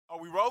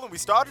We rolling? We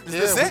started?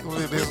 Is this it?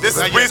 This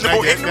is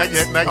reasonable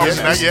ignorance? Not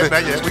yet.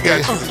 We got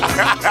you.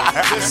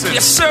 Listen.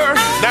 Yes, sir.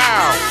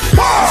 Now.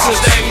 This is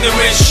the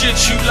ignorant shit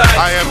you like.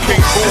 I am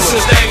King This is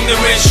Cooler. the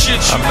ignorant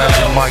shit you I'm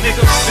Magic like. Mike. Nigga,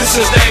 this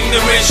is the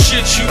ignorant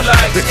shit you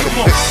like.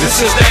 Come on.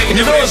 This is the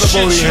You know ignorant it's a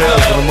booty shit you hell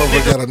when a like.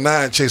 motherfucker got a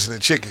 9 chasing a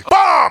chicken.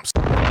 Bombs.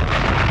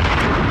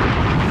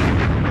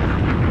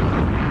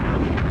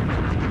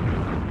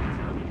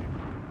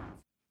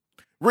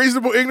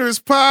 Reasonable Ignorance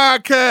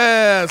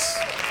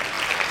Podcast.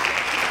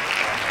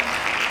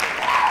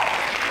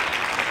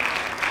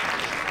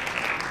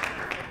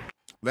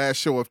 Last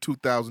show of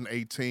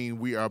 2018,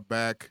 we are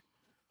back.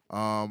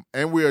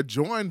 And we are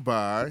joined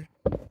by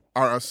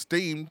our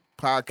esteemed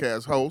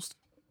podcast host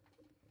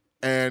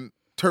and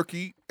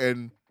turkey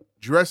and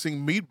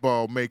dressing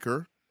meatball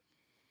maker,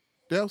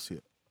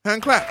 Delcia.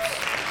 Hand claps.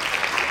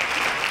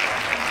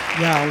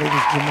 Y'all, it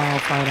was Jamal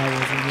thought I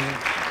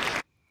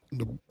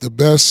wasn't here. The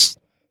best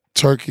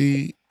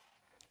turkey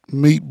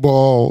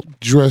meatball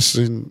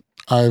dressing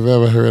I've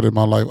ever heard in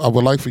my life. I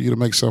would like for you to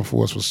make something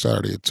for us for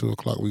Saturday at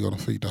 2:00. We're going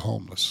to feed the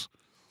homeless.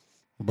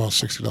 About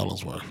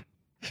 $60 worth.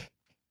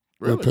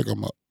 Really? We'll pick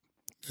them up.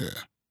 Yeah.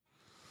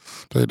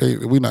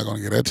 We're not going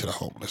to get that to the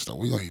homeless, though.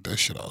 We're going to eat that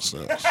shit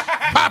ourselves.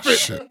 Pop it!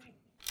 Shit.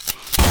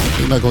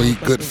 We're not going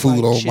to eat good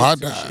food on my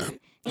chips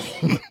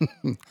dime.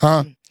 and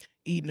Huh?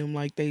 Eating them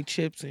like they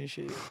chips and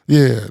shit.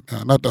 Yeah,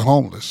 no, not the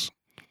homeless.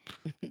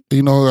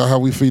 You know how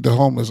we feed the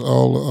homeless?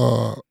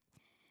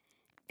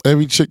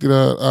 Every chick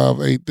that I've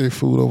ate their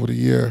food over the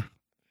year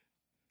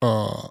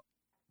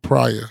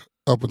prior,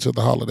 up until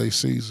the holiday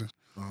season,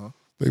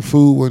 their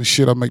food wasn't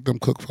shit. I make them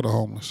cook for the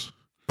homeless.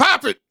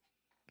 Pop it!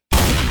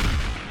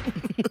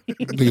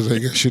 Niggas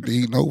ain't got shit to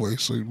eat no way,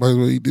 so you might as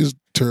well eat this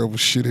terrible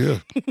shit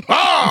here.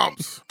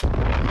 Bombs!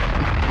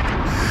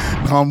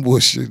 No, I'm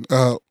bullshitting.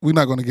 We're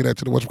not going to get that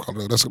to the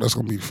whatchamacallit. That's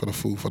going to be for the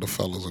food for the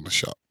fellas in the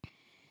shop.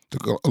 To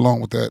go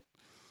along with that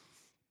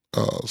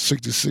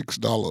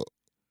 $66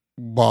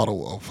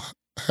 bottle of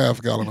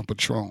half-gallon of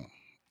Patron.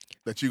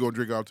 That you gonna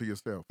drink out to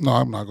yourself. No,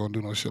 I'm not going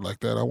to do no shit like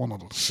that. I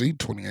want to see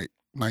 28-19,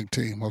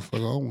 motherfucker. I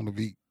don't want to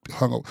be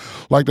hungover.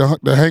 Like,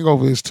 the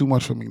hangover is too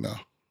much for me now.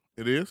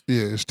 It is?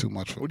 Yeah, it's too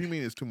much for What me. do you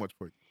mean it's too much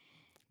for you?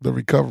 The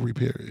recovery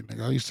period,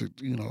 nigga. I used to,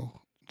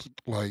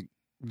 like,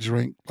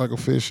 drink like a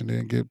fish and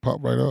then get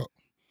popped right up.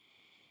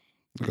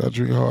 Like, I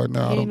drink hard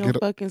now. I Ain't don't no get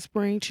up. fucking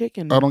spring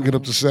chicken. I don't get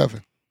up to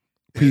 7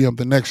 p.m.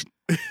 the next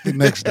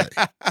day.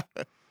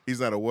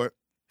 He's not a what?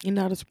 You're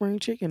not a spring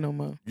chicken no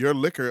more. Your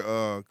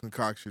liquor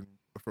concoction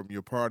from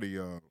your party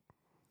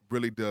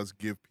really does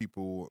give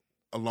people,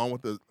 along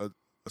with a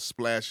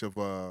splash of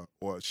or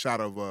a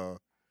shot of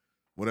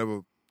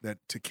whatever that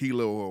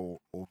tequila or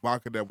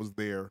vodka that was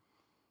there,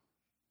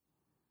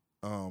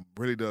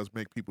 really does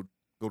make people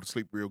go to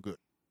sleep real good.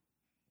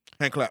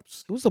 Hand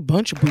claps. There was a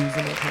bunch of booze in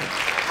that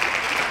place.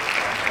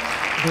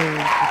 There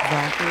was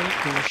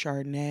vodka, there was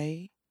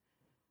Chardonnay,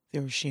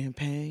 there was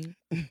champagne.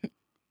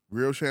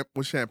 Real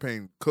what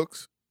champagne?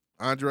 Cooks?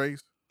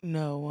 Andres?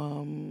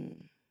 No,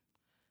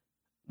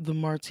 the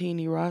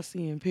Martini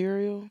Rossi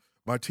Imperial.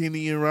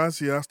 Martini and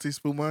Rossi, Asti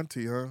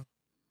Spumante, huh?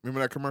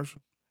 Remember that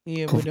commercial?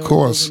 Yeah, Of but no,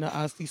 course. it wasn't the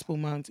Asti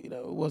Spumante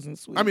though. It wasn't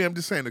sweet. I mean, I'm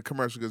just saying the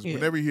commercial because Yeah.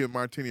 whenever you hear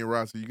Martini and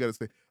Rossi, you got to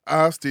say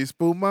Asti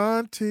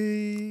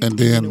Spumante. And And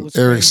then it was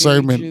Eric cranberry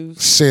Sermon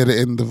juice. said it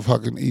in the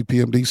fucking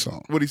EPMD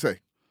song. What'd he say?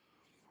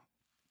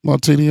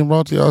 Martini and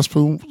Rossi,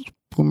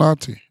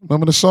 Punati.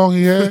 Remember the song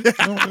he had?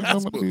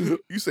 Remember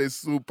You say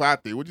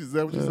Supati. What you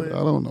say? What you I say?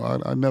 don't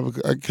know.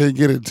 I can't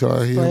get it until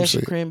I hear him Splash say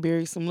of it.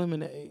 cranberry, some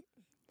lemonade.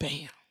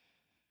 Bam.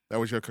 That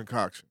was your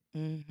concoction.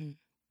 hmm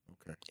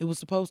Okay. It was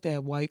supposed to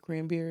have white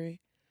cranberry,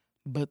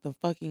 but the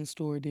fucking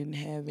store didn't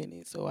have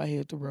any, so I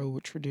had to roll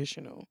with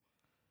traditional.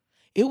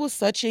 It was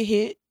such a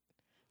hit.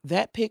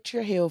 That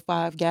picture held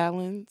 5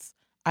 gallons.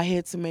 I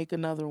had to make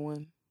another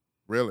one.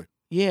 Really?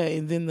 Yeah,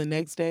 and then the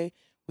next day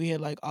we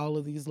had like all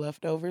of these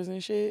leftovers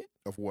and shit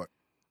Of what?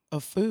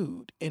 of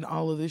food and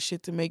all of this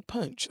shit to make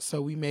punch. So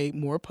we made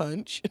more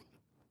punch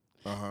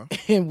Uh-huh.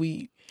 and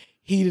we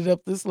heated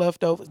up this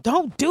leftover.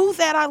 Don't do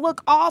that. I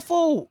look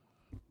awful.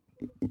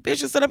 Bitch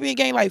just set up here and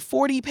gained like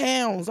 40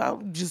 pounds. I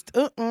just,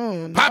 Pop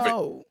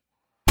no.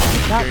 it.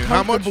 Not Gained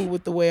how much? comfortable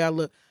with the way I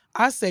look.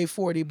 I say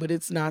 40, but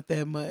it's not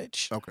that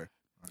much. Okay.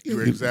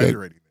 You're You-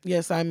 exaggerating.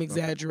 Yes, I'm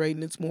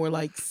exaggerating. It's more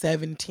like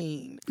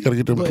 17. You gotta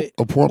get them But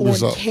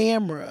appointments on up.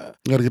 camera,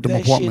 You gotta get them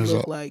that shit appointments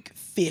look up. like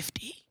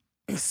 50.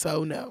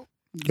 So no.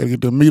 You gotta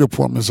get the meat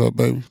appointments up,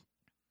 baby.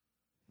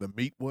 The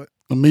meat what?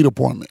 The meat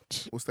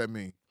appointments. What's that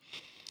mean?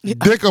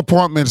 Dick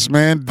appointments,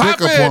 man. Dick Pop it.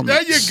 There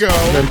appointments. you go.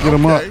 Gotta get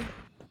them up. Okay.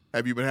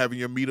 Have you been having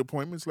your meat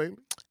appointments lately?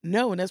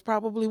 No, and that's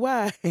probably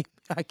why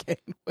I can't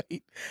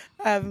wait.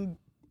 I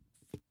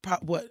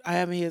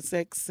haven't had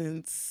sex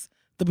since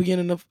the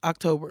beginning of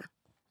October.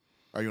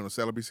 Are you on a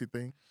celibacy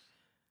thing?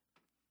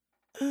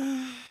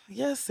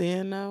 Yes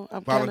and no.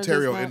 I'm kinda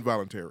Voluntary just or not-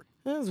 involuntary?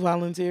 It's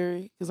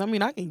voluntary. Because, I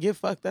mean, I can get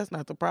fucked. That's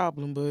not the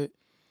problem, but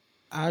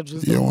I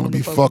just You don't want to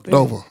be fucked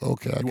over.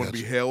 Okay, I You want got to be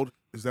you. held?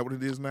 Is that what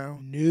it is now?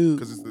 No.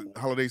 Because it's the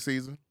holiday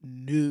season?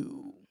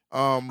 No.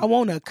 Um, I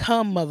want to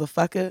come,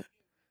 motherfucker.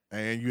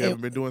 And you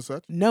haven't been doing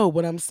such? No,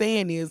 what I'm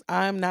saying is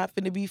I'm not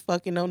finna be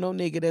fucking on no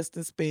nigga that's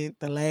done spent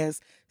the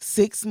last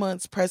 6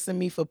 months pressing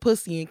me for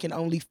pussy and can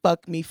only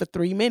fuck me for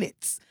 3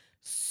 minutes.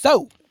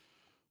 So,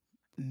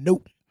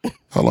 nope.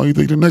 How long you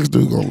think the next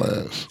dude gonna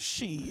last?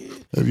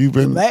 Shit. Have you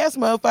been? Last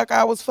motherfucker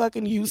I was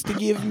fucking used to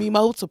give me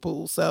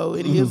multiple, so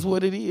it is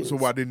what it is. So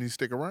why didn't he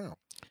stick around?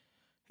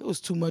 It was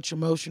too much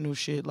emotional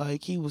shit.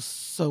 Like, he was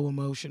so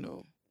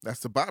emotional. That's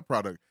the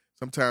byproduct.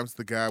 Sometimes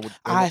the guy would.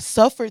 I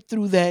suffered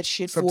through that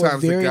shit for a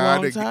very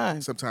long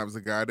time. Sometimes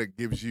the guy that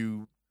gives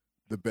you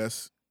the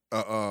best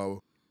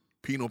penile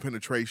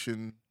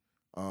penetration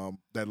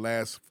that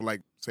lasts for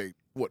like, say,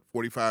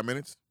 45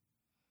 minutes?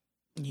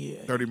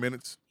 Yeah. 30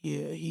 minutes?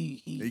 Yeah,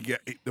 he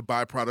get the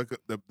byproduct,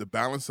 the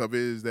balance of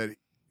it is that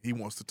he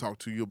wants to talk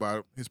to you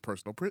about his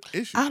personal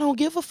issues. I don't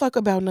give a fuck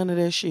about none of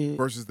that shit.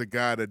 Versus the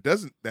guy that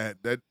doesn't, that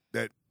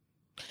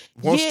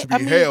wants to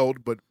be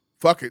held, but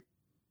fuck it.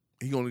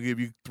 He gonna give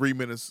you 3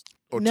 minutes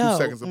or 2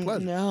 seconds of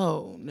pleasure.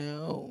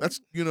 No. That's,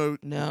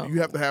 No. You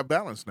have to have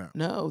balance now.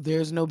 No,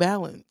 there's no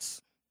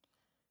balance.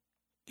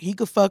 He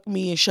could fuck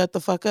me and shut the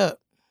fuck up.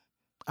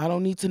 I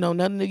don't need to know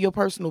none of your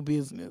personal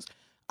business.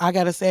 I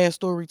got a sad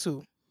story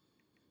too.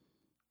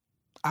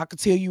 I could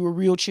tell you a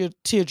real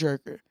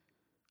tearjerker.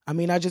 I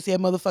mean, I just had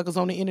motherfuckers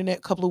on the internet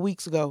a couple of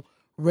weeks ago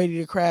ready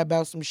to cry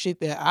about some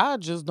shit that I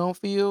just don't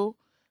feel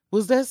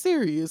was that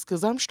serious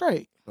because I'm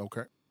straight.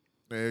 Okay.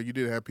 Yeah, you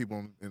did have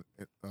people as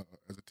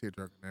a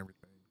tearjerker and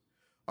everything.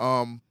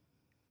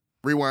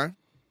 Rewind.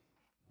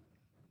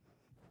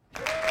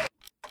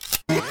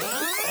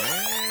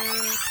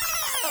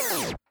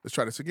 Let's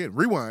try this again.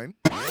 Rewind.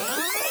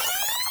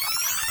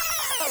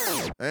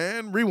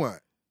 And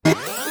rewind.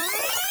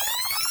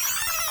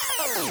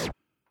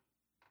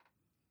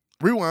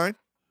 Rewind.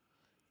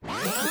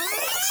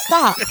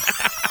 Stop.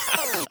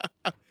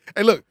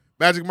 Hey, look.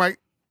 Magic Mike.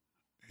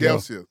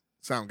 Delcia.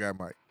 Sound guy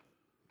Mike.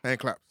 Hand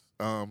claps.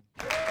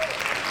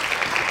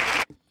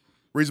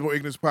 Reasonable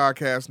Ignorance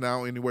Podcast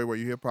now anywhere where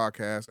you hear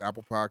podcasts,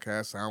 Apple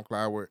Podcasts,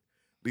 SoundCloud, where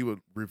leave a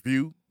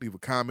review, leave a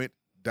comment,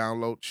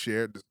 download,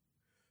 share,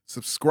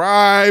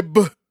 subscribe.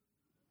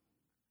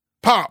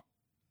 Pop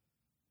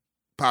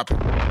it.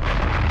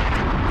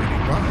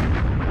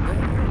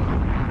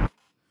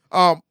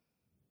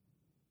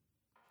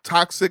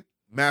 Toxic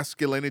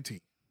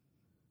masculinity.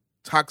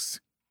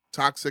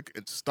 Toxic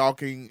and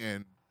stalking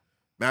and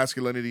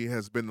masculinity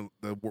has been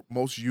the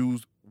most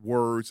used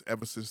words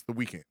ever since the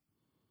weekend.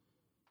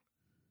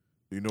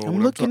 You know,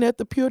 I'm looking at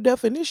the pure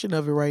definition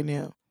of it right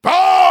now.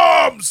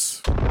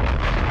 Bombs!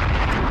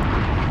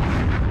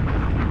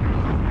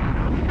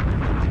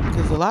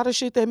 Because a lot of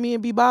shit that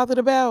men be bothered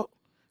about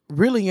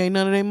really ain't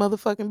none of their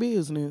motherfucking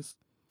business.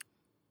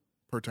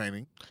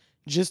 Pertaining.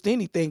 Just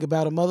anything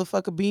about a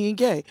motherfucker being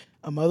gay,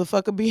 a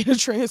motherfucker being a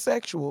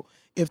transsexual.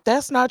 If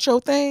that's not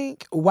your thing,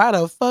 why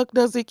the fuck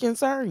does it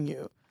concern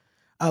you?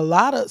 A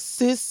lot of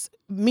cis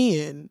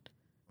men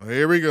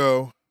Here we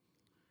go.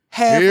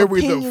 have Here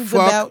we the opinions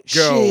fuck about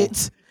go.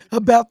 shit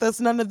about that's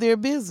none of their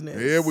business.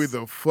 Here we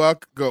the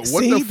fuck go. What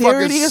See, the fuck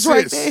there it is is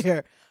right cis?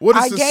 there. What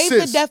is I a gave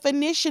cis? the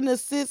definition of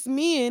cis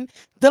men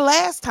the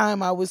last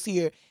time I was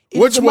here. It's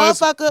Which the was,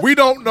 motherfucker we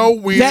don't know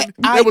when. that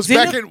It was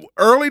back in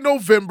early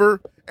November,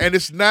 and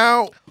it's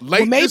now late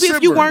Well, maybe December.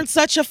 if you weren't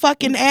such a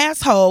fucking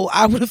asshole,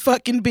 I would have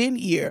fucking been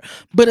here.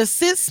 But a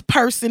cis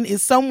person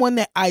is someone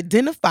that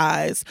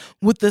identifies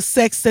with the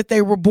sex that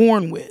they were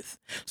born with.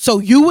 So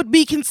you would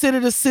be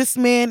considered a cis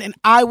man, and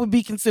I would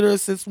be considered a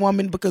cis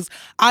woman because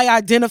I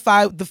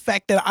identify with the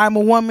fact that I'm a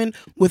woman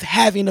with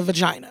having a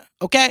vagina.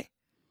 Okay?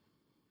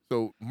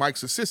 So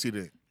Mike's a sissy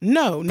then.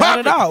 No, not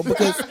at all.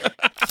 Because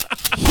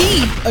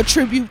he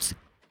attributes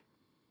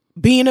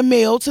being a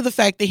male to the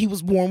fact that he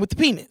was born with a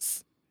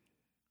penis.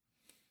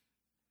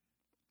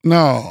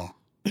 No.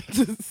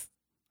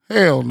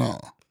 Hell no.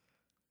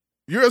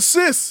 You're a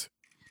cis.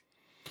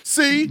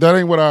 See? That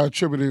ain't what I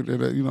attributed to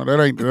that. You know,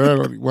 that ain't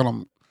what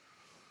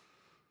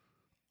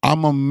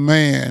I'm a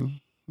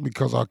man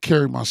because I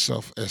carry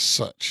myself as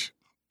such.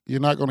 You're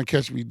not gonna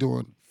catch me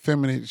doing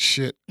feminine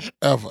shit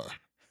ever.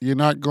 You're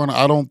not gonna,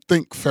 I don't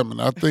think feminine.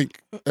 I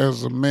think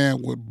as a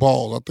man with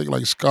balls. I think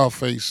like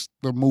Scarface,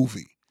 the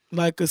movie.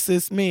 Like a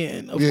cis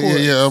man, of yeah, course.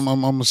 Yeah.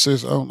 I'm a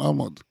cis. I'm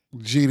a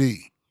GD.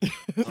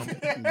 God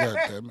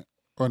damn it.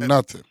 Or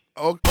nothing.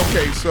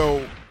 Okay,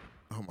 so,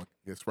 oh my,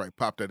 that's right.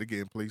 Pop that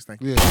again, please.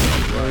 Thank you.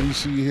 Yeah.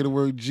 Right. You hear the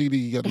word GD,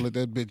 you got to let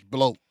that bitch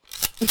blow.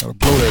 Gotta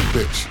blow that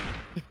bitch.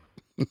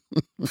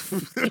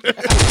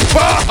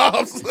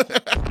 Bombs!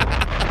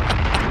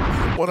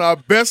 One of our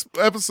best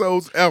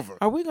episodes ever.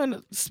 Are we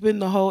gonna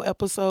spend the whole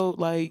episode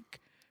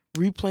like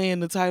replaying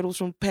the titles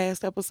from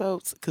past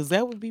episodes? Because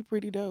that would be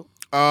pretty dope.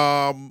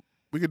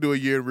 We could do a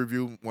year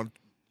review one,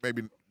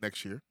 maybe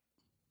next year.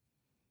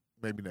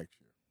 Maybe next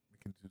year we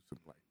can do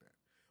something like that.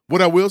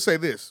 What I will say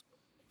this: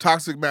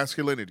 toxic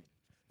masculinity.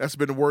 That's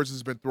been the words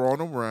that's been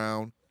thrown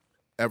around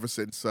ever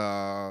since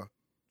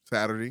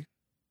Saturday,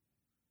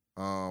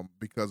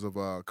 because of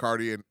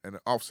Cardi and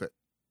Offset.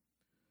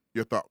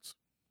 Your thoughts?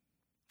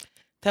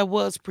 That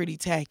was pretty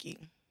tacky.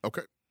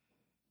 Okay.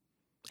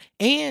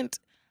 And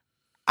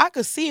I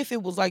could see if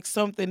it was like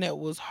something that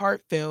was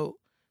heartfelt.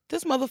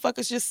 This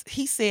motherfucker's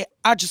he said,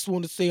 I just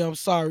want to say I'm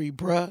sorry,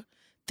 bruh.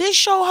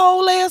 This your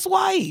whole ass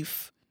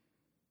wife.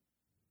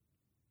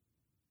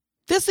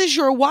 This is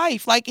your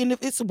wife. Like, and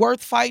if it's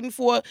worth fighting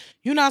for,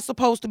 you're not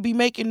supposed to be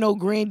making no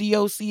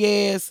grandiose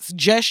ass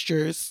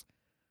gestures.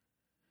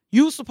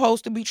 You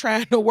supposed to be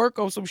trying to work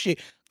on some shit.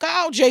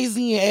 Call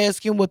Jay-Z and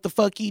ask him what the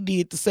fuck he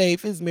did to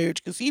save his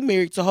marriage, because he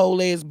married to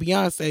whole ass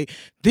Beyonce.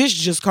 This is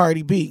just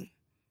Cardi B.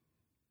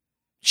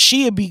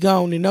 She'll be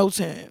gone in no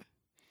time.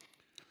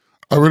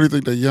 I really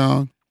think they're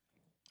young.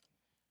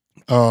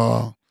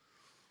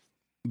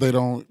 They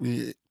don't.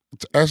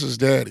 Ask his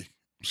daddy.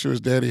 I'm sure his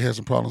daddy had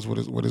some problems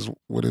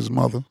with his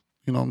mother.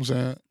 You know what I'm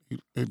saying?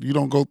 You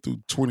don't go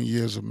through 20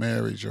 years of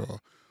marriage or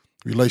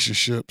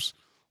relationships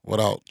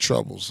without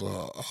troubles,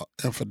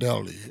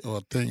 infidelity,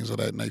 or things of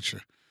that nature.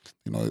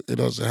 You know, it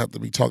doesn't have to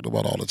be talked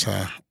about all the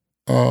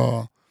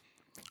time.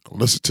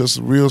 Listen to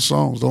some real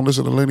songs. Don't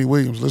listen to Lenny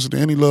Williams. Listen to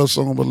any love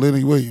song but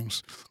Lenny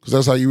Williams, because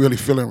that's how you really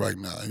feeling right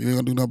now. You ain't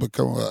gonna do nothing but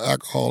become an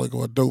alcoholic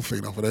or a dope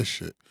fiend off of that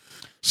shit.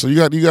 So you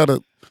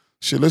gotta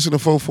listen to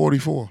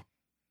 444.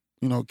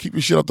 You know, keep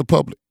your shit up to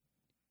public.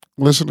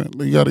 Listen,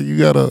 you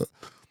gotta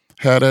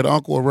have that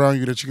uncle around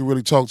you that you can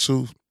really talk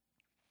to.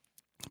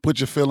 Put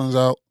your feelings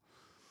out,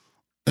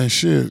 and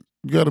shit.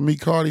 You gotta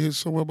meet Cardi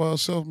somewhere by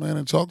herself, man,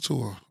 and talk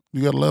to her.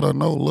 You gotta let her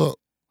know. Look,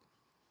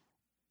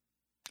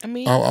 I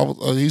mean,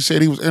 he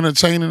said he was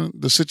entertaining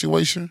the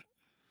situation.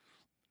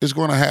 It's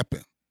going to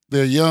happen.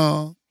 They're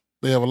young.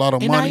 They have a lot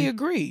of money. And I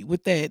agree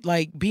with that.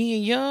 Like,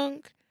 being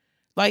young,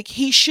 like,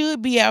 he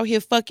should be out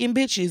here fucking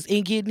bitches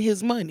and getting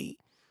his money.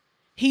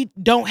 He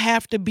don't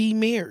have to be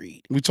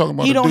married. We talking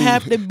about he don't dude.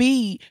 have to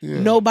be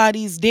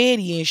nobody's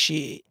daddy and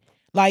shit.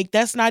 Like,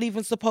 that's not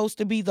even supposed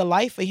to be the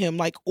life of him,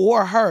 like,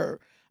 or her.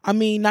 I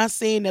mean, not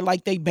saying that,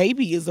 like, they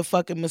baby is a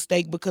fucking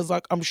mistake, because,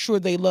 like, I'm sure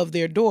they love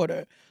their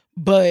daughter.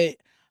 But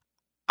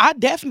I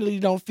definitely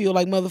don't feel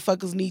like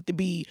motherfuckers need to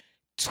be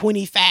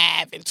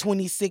 25 and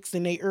 26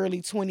 in their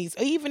early 20s,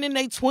 or even in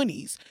their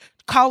 20s,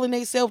 calling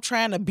themselves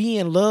trying to be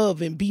in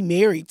love and be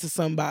married to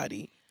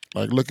somebody.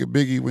 Like, look at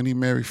Biggie when he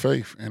married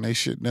Faith, and they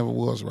shit never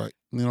was right.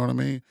 You know what I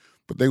mean?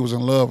 But they was in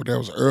love, but that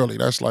was early.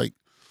 That's like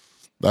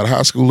that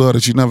high school love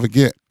that you never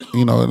get.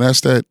 You know, and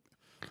that's that.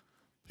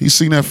 He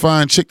seen that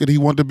fine chick that he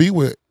wanted to be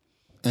with,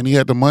 and he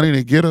had the money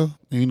to get her.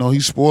 And, you know, he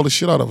spoiled the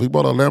shit out of her. He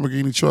bought a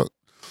Lamborghini truck.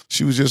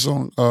 She was just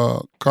on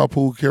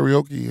carpool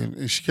karaoke,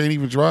 and she can't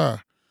even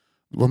drive.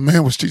 My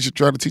man was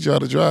trying to teach her how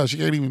to drive. She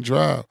can't even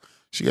drive.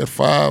 She had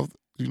 5,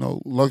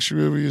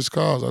 luxurious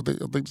cars. I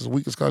think the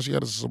weakest car she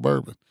had is a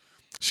Suburban.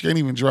 She can't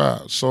even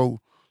drive. So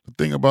the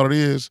thing about it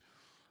is,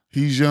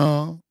 he's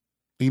young.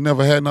 He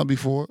never had nothing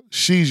before.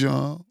 She's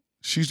young.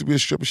 She used to be a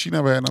stripper. She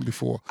never had nothing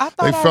before.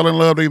 They fell in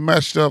love. They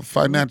matched up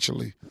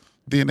financially.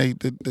 Then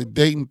the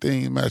dating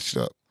thing matched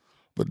up.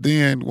 But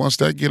then once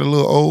that get a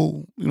little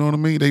old, you know what I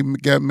mean? They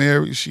got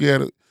married. She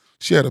had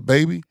a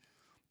baby.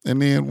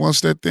 And then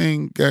once that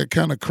thing got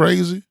kind of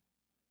crazy,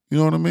 you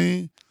know what I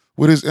mean?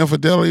 With his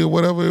infidelity or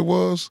whatever it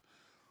was,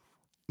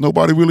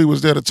 nobody really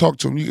was there to talk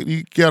to him.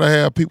 You got to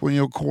have people in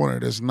your corner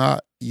that's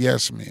not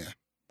yes men.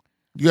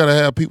 You got to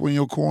have people in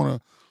your corner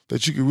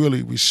that you can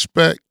really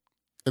respect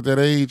at that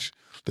age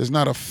that's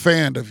not a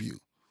fan of you.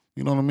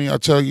 You know what I mean? I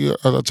tell you,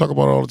 I talk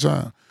about it all the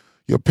time.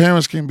 Your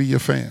parents can be your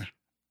fan.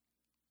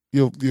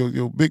 Your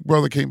big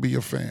brother can't be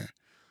your fan.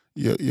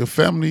 Your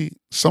family,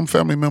 some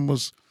family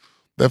members,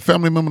 that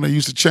family member that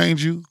used to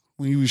change you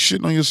when you was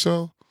shitting on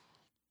yourself,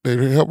 they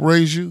helped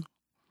raise you,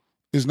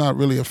 is not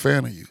really a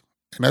fan of you.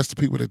 And that's the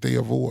people that they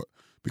avoid,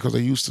 because they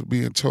used to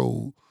being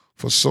told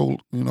for so,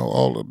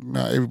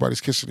 now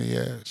everybody's kissing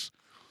their ass.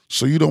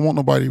 So you don't want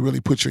nobody to really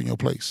put you in your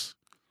place.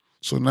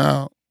 So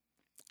now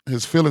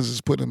his feelings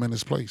is putting him in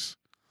his place.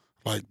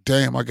 Like,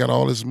 damn, I got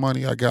all this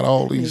money. I got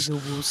all these.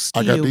 Nigga will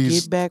still I got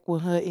these. Get back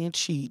with her and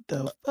cheat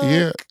though.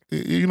 Yeah,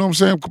 you know what I'm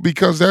saying?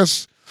 Because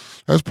that's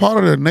part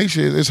of their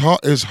nature. It's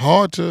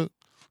hard to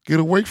get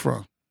away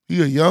from.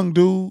 He a young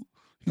dude.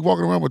 He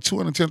walking around with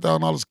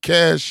 $210,000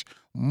 cash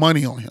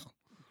money on him.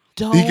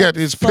 He got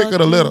his pick of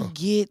the litter.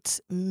 Get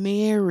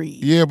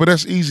married. Yeah, but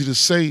that's easy to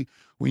say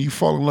when you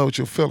fall in love with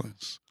your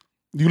feelings.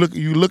 You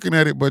looking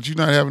at it, but you're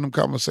not having them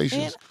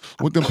conversations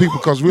with them people,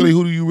 because really,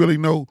 who do you really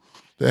know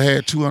that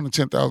had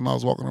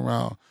 $210,000 walking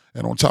around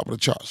and on top of the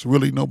charts?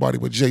 Really nobody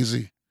but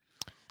Jay-Z.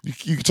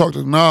 You can talk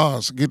to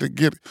Nas. You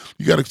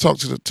got to talk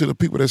to the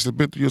people that's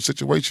been through your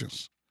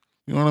situations.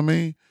 You know what I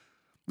mean?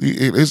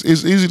 It's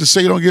easy to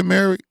say you don't get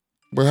married,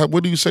 but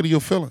what do you say to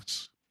your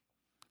feelings?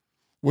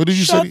 What do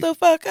you say? Shut the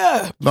fuck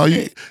up. No,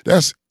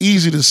 that's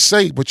easy to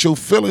say, but your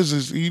feelings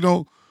is,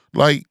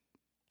 like,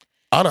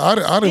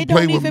 I didn't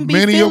play with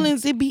many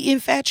feelings, it be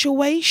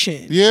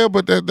infatuation. Yeah,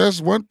 but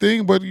that's one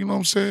thing, but you know what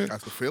I'm saying?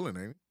 That's the feeling,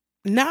 ain't it?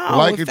 No,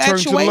 Like it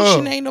turns to love.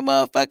 infatuation ain't a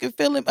motherfucking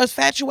feeling.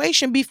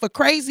 Infatuation be for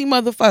crazy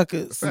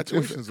motherfuckers.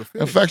 Infatuation's a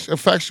feeling.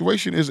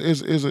 Infatuation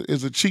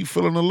is a cheap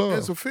feeling of love.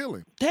 It's a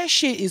feeling. That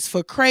shit is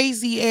for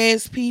crazy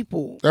ass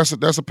people. That's a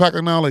pack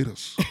of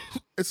annihilators.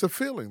 It's a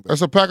feeling.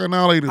 That's a pack of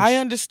annihilators. I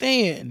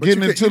understand. But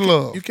Getting you into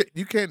love.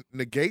 You can't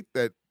negate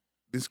that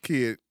this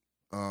kid,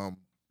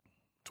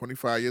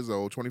 25 years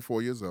old,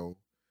 24 years old,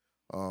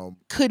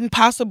 Couldn't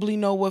possibly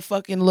know what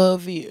fucking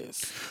love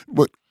is.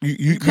 But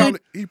he probably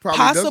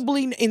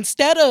Possibly,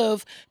 instead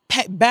of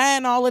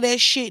buying all of that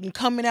shit and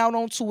coming out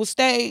onto a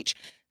stage,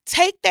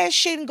 take that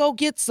shit and go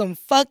get some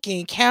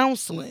fucking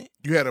counseling.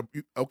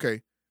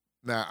 Okay.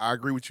 Now I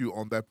agree with you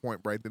on that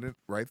point right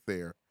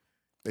there.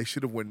 They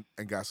should have went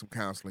and got some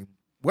counseling.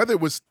 Whether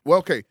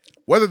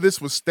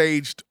this was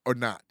staged or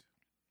not,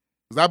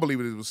 because I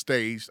believe it was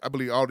staged. I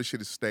believe all this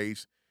shit is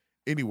staged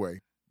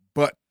anyway.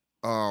 But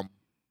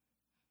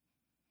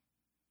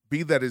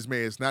be that as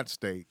may, it's not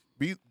staged.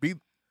 Be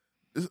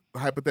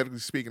hypothetically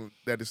speaking,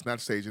 that it's not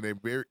staged, and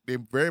they're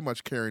very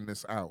much carrying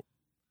this out.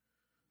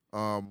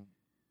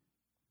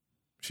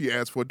 She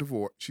asked for a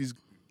divorce. She's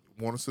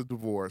wants a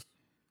divorce.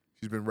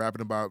 She's been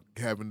rapping about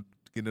getting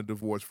a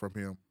divorce from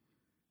him.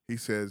 He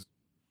says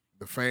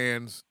the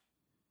fans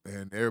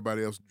and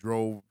everybody else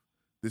drove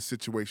this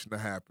situation to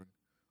happen,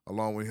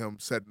 along with him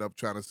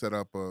trying to set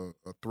up a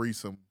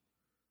threesome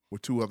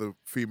with two other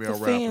female rappers.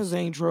 The fans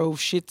ain't drove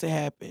shit to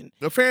happen.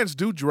 The fans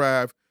do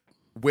drive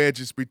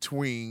wedges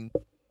between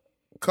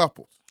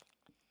couples.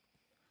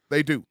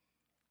 They do.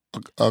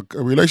 A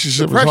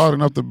relationship is hard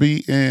enough to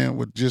be in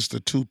with just the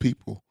two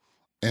people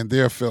and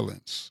their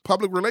feelings.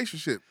 Public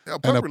relationship.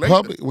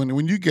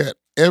 When you get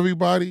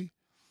everybody,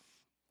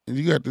 and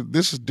you got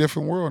this is a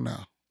different world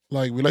now.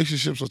 Like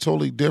relationships are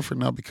totally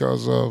different now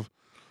because of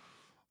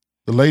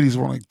the ladies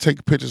want to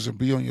take pictures and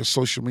be on your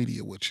social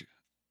media with you.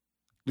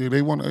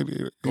 They want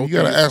to. You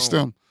got to ask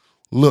them.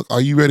 Look, are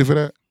you ready for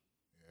that?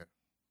 Yeah.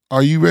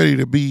 Are you ready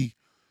to be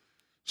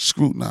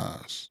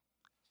scrutinized,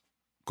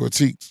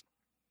 critiqued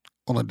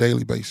on a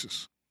daily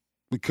basis?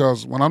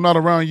 Because when I'm not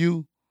around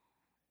you,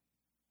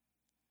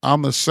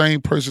 I'm the same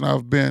person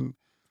I've been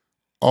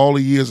all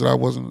the years that I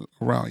wasn't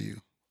around you.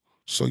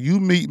 So you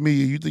meet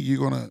me and you think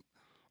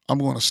I'm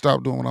going to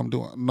stop doing what I'm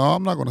doing. No,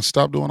 I'm not going to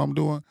stop doing what I'm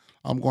doing.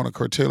 I'm going to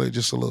curtail it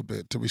just a little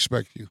bit to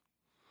respect you.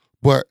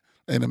 But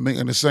in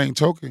the same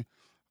token,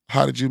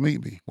 how did you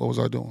meet me? What was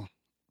I doing?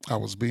 I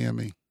was being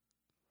me.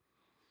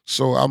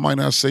 So I might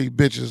not say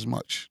bitch as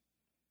much.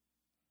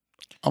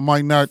 I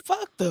might not.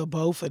 Fuck the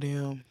both of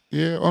them.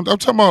 Yeah, I'm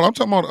talking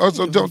about us.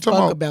 I'm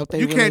talking about that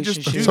you can't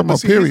just. I'm talking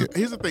about period.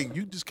 Here's the thing: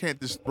 you just can't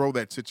just throw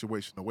that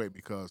situation away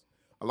because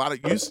a lot of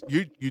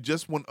you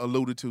just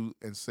alluded to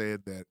and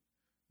said that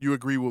you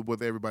agree with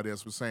what everybody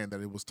else was saying that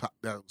it was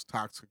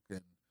toxic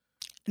and.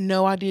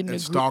 No, I didn't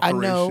and agree. I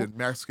know. And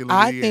masculinity.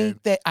 I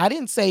think that I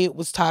didn't say it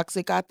was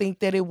toxic. I think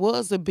that it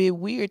was a bit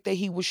weird that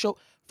he was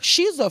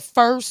She's the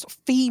first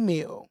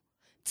female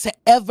to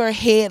ever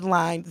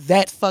headline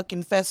that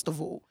fucking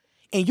festival,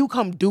 and you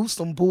come do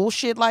some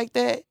bullshit like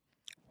that.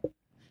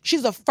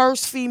 She's the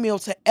first female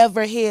to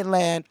ever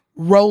headline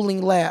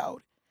Rolling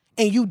Loud,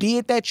 and you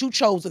did that. You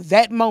chose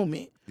that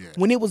moment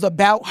when it was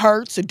about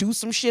her to do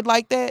some shit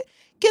like that.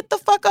 Get the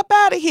fuck up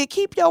out of here.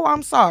 Keep your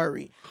I'm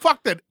sorry.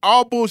 Fuck that.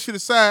 All bullshit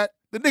aside.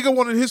 The nigga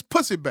wanted his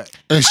pussy back.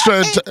 And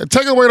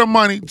take away the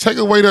money, take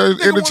away the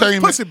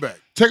entertainment, pussy back.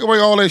 Take away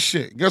all that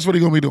shit. Guess what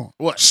he gonna be doing?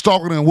 What?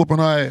 Stalking and whooping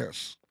her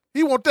ass.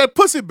 He want that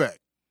pussy back.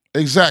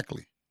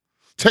 Exactly.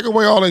 Take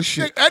away all that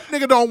shit. That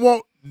nigga don't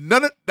want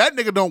none of that.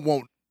 Nigga don't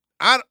want.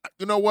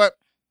 You know what?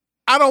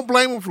 I don't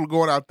blame him for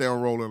going out there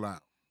and rolling loud.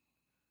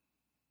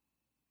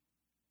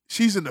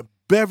 She's in a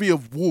bevy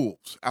of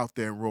wolves out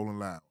there and rolling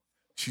loud.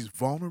 She's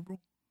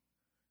vulnerable.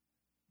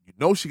 You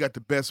know she got the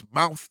best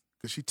mouth.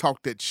 Because she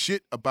talked that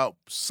shit about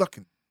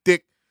sucking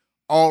dick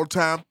all the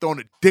time, throwing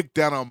a dick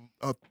down on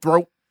her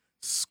throat,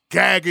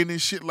 gagging and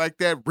shit like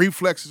that,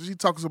 reflexes. She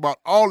talks about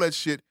all that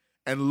shit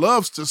and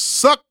loves to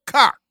suck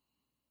cock.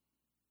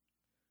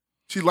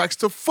 She likes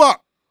to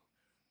fuck.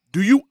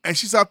 And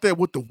she's out there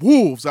with the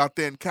wolves out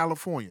there in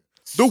California.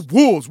 The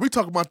wolves. We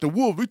talking about the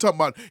wolves. We talking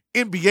about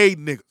NBA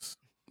niggas.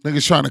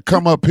 Niggas trying to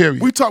come up,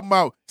 period. We talking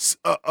about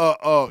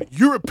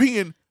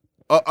European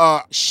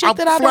shit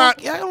that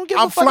I don't give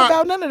a fuck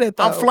about none of that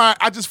though. I'm flying.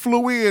 I just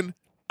flew in.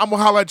 I'm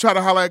gonna try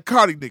to holler at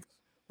Cardi niggas.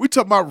 We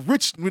talking about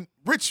rich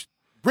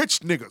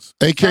niggas.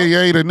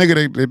 AKA the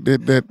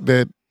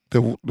nigga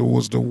that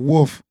was the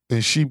wolf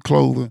in sheep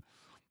clothing.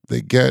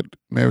 They got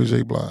Mary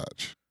J.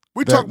 Blige.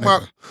 We talking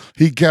about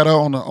he got her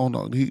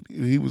on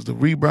he was the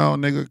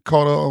rebound nigga,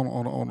 caught her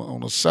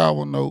on a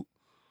sour note,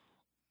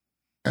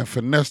 and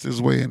finessed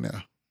his way in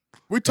there.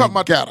 We talking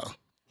about got her.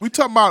 We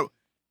talking about.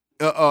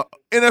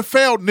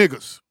 NFL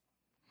niggas.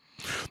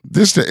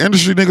 This the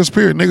industry niggas,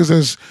 period. Niggas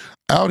that's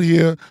out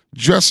here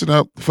dressing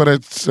up for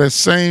that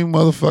same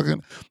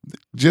motherfucking,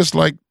 just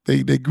like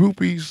they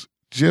groupies,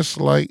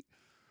 just like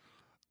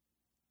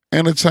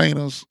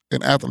entertainers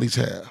and athletes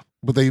have.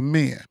 But they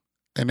men.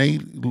 And they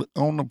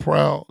on the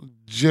prowl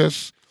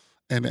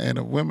and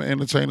the women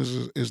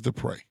entertainers is the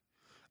prey.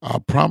 I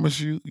promise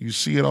you, you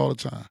see it all the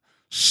time.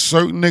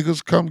 Certain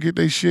niggas come get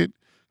their shit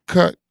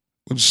cut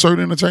when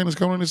certain entertainers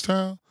come in this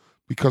town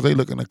because they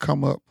looking to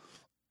come up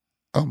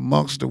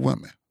amongst the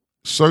women.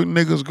 Certain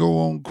niggas go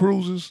on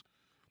cruises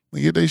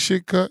and get their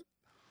shit cut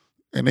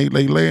and they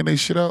laying their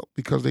shit out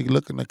because they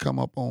looking to come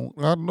up on.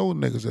 I know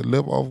niggas that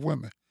live off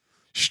women.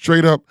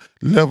 Straight up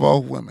live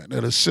off women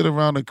that'll sit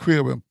around the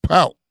crib and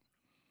pout.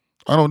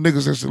 I know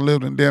niggas that's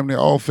lived in damn near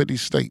all 50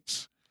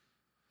 states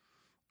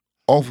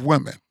off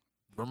women.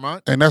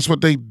 Vermont And that's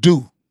what they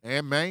do.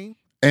 and Maine.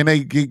 And they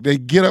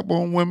get up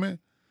on women,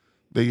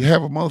 they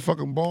have a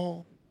motherfucking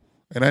ball,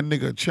 and that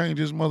nigga change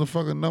his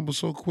motherfucking number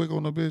so quick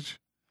on the bitch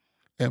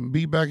and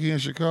be back here in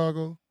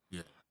Chicago.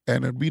 Yeah.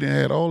 And the beat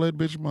had all that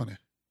bitch money.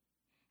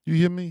 You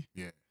hear me?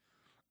 Yeah.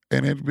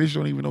 And that bitch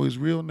don't even know his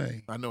real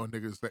name. I know a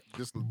nigga that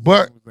just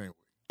But- the same way.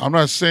 I'm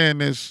not saying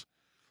this.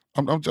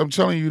 I'm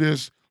telling you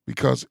this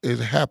because it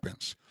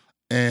happens,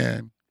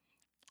 and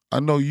I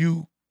know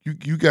you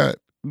got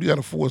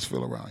a force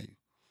field around you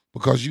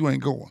because you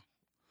ain't going.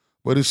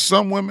 But it's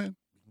some women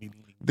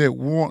that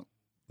want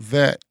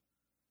that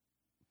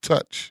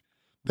touch,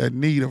 that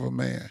need of a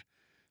man,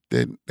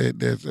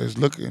 that's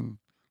looking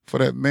for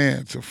that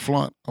man to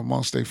flaunt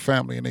amongst their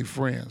family and their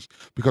friends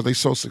because they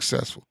so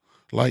successful.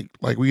 Like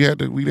we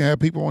didn't have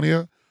people on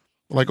here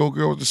like old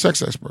girl with the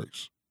sex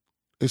experts.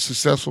 It's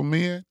successful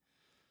men.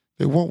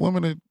 They want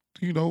women that,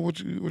 you know, what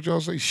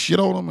y'all say, shit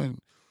on them and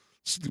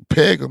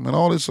peg them and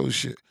all this sort of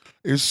shit.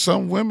 It's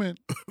some women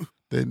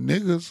that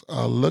niggas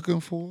are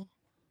looking for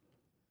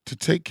to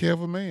take care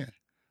of a man.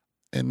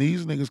 And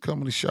these niggas come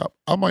in the shop.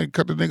 I might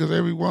cut the niggas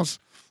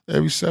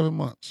every 7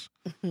 months.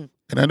 And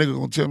that nigga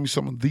gonna tell me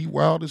some of the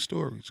wildest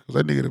stories. Because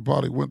that nigga that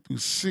probably went through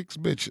 6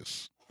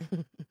 bitches.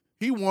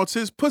 He wants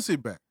his pussy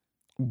back.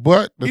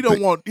 But He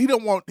don't want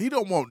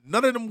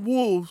none of them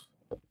wolves.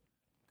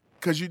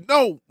 Cause you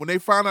know when they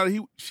found out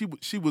she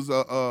was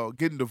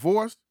getting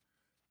divorced.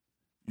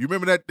 You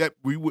remember that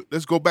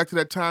let's go back to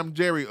that Tom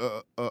Jerry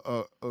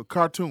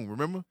cartoon.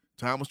 Remember,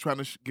 Tom was trying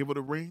to give her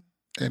the ring.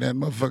 And that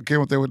motherfucker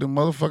came up there with the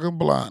motherfucking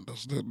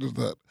blinders,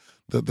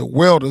 the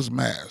welder's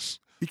mask.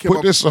 He came Put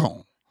up, this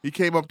on. He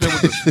came up there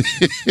with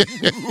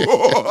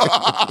the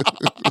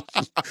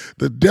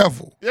The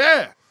devil.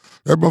 yeah.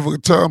 That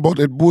motherfucker talking about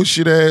that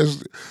bullshit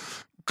ass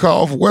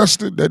car off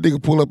Western. That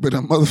nigga pull up in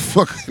a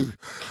motherfucking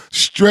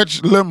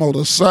stretch limo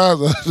the size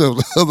of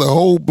the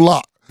whole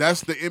block.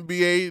 That's the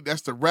NBA.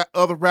 That's the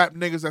other rap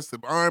niggas. That's the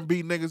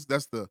R&B niggas.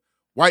 That's the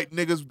white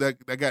niggas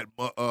that got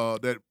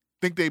that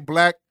think they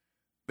black.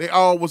 They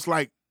all was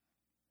like,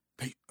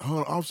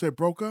 Offset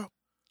broke up.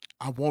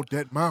 I want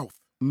that mouth.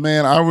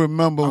 Man, I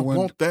remember I when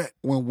want that.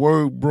 when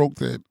word broke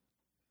that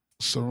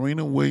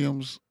Serena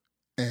Williams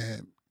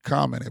and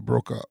Common had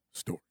broke up.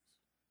 Story.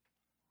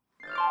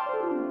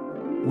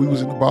 We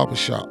was in the barber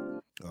shop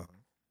Uh-huh.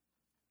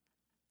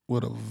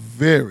 with a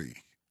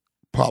very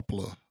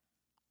popular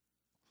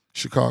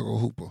Chicago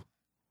hooper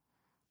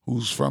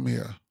who's from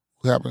here,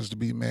 who happens to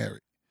be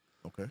married.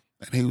 Okay.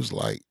 And he was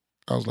like,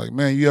 I was like,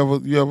 man, you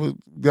ever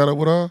got up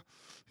with her?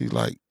 He's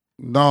like,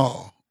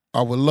 no,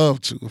 I would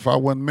love to. If I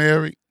wasn't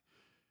married,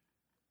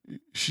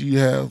 she'd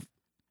have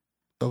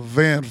a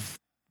van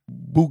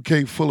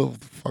bouquet full of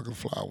fucking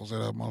flowers at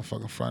her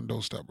motherfucking front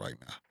doorstep right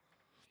now.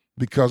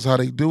 Because how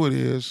they do it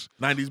is,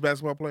 90s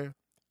basketball player?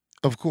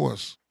 of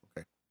course.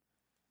 Okay.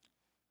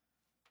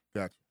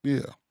 Gotcha.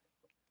 Yeah.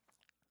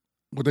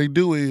 What they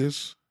do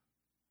is,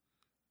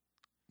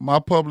 my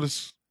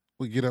publicist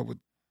would get up with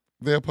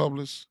their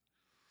publicist,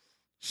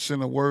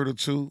 send a word or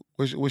two,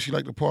 where she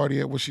like to party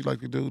at, what she like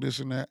to do, this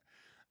and that.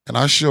 And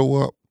I show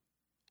up,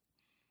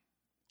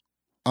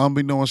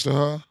 unbeknownst to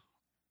her,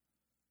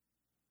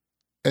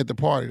 at the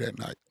party that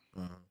night.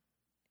 Uh-huh.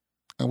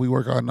 And we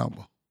work our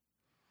number.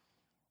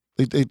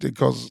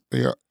 Because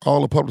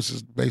all the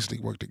publicists basically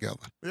work together.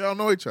 They all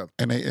know each other.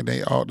 And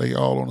they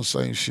all on the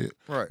same shit.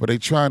 Right. But they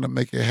trying to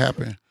make it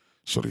happen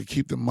so they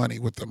keep the money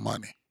with the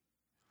money.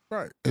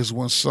 Right. Is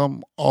when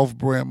some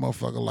off-brand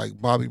motherfucker like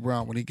Bobby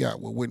Brown, when he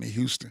got with Whitney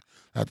Houston,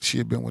 after she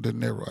had been with De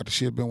Niro, after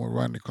she had been with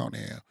Rodney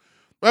Cunningham.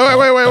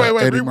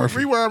 Wait. Eddie Murphy.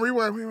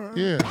 Rewind.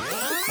 Yeah.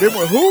 Then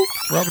with who?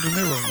 Robert De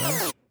Niro,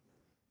 man.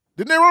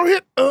 De Niro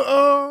hit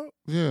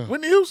Yeah.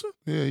 Whitney Houston?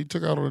 Yeah, he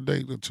took out on a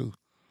date or two.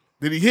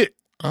 Did he hit?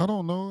 I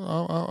don't know.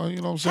 I you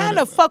know what I'm saying? How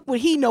the fuck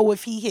would he know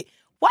if he hit?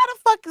 Why the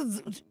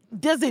fuck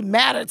does it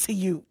matter to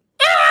you?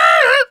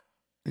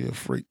 He a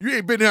freak. You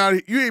ain't been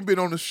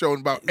on the show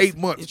in about 8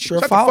 months. It's your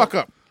Shut fault. the fuck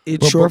up.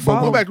 It's your but-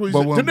 fault. Go back to what you But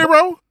said. when- De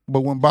Niro?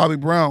 But when Bobby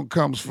Brown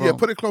comes from, Yeah,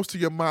 put it close to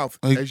your mouth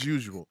He- as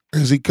usual.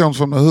 as he comes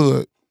from the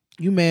hood,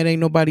 You mad ain't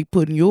nobody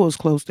putting yours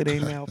close to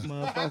their mouth,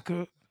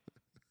 motherfucker.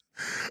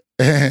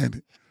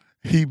 and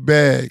he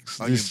bags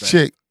Onion this bag.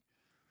 chick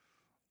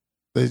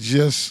that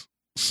just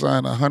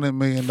signed $100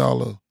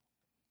 million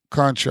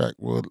contract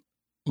with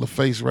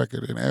LaFace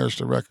Record and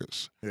Arista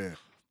Records. Yeah.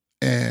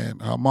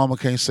 And her mama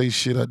can't say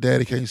shit, her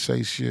daddy can't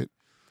say shit,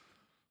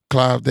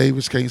 Clive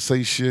Davis can't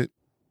say shit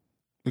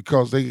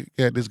because they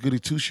had this goody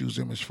two shoes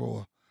image for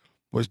her,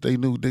 which they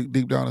knew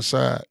deep down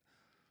inside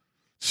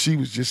she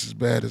was just as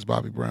bad as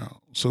Bobby Brown.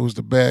 So it was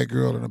the bad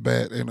girl and the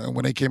bad. And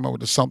when they came up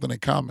with the something in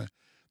common,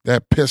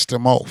 that pissed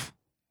him off.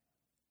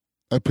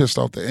 That pissed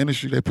off the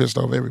industry. They pissed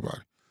off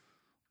everybody.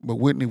 But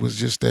Whitney was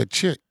just that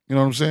chick. You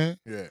know what I'm saying?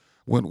 Yeah.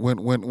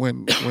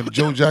 When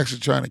Joe Jackson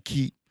trying to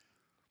keep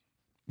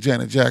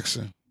Janet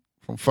Jackson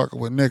from fucking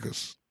with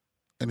niggas,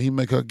 and he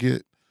make her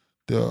get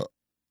the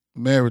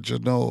marriage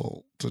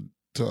annul to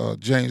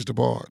James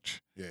DeBarge.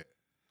 Yeah.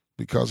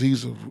 Because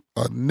he's a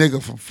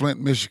nigga from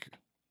Flint, Michigan.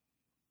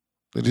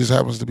 That just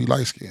happens to be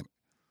light skinned.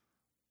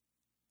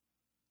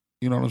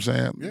 You know what I'm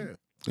saying? Yeah.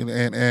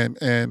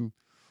 And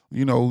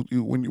you know,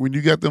 when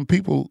you got them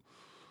people,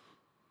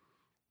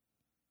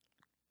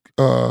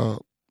 you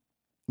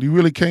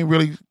really can't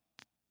really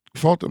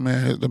fault the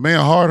man. The man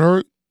hard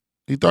hurt.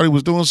 He thought he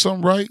was doing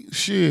something right.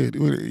 Shit,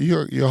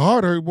 your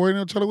heart hurt, boy.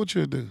 Don't tell her what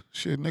you do.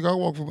 Shit, nigga, I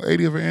walked from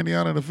 80th of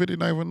Indiana to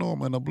 59th of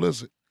Norman in a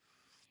blizzard.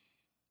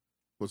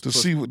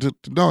 See what?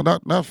 No,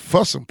 not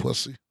fussing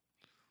pussy.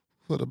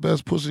 For the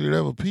best pussy that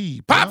ever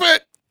peed. Pop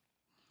it!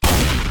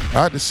 I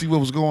had to see what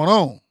was going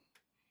on.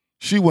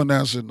 She wasn't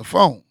answering the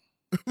phone.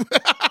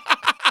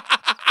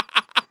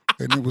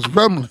 And it was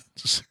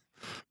rumblings.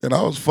 And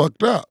I was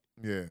fucked up.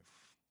 Yeah.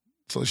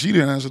 So she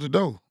didn't answer the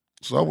door.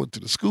 So I went to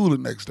the school the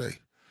next day.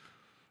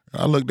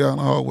 And I looked down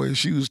the hallway.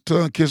 She was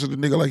tongue kissing the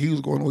nigga like he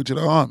was going away to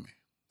the army.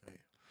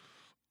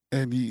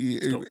 And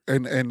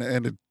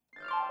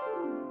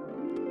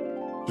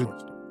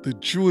the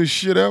truest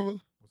shit ever.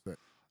 What's that?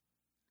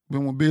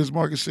 When Biz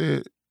Markie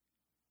said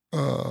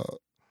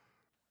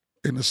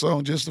in the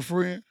song Just a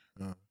Friend,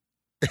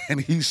 and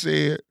he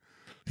said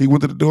he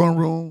went to the dorm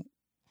room,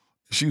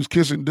 she was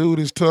kissing dude,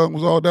 his tongue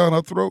was all down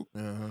her throat,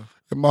 and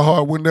my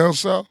heart went down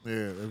south.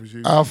 Yeah, that was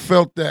you. I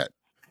felt that.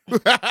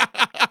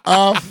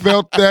 I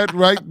felt that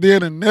right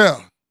then and there.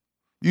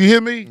 You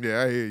hear me?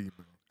 Yeah, I hear you.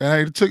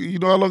 And it took, you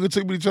know how long it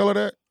took me to tell her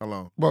that? How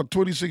long? About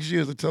 26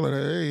 years to tell her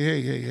that.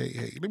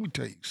 Hey, let me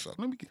tell you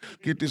something. Let me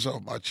get this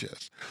off my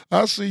chest.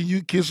 I see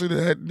you kissing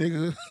that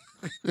nigga.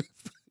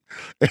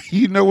 And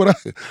you know what?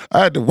 I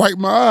had to wipe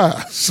my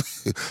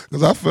eyes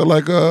because I felt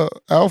like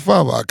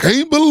Alfalfa. I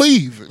can't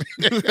believe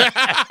it.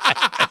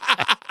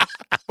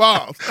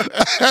 Bob.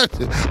 I had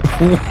to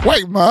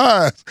wipe my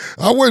eyes.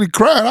 I wasn't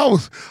crying.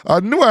 I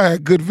knew I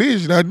had good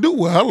vision. I knew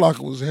where her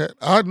locker was at.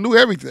 I knew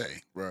everything.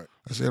 Right.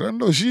 I said, I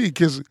know she ain't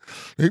kissing.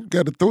 They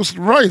got to throw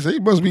some rice. They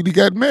must be they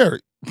got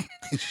married.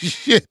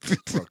 Shit.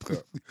 Fucked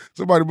up.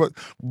 Somebody,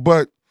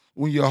 but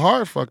when your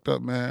heart fucked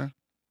up, man,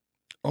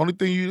 only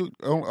thing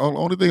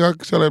I can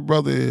tell that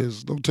brother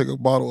is don't take a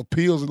bottle of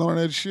pills and all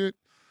that shit.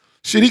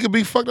 Shit, he could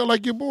be fucked up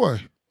like your boy.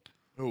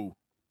 Who?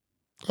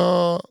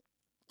 The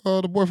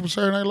boy from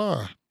Saturday Night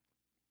Live.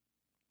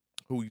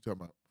 Who you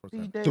talking about?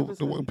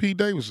 The Pete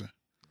Davidson.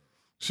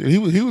 Shit, he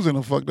was in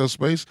a fucked up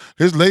space.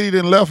 His lady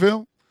didn't left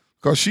him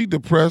because she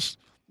depressed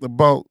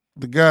about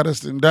the guy that's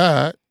done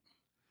died.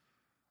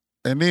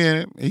 And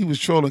then he was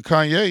trolling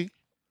Kanye.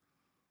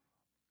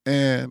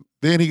 And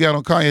then he got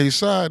on Kanye's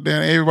side.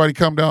 Then everybody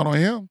come down on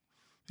him.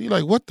 He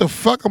like, what the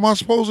fuck am I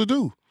supposed to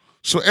do?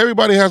 So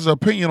everybody has an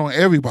opinion on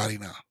everybody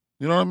now.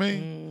 You know what I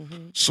mean?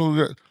 Mm-hmm.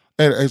 So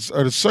at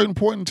a certain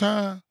point in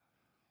time,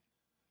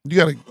 you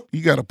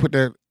gotta put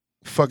that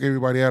fuck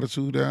everybody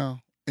attitude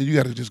down, and you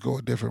gotta just go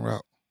a different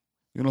route.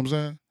 You know what I'm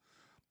saying?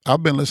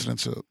 I've been listening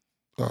to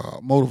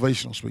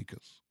motivational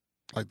speakers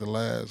like the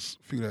last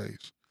few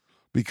days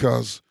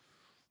because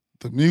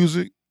the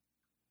music,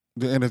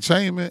 the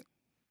entertainment,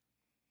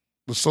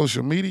 the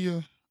social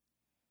media,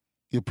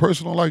 your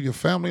personal life, your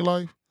family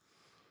life,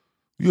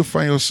 you'll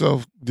find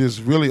yourself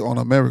just really on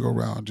a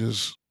merry-go-round,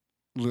 just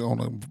on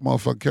a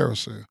motherfucking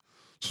carousel.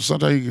 So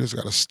sometimes you just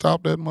got to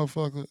stop that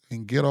motherfucker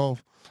and get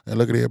off and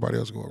look at everybody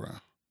else go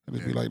around. And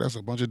just be like, that's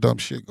a bunch of dumb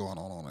shit going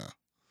on there.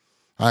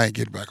 I ain't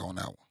getting back on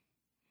that one.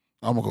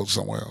 I'm going to go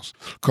somewhere else.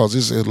 Because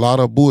there's a lot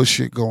of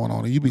bullshit going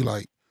on. And you be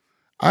like,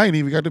 I ain't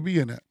even got to be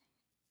in that.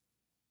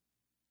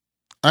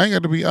 I ain't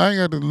got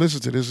to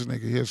listen to this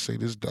nigga here say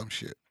this dumb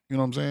shit. You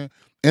know what I'm saying?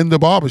 In the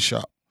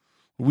barbershop,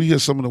 we hear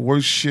some of the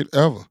worst shit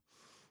ever.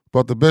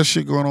 But the best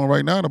shit going on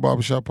right now in the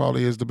barbershop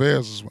probably is the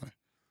Bears this way.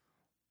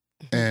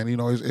 And, you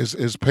know,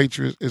 it's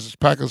Patriots, it's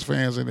Packers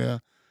fans in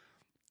there.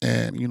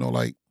 And, you know,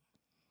 like,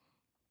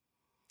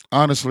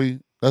 honestly,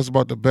 that's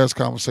about the best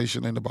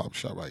conversation in the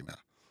barbershop right now.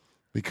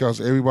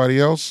 Because everybody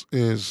else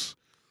has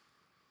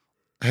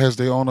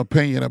their own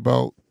opinion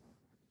about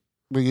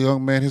the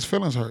young man, his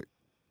feelings hurt.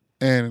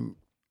 And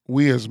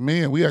we as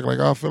men, we act like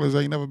our feelings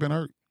ain't never been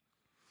hurt.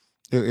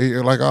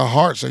 Like our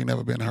hearts ain't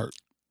never been hurt.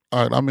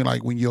 All right, I mean,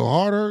 like when your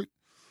heart hurt,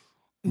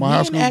 my Men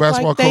high school act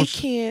basketball like coach.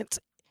 They can't.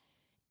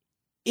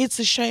 It's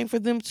a shame for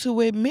them to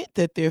admit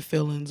that their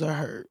feelings are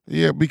hurt.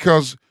 Yeah,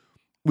 because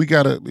we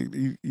gotta.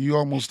 You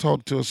almost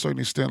talk to a certain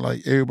extent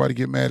like everybody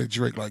get mad at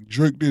Drake, like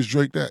Drake this,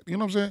 Drake that. You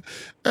know what I'm saying?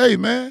 Hey,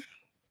 man.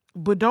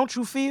 But don't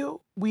you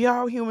feel? We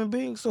are human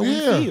beings, so we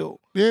feel.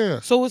 Yeah.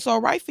 So it's all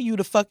right for you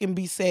to fucking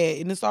be sad,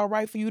 and it's all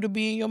right for you to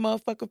be in your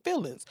motherfucking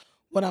feelings.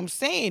 What I'm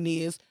saying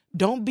is,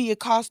 don't be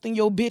accosting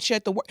your bitch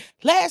at the work.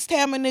 Last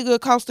time a nigga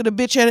accosted a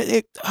bitch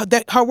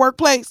at her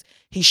workplace,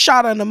 he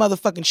shot her in the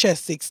motherfucking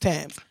chest 6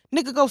 times.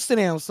 Nigga, go sit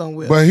down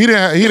somewhere. But he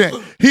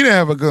didn't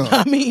have a gun.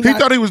 I mean, he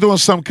thought he was doing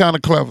something kind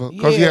of clever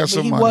because he had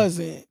some money. He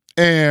wasn't.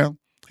 And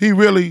he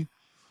really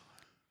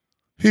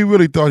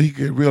thought he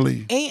could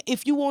really. And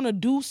if you want to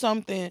do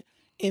something,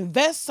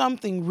 invest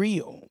something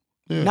real.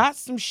 Yeah. Not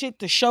some shit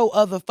to show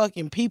other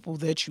fucking people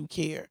that you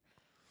care.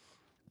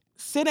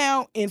 Sit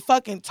down and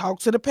fucking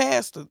talk to the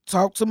pastor.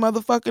 Talk to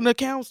motherfucking the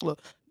counselor.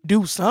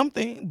 Do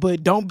something,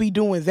 but don't be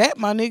doing that,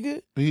 my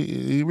nigga.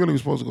 He really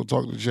was supposed to go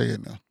talk to Jay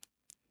in there.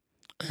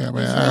 Yeah,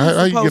 man. He's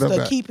how you get supposed up to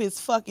back? keep his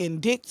fucking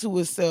dick to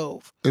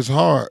himself. It's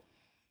hard.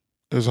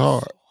 It's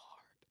hard.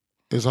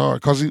 It's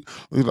hard because he,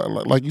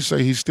 like you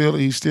say, he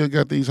still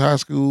got these high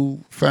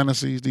school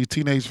fantasies, these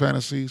teenage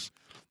fantasies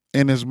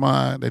in his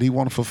mind that he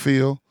want to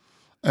fulfill,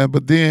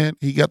 but then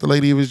he got the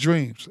lady of his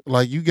dreams.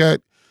 Like you got,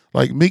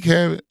 like Meek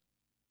had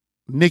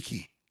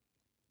Nikki.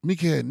 Meek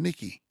had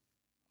Nikki,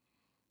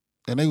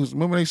 and they was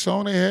remember they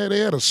song they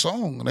had a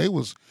song and they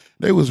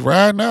was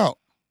riding out,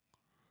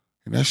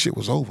 and that shit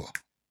was over.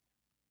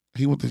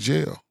 He went to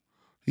jail.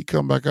 He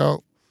come back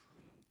out.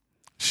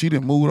 She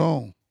didn't move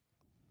on.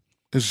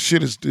 This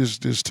shit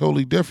is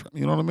totally different.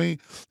 You know what I mean?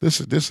 This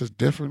is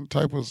different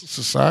type of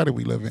society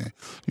we live in.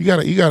 You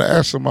gotta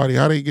ask somebody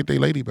how they get their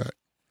lady back.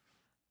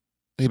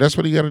 Hey, that's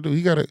what he gotta do.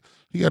 He gotta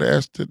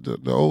ask the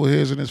old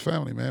heads in his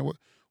family, man.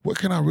 What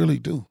can I really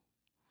do?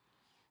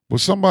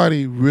 Was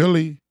somebody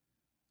really?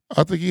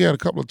 I think he had a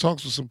couple of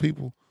talks with some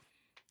people.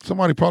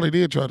 Somebody probably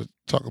did try to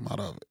talk him out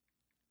of it,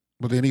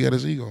 but then he got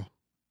his ego.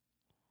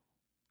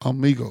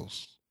 I'm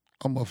Migos.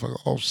 I'm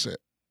motherfucking Offset.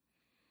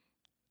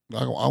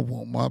 I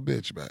want my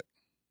bitch back.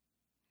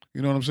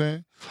 You know what I'm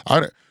saying?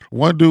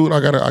 One dude, I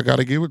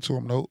gotta give it to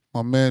him though.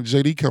 My man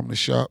JD come to the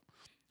shop.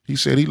 He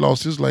said he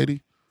lost his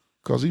lady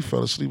because he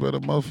fell asleep at a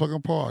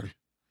motherfucking party.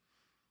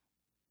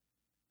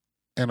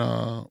 And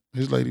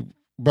his lady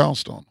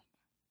bounced on him.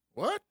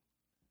 What?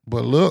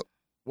 But look.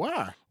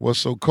 Why? What's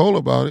so cold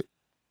about it?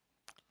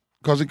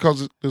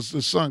 Because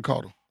the son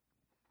caught him.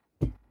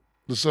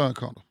 The son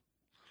caught him.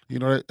 You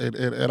know,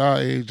 at our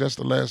age, that's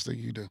the last thing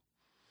you do.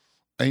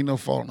 Ain't no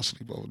falling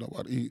asleep over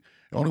nobody.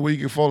 The only way you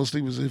can fall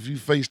asleep is if you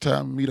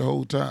FaceTime me the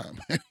whole time.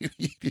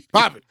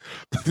 Pop it.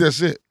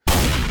 That's it.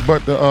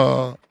 But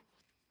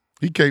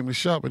he came to the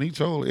shop and he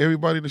told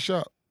everybody in the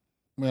shop,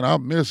 man, I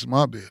miss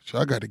my bitch.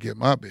 I got to get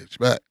my bitch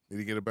back. Did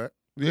he get it back?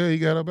 Yeah, he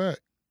got her back.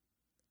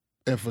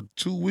 And for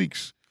 2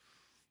 weeks,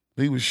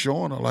 he was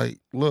showing her like,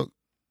 look,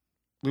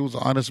 it was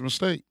an honest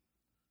mistake.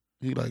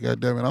 He like, God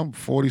damn it, I'm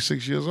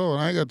 46 years old.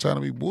 I ain't got time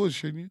to be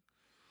bullshitting you.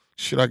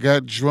 Shit, I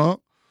got drunk.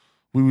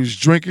 We was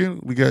drinking.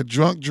 We got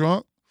drunk,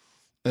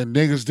 and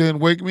niggas didn't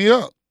wake me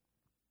up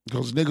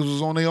because niggas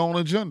was on their own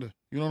agenda.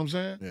 You know what I'm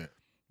saying? Yeah.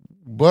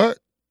 But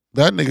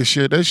that nigga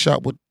shared that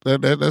shop with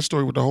that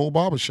story with the whole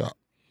barbershop.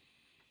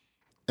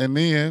 And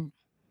then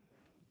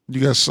you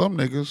got some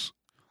niggas.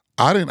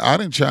 I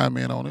didn't chime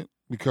in on it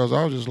because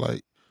I was just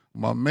like,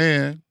 my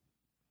man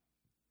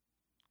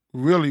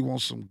really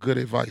wants some good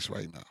advice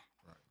right now.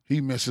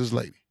 He missed his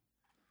lady.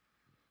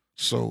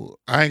 So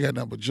I ain't got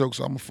nothing but jokes.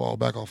 So I'm going to fall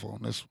back off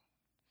on this one.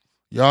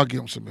 Y'all give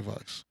him some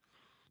advice.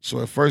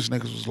 So at first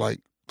niggas was like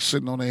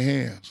sitting on their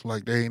hands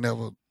like they ain't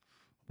never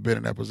been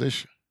in that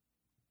position.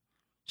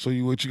 So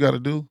what you got to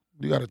do?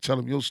 You got to tell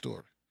them your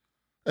story.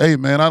 Hey,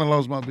 man, I done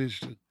lost my bitch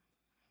too.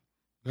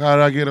 How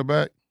did I get her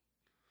back?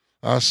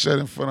 I sat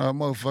in front of her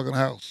motherfucking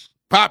house.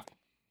 Pop.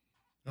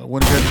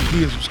 When they got the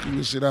kids from school,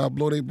 they said, I'll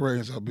blow their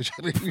brains out, bitch.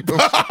 You know?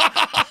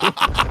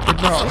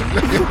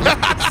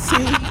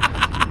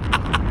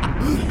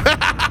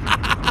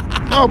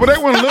 No, but they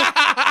wouldn't look.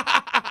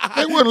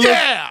 They wouldn't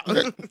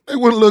look. They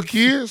wouldn't look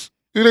kids.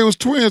 If they was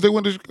twins, they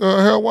went to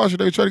Harold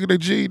Washington. They tried to get their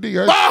GED.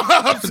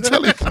 I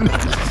tell you.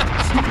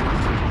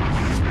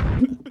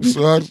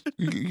 So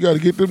you got to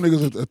get them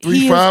niggas a 3-5.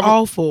 He is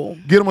awful.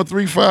 Get them a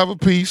 3-5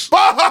 apiece.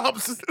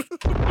 Bobs.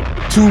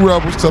 2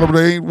 rebels. Tell them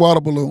they ain't water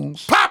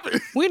balloons. Pop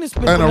it. We done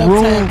spent And a enough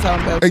room. time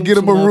talking about And get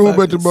them a two room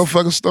at the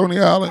motherfuckers. motherfucking Stony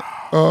Island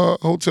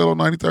hotel on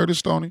 93rd and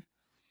Stony.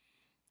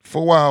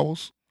 4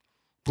 hours.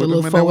 The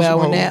little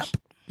 4-hour nap.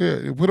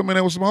 Yeah, put them in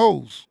there with some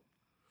hoes.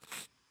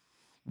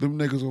 Them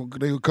niggas,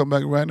 they gonna come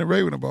back around and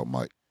raving about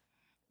Mike.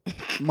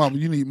 Mama,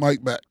 you need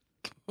Mike back.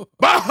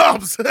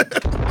 Bobs.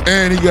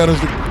 And he got us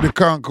the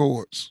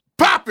Concords.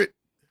 Pop it.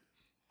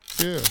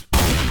 Yeah.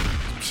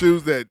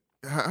 Shoes that,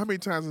 how many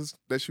times has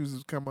that shoes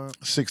has come out?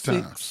 6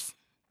 times.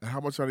 And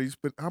how much are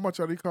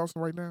they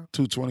costing right now?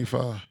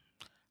 $225.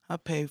 I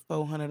paid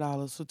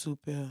 $400 for 2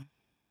 pair.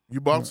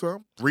 You bought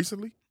some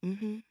recently?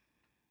 Mm-hmm.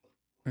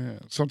 Yeah.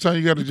 Sometimes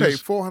you got to You paid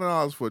just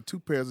 $400 for 2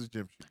 pairs of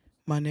gym shoes.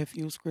 My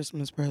nephew's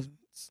Christmas presents.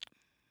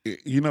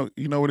 you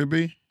know what it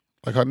be?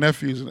 Like our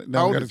nephews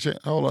now got a chance.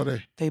 How old are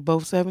they? They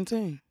both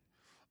 17.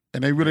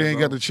 And they really ain't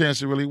got the chance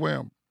to really wear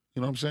them.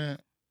 You know what I'm saying?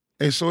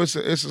 And so it's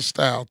a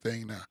style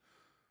thing now.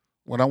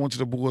 When I went to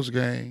the Bulls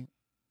game,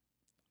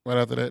 right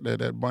after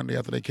that Monday,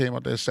 after they came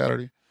out that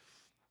Saturday,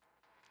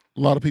 A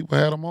lot of people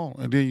had them on.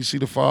 And then you see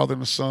the father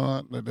and the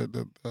son,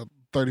 the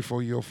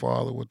 34-year-old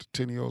father with the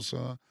 10-year-old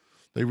son.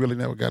 They really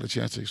never got a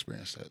chance to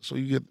experience that. So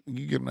you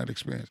get them that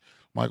experience.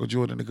 Michael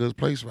Jordan in a good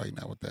place right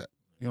now with that.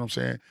 You know what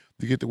I'm saying?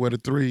 You get to wear the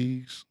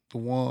threes, the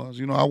ones.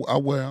 You know, I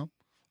wear them.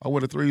 I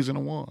wear the threes and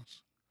the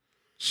ones.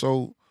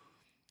 So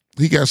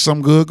he got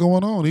something good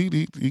going on.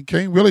 He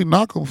can't really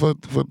knock him for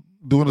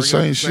doing the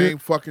same shit. Same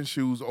fucking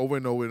shoes over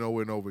and over and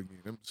over and over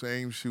again. Them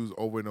same shoes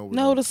over and over.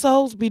 No, the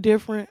soles be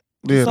different.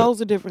 The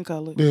soles are different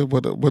colors. Yeah,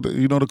 but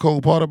you know the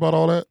cold part about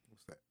all that?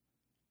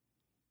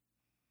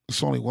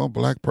 It's only one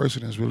black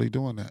person that's really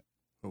doing that.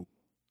 Who?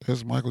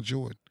 That's Michael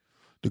Jordan.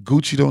 The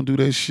Gucci don't do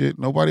that shit.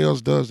 Nobody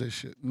else does that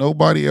shit.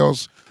 Nobody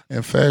else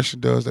in fashion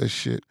does that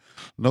shit.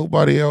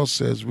 Nobody else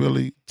has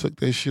really took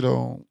that shit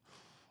on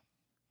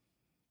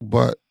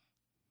but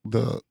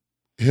the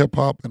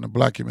hip-hop and the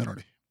black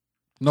community.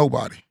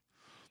 Nobody.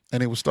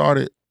 And it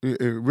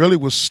really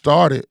was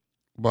started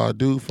by a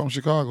dude from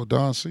Chicago,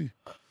 Don C.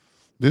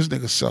 This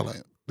nigga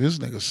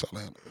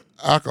selling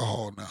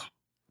alcohol now.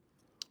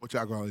 What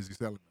alcohol is he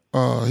selling?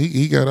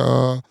 He got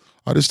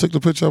I just took the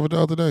picture of it the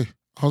other day.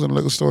 I was in the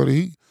liquor store.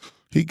 He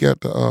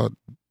got the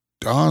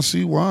Don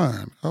C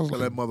wine. I was So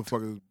like, that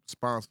motherfucker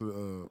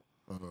sponsored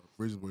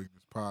Reasonable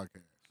Ignorance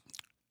podcast.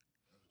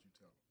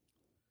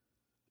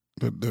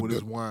 With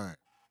his wine.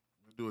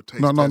 Do a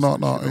taste No. test I and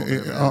shit on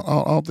there,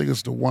 don't think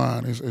it's the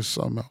wine. It's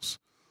something else.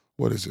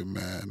 What is it,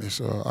 man?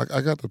 It's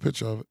I got the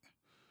picture of it.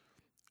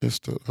 It's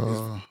the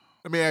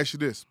Let me ask you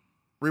this.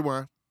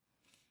 Rewind.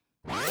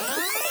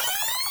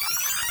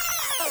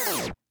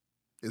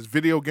 Is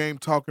video game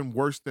talking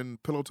worse than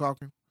pillow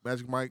talking?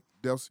 Magic Mike,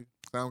 Delcy,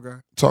 Sound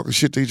Guy? talking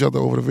shit to each other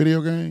over the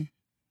video game.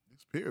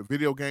 It's period.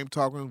 Video game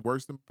talking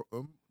worse than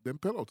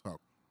pillow talking.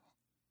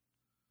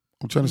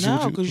 I'm trying to see No,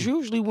 what you. because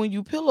usually when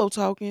you pillow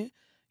talking,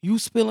 you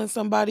spilling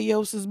somebody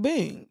else's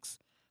bings.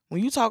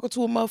 When you talking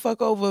to a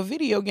motherfucker over a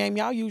video game,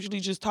 y'all usually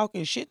just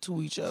talking shit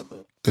to each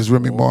other. It's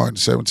Remy Martin,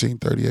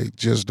 1738.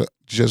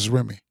 Just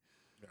Remy.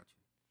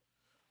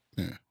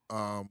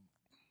 Yeah.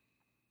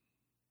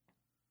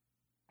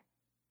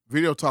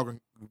 Video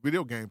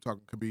game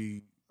talking could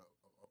be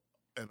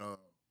an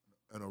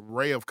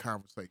array of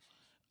conversations.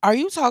 Are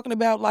you talking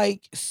about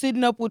like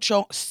sitting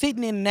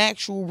in an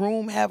actual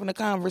room having a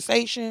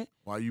conversation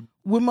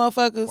with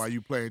motherfuckers? While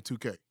you playing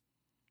 2K?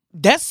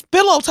 That's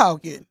pillow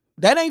talking.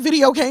 That ain't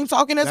video game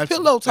talking. That's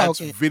pillow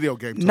talking. That's video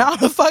game talking. No,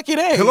 the fuck it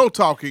ain't. Pillow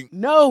talking.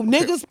 No,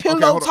 niggas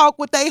pillow talk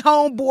with they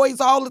homeboys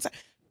all the time.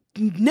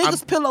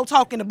 Niggas pillow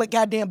talking in the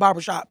goddamn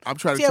barbershop. I'm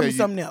trying to tell tell me you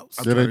something else.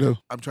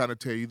 I'm trying to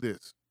tell you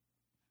this.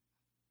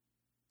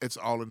 It's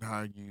all in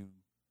how you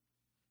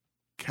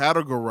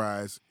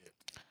categorize it.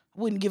 I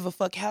wouldn't give a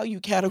fuck how you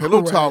categorize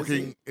Pillow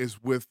talking it.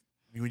 is with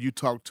when you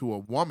talk to a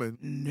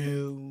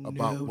woman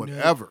about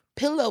whatever. No.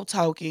 Pillow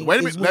talking. Wait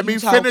a minute. Let me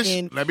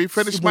finish. Let me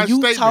finish my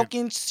statement. You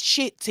talking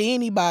shit to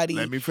anybody.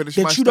 Let me finish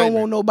my that you statement. don't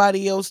want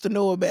nobody else to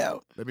know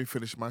about. Let me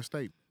finish my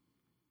statement.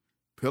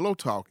 Pillow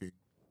talking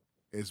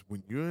is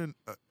when you're in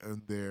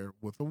there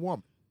with a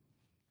woman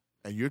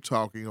and you're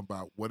talking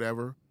about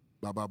whatever,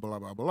 blah, blah, blah,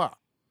 blah, blah.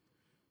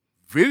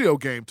 Video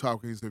game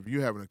talking is if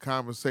you're having a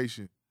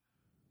conversation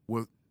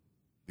with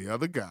the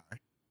other guy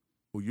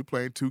who you're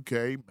playing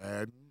 2K,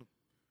 Madden,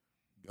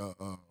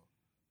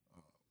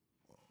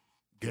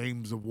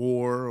 Games of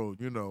War, or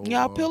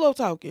Y'all pillow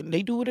talking.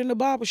 They do it in the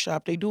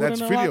barbershop. They do it in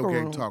the video locker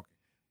game room. talking.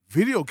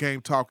 Video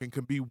game talking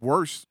can be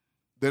worse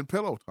than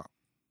pillow talking.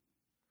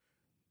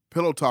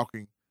 Pillow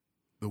talking,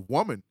 the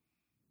woman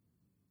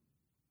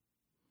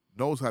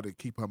knows how to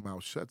keep her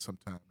mouth shut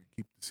sometimes and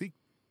keep the secret.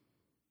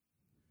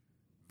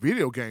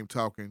 Video game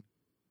talking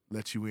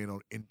lets you in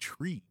on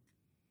intrigue.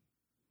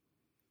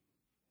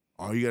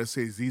 All you gotta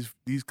say is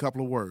these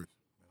couple of words.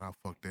 And I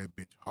fucked that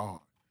bitch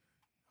hard.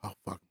 Her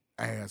fucking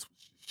ass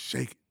was just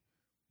shaking.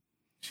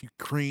 She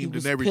creamed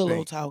and everything.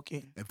 Pillow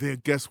talking. And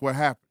then guess what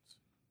happens?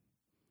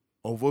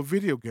 Over a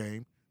video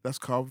game, that's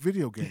called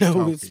video game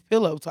talking. No, it's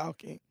pillow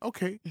talking.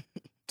 Okay.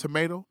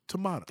 Tomato.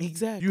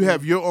 Exactly. You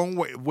have your own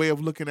way of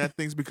looking at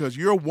things because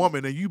you're a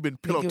woman and you've been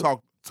pillow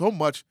talked so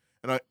much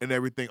and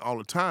everything all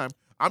the time.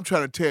 I'm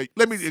trying to tell you.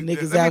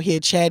 Niggas out here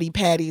chatty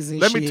patties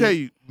and shit. Let me tell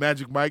you,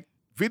 Magic Mike,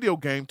 video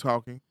game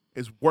talking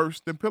is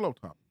worse than pillow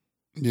talking.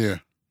 Yeah.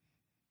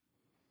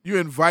 You're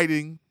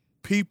inviting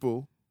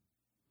people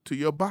to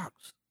your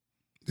box.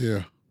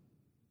 Yeah.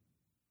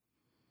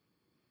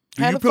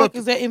 How the fuck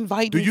is that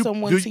inviting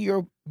someone to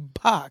your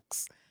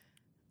box?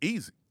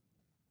 Easy.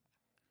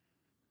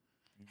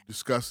 You're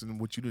discussing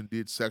what you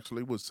did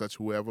sexually with such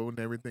whoever and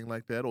everything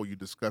like that, or you're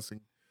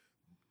discussing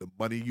the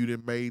money you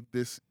done made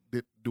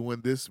doing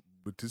this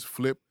with this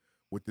flip,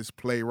 with this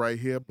play right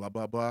here, blah,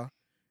 blah, blah.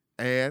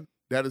 And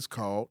that is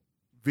called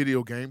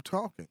video game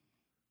talking.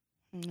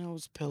 No,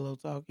 it's pillow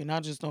talking. I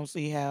just don't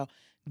see how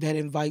that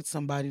invites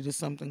somebody to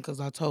something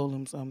because I told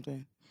them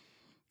something.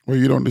 Well,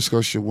 you don't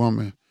discuss your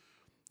woman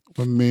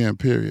with men,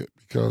 period,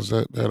 because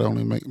that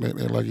only make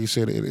that, like you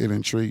said, it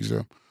intrigues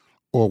them.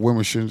 Or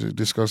women shouldn't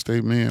discuss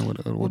their men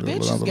with Well, other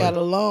bitches got ladies.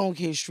 a long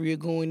history of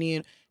going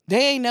in.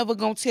 They ain't never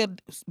gonna tell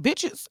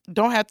bitches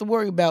don't have to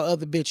worry about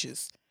other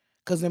bitches.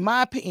 Cause in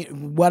my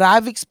opinion, what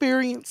I've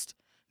experienced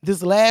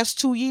this last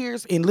 2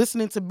 years in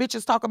listening to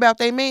bitches talk about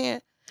their man,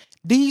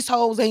 these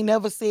hoes ain't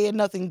never said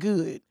nothing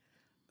good.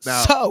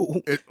 Now,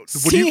 So,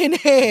 seeing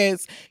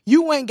as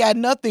you ain't got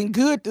nothing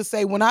good to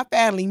say when I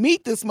finally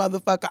meet this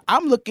motherfucker,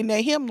 I'm looking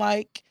at him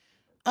like,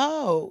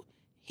 oh,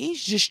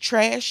 he's just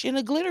trash in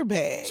a glitter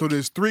bag. So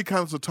there's 3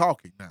 kinds of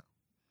talking now.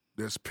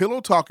 There's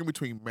pillow talking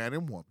between man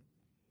and woman.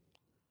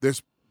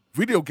 There's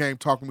video game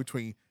talking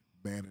between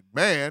man and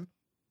man.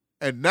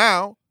 And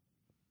now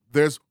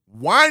there's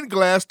wine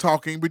glass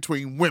talking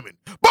between women.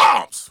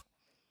 Bombs!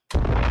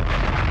 He's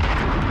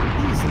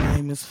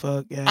lame as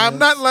fuck, guys. I'm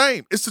not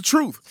lame. It's the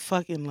truth.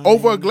 Fucking lame.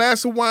 Over a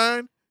glass of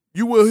wine,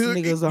 you will hear,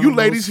 Niggas you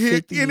ladies almost hear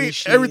 50 any and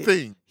shit.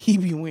 everything. He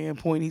be wearing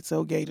pointy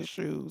toe gator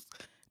shoes,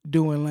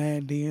 doing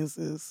line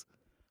dances,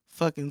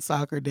 fucking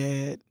soccer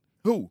dad.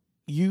 Who?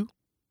 You?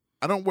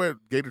 I don't wear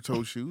gator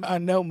toe shoes. I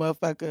know,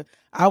 motherfucker.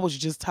 I was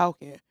just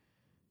talking.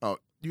 Oh,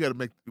 you got to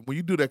make, when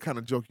you do that kind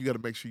of joke, you got to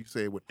make sure you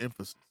say it with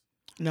emphasis.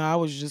 No, I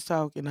was just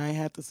talking. I ain't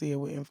have to say it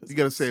with emphasis. You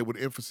got to say it with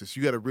emphasis.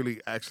 You got to really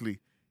actually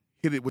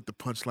hit it with the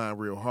punchline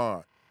real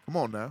hard. Come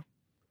on now.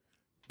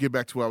 Get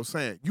back to what I was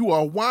saying. You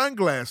are wine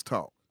glass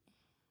talk.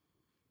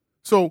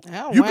 So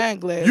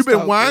you've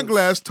been wine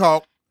glass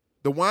talk.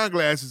 The wine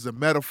glass is a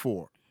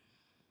metaphor.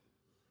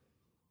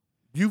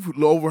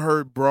 You've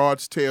overheard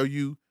broads tell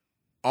you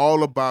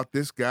all about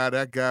this guy,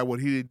 that guy, what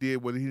he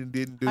did, what he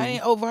didn't do. I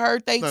ain't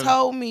overheard. They No.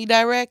 told me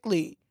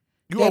directly.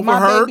 You that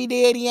overheard. my baby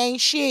daddy ain't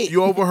shit.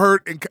 You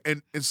overheard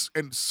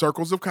in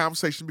circles of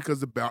conversation because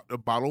the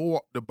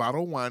bottle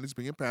of wine is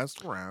being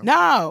passed around.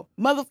 No,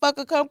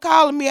 motherfucker come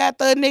calling me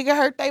after a nigga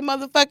hurt they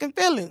motherfucking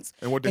feelings.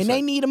 And what they And say?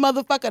 they need a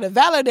motherfucker to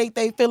validate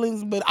their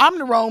feelings, but I'm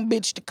the wrong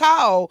bitch to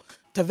call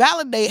to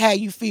validate how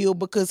you feel,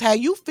 because how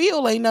you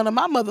feel ain't none of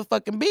my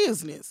motherfucking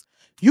business.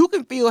 You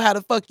can feel how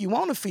the fuck you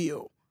want to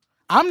feel.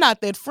 I'm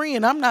not that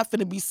friend. I'm not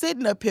finna be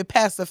sitting up here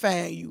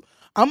pacifying you.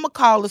 I'm going to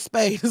call a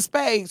spade a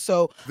spade.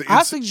 So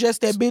I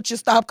suggest that bitches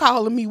stop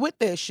calling me with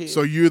that shit.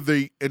 So you're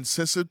the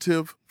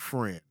insensitive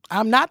friend.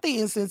 I'm not the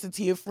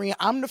insensitive friend.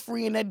 I'm the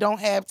friend that don't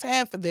have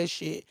time for that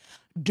shit.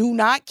 Do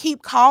not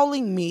keep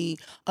calling me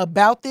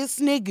about this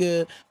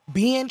nigga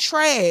being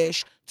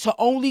trash to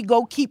only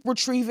go keep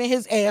retrieving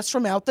his ass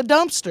from out the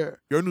dumpster.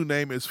 Your new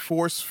name is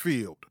Force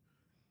Field.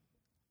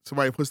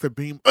 Somebody puts the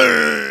beam.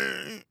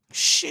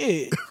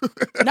 Shit.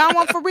 Now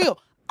I'm for real.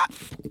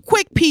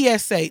 Quick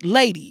PSA,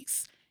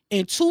 ladies.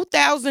 In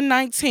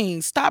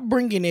 2019, stop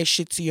bringing that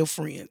shit to your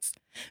friends.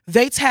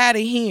 They tired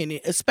of hearing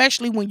it,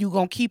 especially when you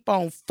gonna keep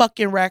on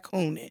fucking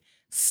raccooning.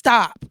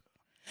 Stop.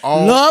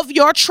 Love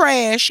your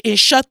trash and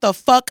shut the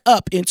fuck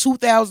up in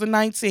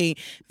 2019.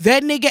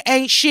 That nigga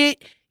ain't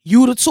shit,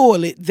 you the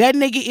toilet. That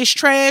nigga is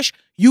trash,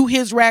 you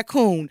his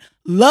raccoon.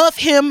 Love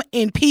him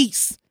in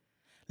peace.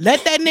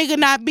 Let that nigga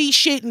not be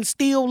shit and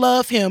still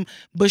love him,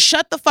 but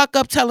shut the fuck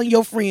up telling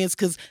your friends,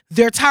 because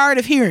they're tired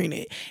of hearing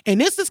it.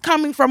 And this is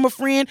coming from a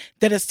friend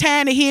that is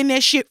tired of hearing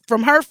that shit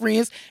from her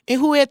friends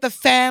and who had to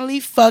finally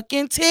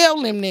fucking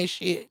tell them that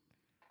shit.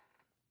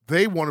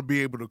 They want to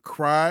be able to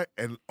cry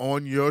and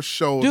on your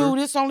shoulder. Dude,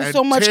 it's only and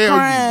so much tell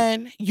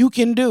crying you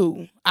can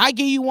do. I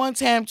give you 1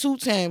 time, 2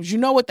 times. You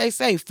know what they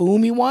say. Fool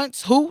me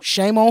once, who?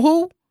 Shame on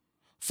who?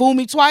 Fool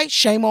me twice,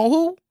 shame on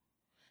who?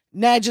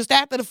 Now, just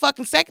after the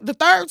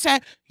 3rd time,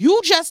 you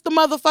just the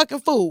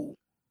motherfucking fool.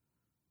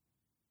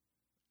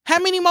 How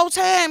many more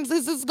times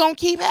is this gonna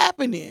keep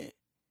happening?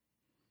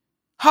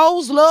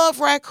 Hoes love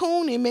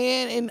raccooning,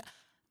 man, and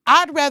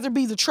I'd rather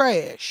be the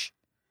trash.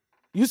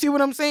 You see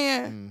what I'm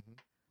saying?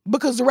 Mm-hmm.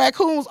 Because the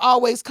raccoons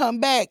always come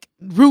back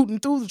rooting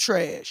through the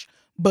trash,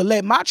 but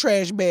let my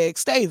trash bag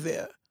stay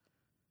there.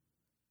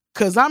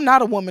 Because I'm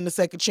not a woman of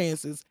second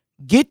chances.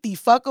 Get the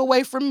fuck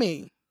away from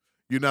me.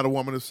 You're not a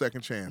woman of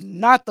second chance.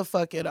 Not the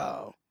fuck at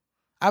all.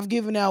 I've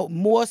given out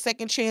more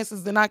second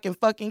chances than I can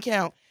fucking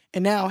count,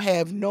 and now I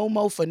have no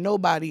more for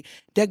nobody.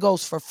 That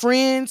goes for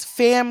friends,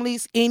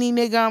 families, any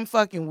nigga I'm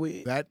fucking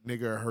with. That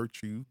nigga hurt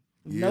you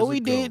years No, he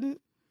ago.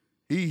 didn't.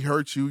 He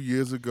hurt you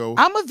years ago.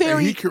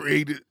 And he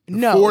created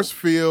the force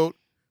field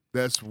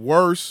that's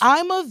worse.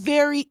 I'm a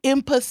very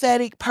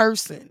empathetic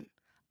person.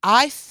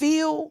 I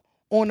feel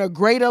on a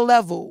greater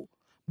level.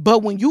 But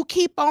when you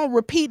keep on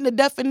repeating the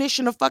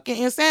definition of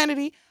fucking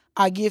insanity,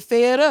 I get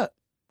fed up.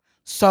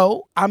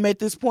 So I'm at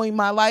this point in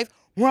my life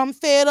where I'm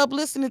fed up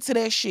listening to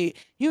that shit.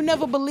 You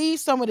never believe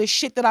some of the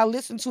shit that I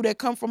listen to that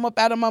come from up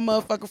out of my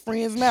motherfucking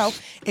friend's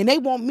mouth, and they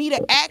want me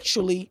to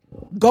actually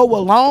go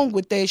along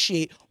with that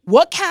shit.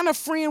 What kind of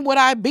friend would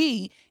I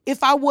be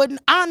if I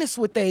wasn't honest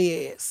with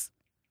their ass?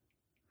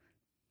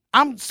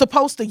 I'm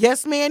supposed to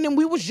yes man, and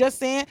we was just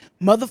saying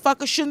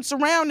motherfuckers shouldn't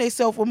surround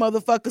themselves with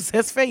motherfuckers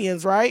as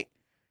fans, right?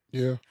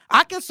 Yeah.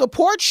 I can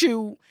support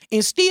you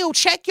and still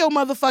check your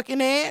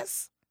motherfucking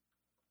ass.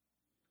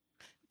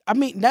 I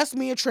mean, that's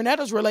me and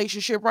Trinetta's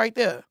relationship right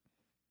there.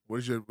 Who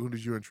is you and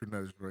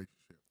Trinetta's relationship?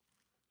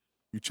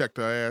 You checked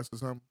her ass or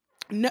something?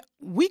 No,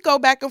 we go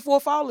back and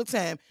forth all the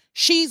time.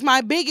 She's my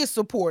biggest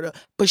supporter,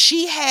 but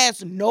she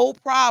has no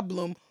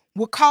problem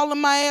with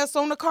calling my ass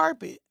on the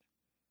carpet.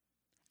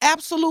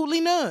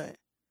 Absolutely none.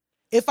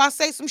 If I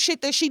say some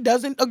shit that she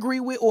doesn't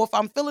agree with, or if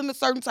I'm feeling a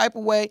certain type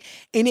of way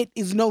and it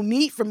is no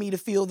need for me to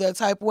feel that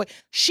type of way,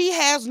 she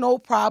has no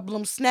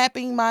problem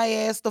snapping my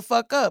ass the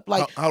fuck up.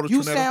 Like, How old is you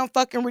Trinetta? sound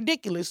fucking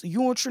ridiculous.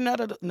 You and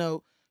Trinetta,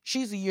 no,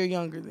 she's a year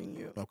younger than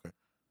you. Okay.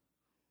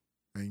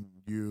 And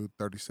you're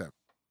 37.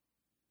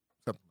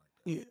 Something like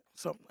that. Yeah,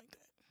 something like that.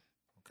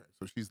 Okay.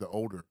 So she's the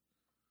older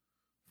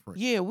friend.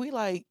 Yeah, we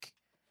like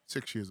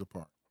 6 years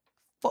apart.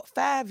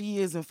 5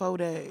 years and 4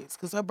 days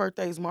because her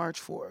birthday's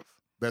March 4th.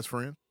 Best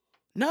friend?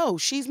 No,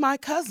 she's my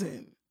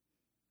cousin.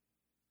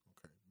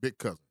 Okay. Big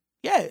cousin.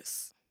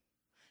 Yes.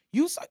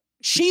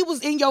 She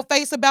was in your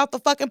face about the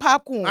fucking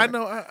popcorn. I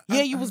know.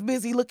 You was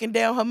busy looking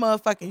down her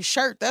motherfucking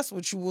shirt. That's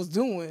what you was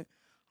doing.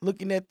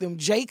 Looking at them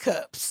J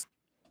cups.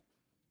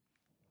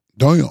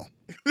 Damn.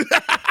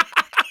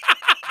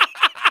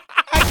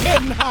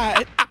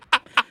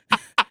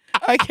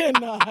 I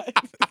cannot.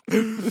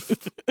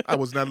 I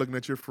was not looking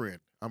at your friend.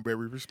 I'm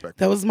very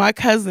respectful. That was my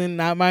cousin,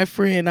 not my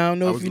friend. I don't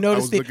know if you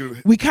noticed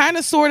it. We kind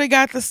of sort of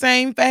got the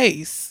same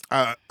face.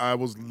 I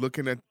was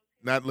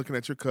not looking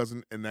at your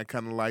cousin in that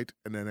kind of light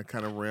and in that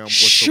kind of realm.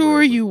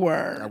 Sure you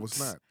were. I was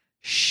not.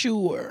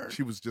 Sure.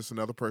 She was just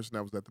another person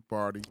that was at the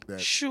party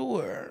that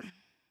Sure.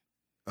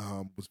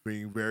 Was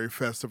being very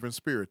festive and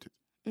spirited.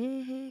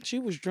 Mm-hmm. She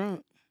was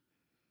drunk.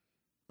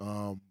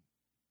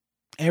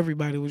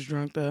 Everybody was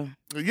drunk though.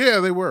 Yeah,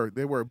 they were.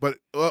 But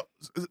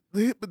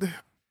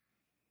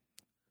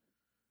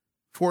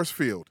force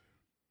field.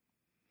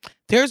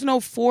 There's no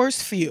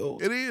force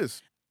field. It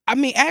is. I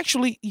mean,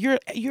 actually, you're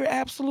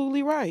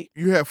absolutely right.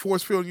 You have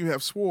force field and you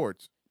have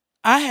swords.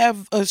 I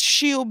have a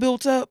shield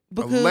built up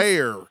because a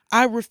layer.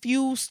 I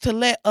refuse to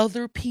let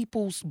other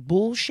people's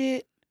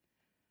bullshit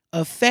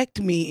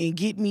affect me and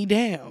get me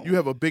down. You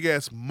have a big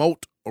ass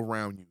moat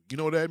around you. You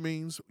know what that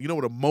means? You know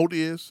what a moat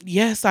is?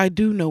 Yes, I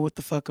do know what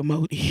the fuck a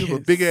moat is. You have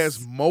a big ass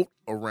moat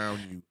around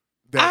you.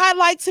 I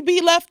like to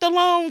be left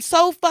alone.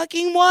 So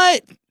fucking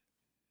what?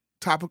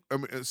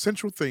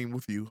 Central theme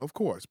with you, of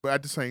course, but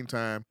at the same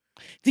time,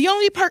 the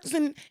only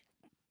person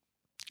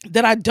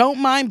that I don't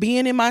mind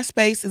being in my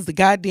space is the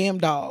goddamn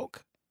dog.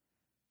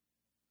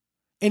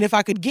 And if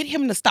I could get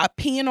him to stop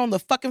peeing on the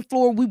fucking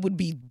floor, we would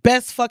be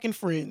best fucking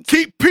friends.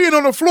 Keep peeing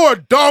on the floor,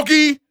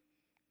 doggy.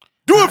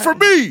 Do it for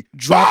me.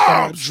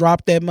 Drop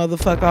that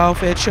motherfucker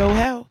off at your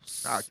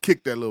house. I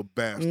kick that little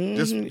bastard.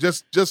 Mm-hmm.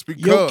 Just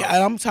because.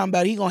 I'm talking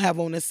about he gonna have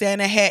on a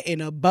Santa hat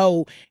and a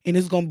bow, and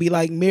it's gonna be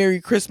like Merry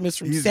Christmas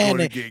from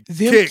Santa.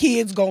 Them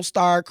kids gonna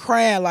start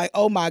crying like,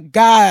 oh my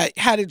God,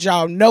 how did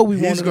y'all know we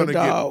wanted a dog? He's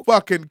gonna get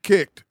fucking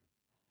kicked.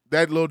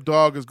 That little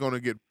dog is gonna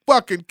get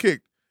fucking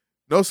kicked.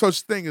 No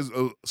such thing as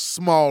a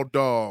small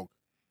dog.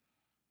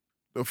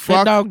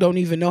 That dog don't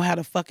even know how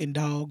to fucking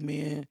dog,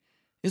 man.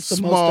 It's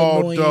the most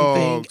annoying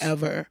thing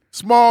ever.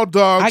 Small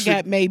dogs. I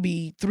got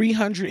maybe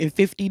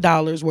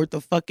 $350 worth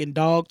of fucking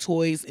dog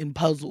toys and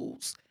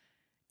puzzles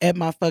at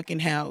my fucking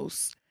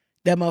house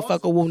that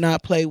motherfucker will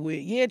not play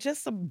with. Yeah,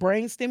 just some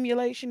brain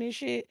stimulation and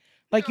shit.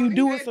 Like you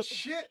do it.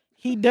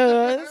 He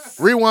does.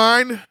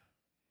 Rewind.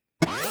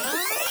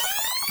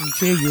 I'll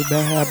tell you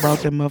about how I brought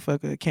that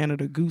motherfucker a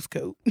Canada Goose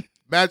coat.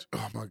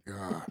 Oh my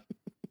God.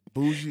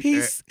 Bougie.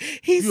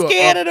 He's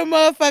scared of the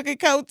motherfucking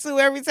coat too.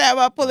 Every time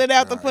I pull it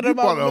out to put him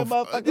on, the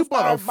motherfucker You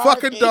bought a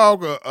fucking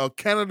dog a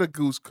Canada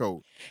Goose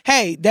coat.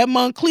 Hey, that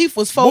Moncleef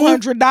was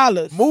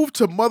 $400. Move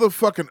to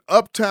motherfucking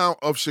uptown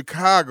of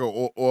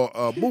Chicago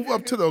or move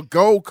up to the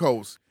Gold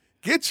Coast.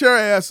 Get your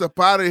ass up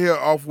out of here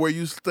off where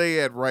you stay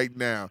at right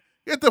now.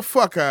 Get the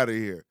fuck out of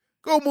here.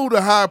 Go move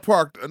to Hyde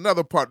Park,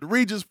 another park, the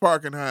Regis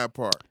Park in Hyde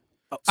Park.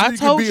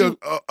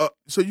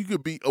 So you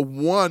could be a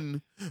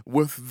one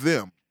with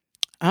them.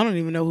 I don't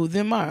even know who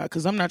them are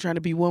because I'm not trying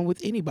to be one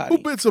with anybody.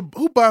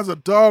 Who buys a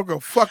dog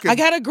a fucking I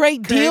got a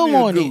great deal Canadian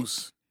on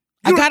goose?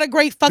 it. I got a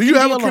great fucking deal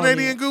on it. Do you have a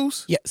Canadian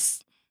goose?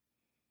 Yes.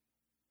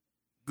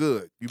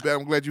 Good.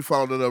 I'm glad you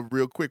followed it up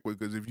real quick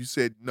because if you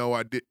said no,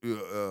 I did.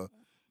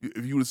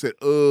 If you would have said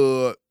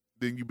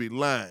then you'd be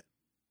lying.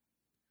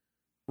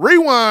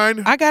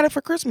 Rewind. I got it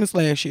for Christmas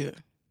last year.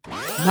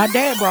 My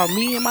dad brought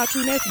me and my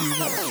two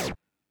nephews.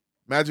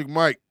 Magic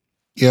Mike.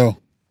 Yo.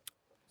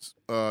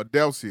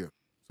 Delcia.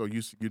 So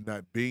you're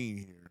not being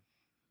here.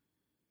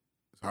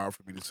 It's hard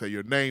for me to say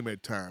your name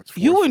at times.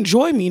 You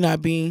enjoy me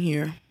not being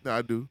here. No,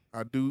 I do.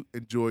 I do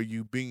enjoy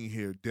you being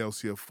here,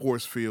 Delcia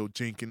Forcefield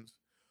Jenkins.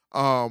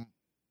 Another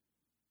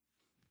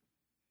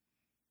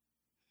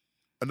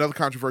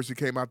controversy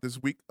came out this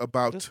week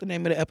about... That's the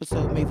name of the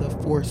episode, May the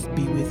Force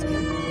Be With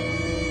You.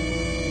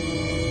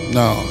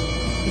 No.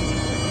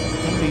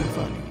 I'm being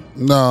funny.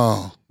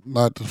 No,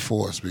 not the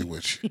Force be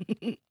with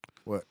you.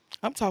 What?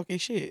 I'm talking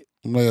shit.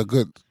 May a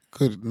good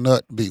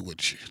nut be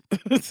with you.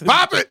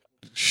 Pop it!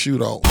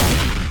 Shoot off.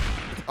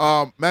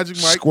 Magic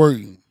Mike.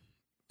 Squirting.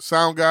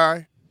 Sound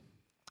guy.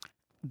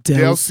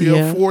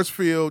 Delcia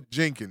Forcefield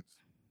Jenkins.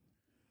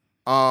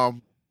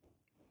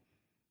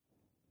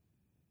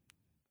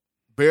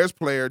 Bears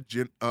player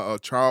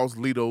Charles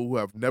Lito, who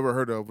I've never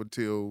heard of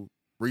until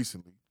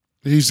recently.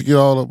 He used to get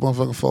all the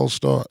motherfucking false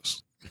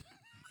starts.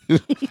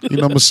 He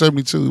number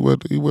 72.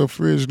 He wear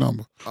fridge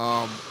number.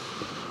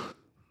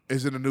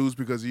 Is in the news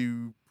because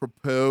he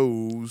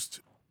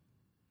proposed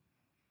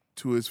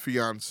to his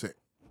fiance.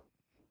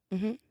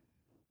 Mm-hmm.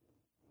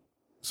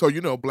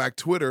 So Black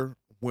Twitter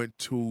went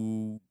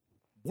to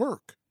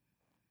work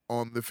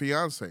on the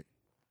fiance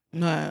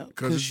Nah,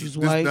 because she's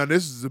this, white. Now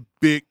this is a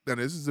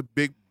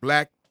big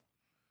black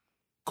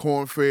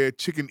corn-fed,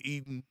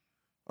 chicken-eating,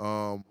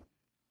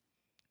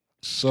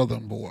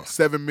 Southern boy.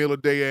 7 meal a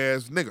day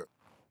ass nigga.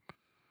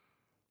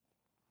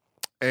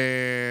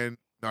 And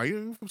no, he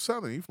ain't from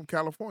Southern. He from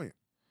California.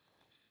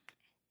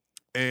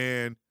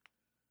 And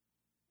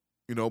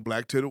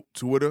Black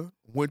Twitter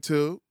went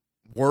to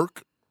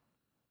work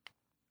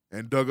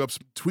and dug up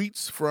some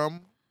tweets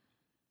from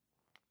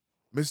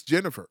Miss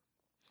Jennifer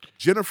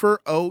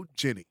O.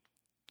 Jenny.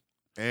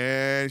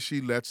 And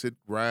she lets it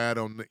ride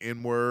on the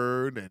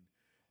N-word and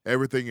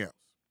everything else.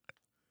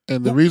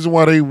 And the reason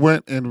why they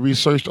went and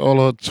researched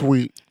all her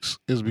tweets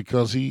is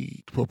because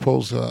he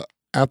proposed to her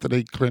after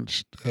they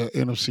clinched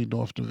NFC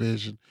North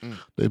Division.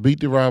 They beat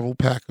the rival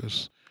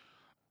Packers.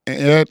 And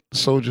at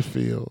Soldier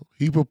Field,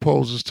 he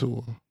proposes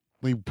to her.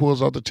 He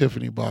pulls out the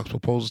Tiffany box,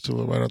 proposes to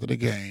her right after the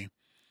game.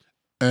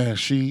 And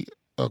she,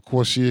 of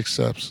course, she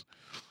accepts.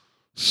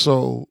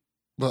 So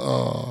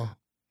the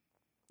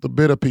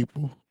bitter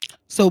people.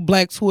 So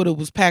Black Twitter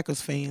was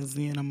Packers fans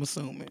then, I'm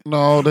assuming.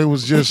 No, they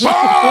was just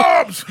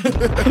Bombs!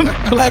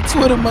 Black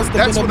Twitter must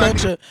have been a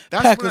bunch of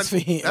Packers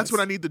fans. That's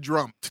when I need the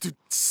drum.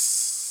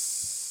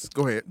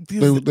 Go ahead.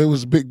 They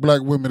was big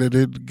black women that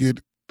didn't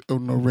get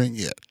on the ring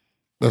yet.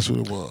 That's what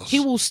it was. He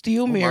will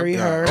still marry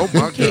her. Oh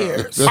my Who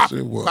cares? That's what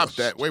it was. Stop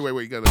that. Wait.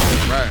 You gotta let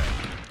it ride.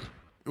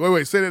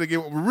 Wait. Say that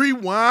again.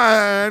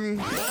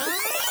 Rewind.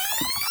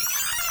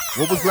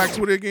 What was Black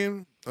Twitter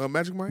again?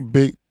 Magic Mike?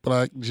 Big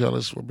black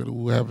jealous women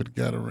who haven't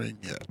got a ring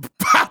yet.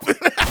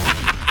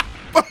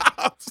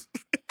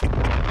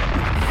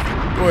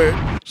 Go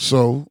ahead.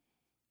 So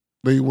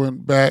they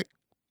went back.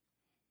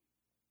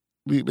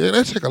 They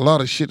take a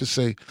lot of shit to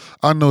say.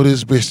 I know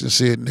this bitch that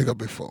said nigga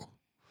before.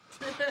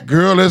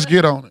 Girl, let's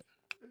get on it.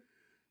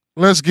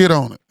 Let's get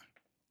on it.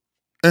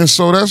 And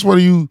so that's what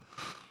you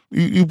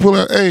pull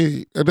out.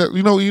 Hey,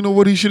 you know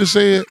what he should have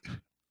said?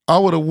 I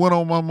would have went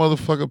on my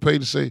motherfucking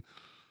page to say,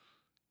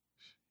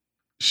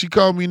 she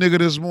called me nigga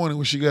this morning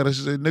when she got it.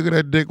 She said, nigga,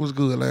 that dick was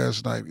good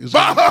last night.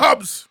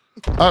 Bobs!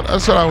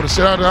 That's what I would have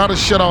said. I'd have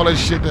shut all that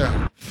shit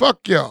down.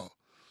 Fuck y'all.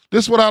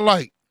 This is what I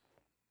like.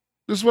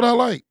 This is what I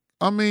like.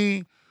 I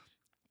mean,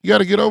 you got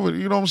to get over it.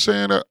 You know what I'm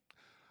saying?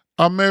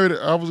 I married.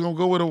 I was gonna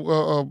go with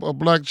a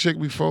black chick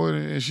before,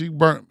 and she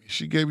burnt me.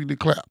 She gave me the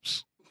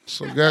claps.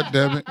 So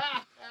goddamn it,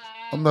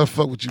 I'm not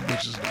fuck with you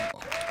bitches no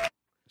more.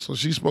 So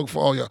she spoke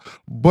for all y'all.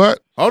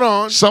 But hold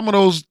on, some of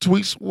those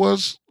tweets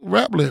was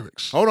rap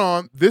lyrics. Hold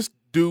on, this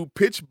dude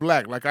pitch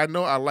black. Like I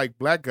know I like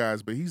black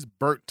guys, but he's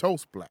burnt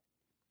toast black.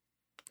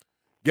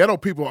 Ghetto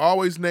people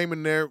always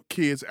naming their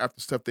kids after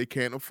stuff they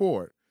can't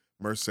afford: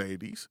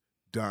 Mercedes,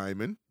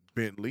 Diamond,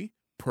 Bentley,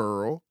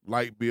 Pearl,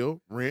 light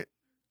bill, rent,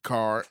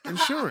 car,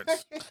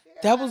 insurance.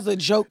 That was a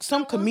joke.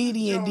 Some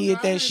comedian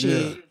did that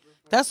shit. Yeah.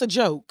 That's a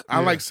joke. I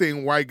like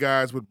seeing white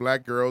guys with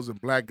black girls and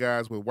black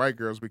guys with white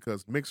girls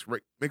because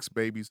mixed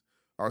babies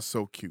are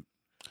so cute.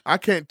 I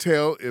can't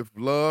tell if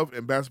love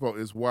and basketball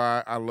is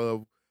why I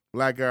love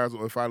black guys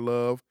or if I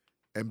love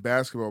and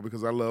basketball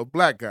because I love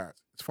black guys.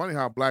 It's funny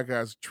how black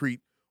guys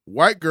treat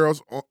white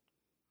girls on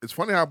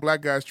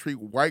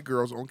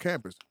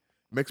campus.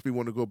 Makes me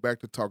want to go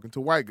back to talking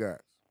to white guys.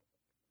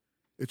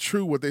 It's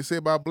true what they say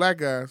about black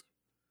guys.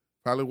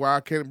 Probably why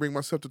I can't bring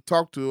myself to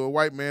talk to a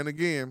white man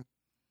again.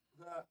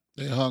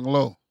 They hung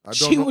low.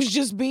 She was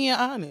just being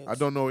honest. I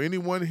don't know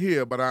anyone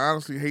here, but I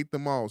honestly hate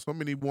them all. So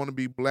many want to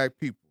be black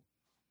people.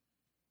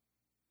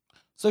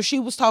 So she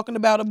was talking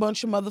about a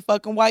bunch of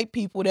motherfucking white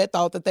people that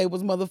thought that they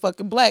was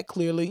motherfucking black,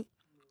 clearly.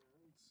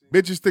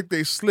 Bitches think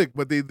they slick,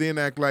 but they then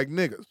act like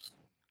niggas.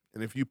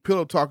 And if you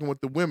pillow talking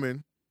with the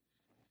women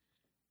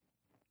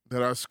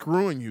that are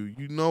screwing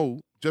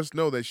you, just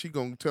know that she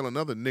gonna tell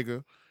another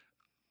nigga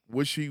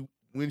when she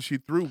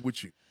through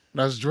with you.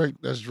 That's Drake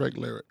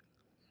lyric.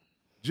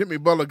 Jimmy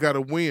Butler got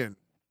a win.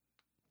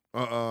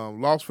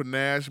 Loss for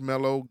Nash,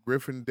 Melo,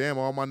 Griffin. Damn,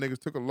 all my niggas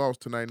took a loss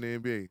tonight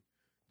in the NBA.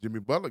 Jimmy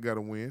Butler got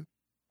a win.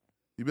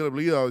 You better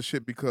believe all this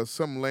shit because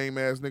some lame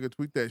ass nigga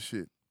tweet that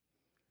shit.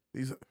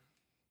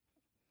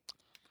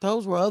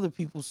 Those were other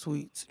people's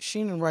tweets.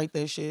 She didn't write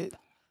that shit.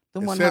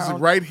 It says it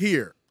right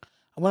here.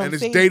 And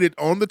it's dated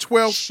on the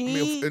 12th.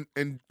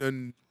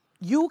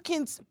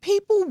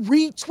 People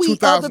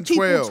retweet other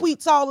people's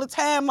tweets all the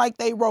time like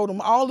they wrote them.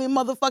 All in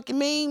motherfucking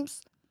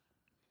memes.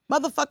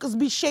 Motherfuckers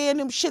be sharing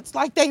them shits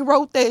like they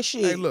wrote that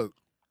shit. Hey, look.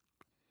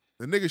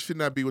 The nigga should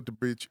not be with the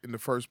bitch in the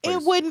first place.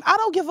 It wouldn't. I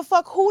don't give a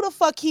fuck who the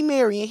fuck he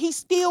marrying. He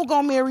still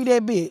gonna marry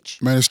that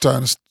bitch. Man, it's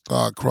time to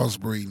start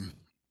crossbreeding.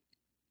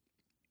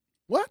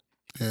 What?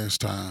 Yeah, it's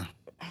time.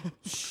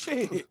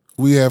 Shit.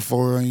 We had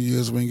 400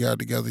 years. We ain't got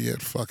together yet.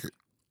 Fuck it.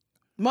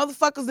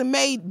 Motherfuckers that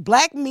made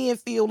black men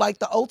feel like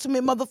the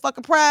ultimate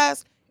motherfucking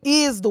prize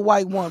is the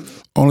white woman.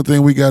 Only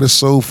thing we got is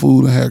soul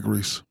food and hair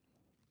grease.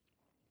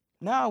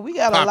 No, we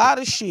got a lot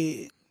of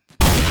shit.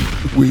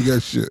 We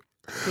got shit.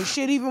 The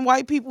shit even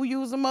white people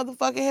use the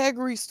motherfucking hair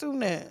grease too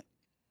now.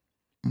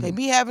 They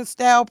be having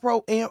Style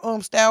Pro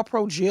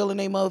gel in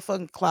their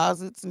motherfucking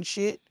closets and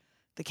shit.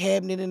 The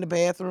cabinet in the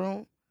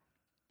bathroom.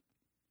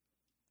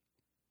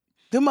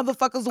 Them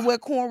motherfuckers will wear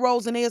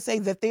cornrows and they'll say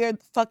that they're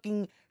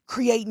fucking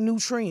creating new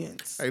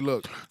trends. Hey,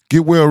 look.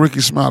 Get well,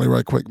 Ricky Smiley,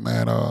 right quick,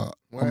 man. My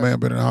What man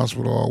been in the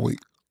hospital all week.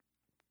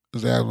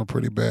 His asthma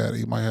pretty bad.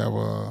 He might have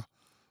a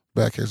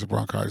back case of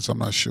bronchitis. I'm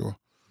not sure.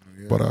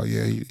 Yeah. But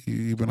he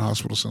been in the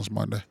hospital since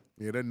Monday.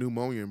 Yeah, that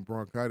pneumonia and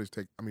bronchitis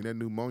that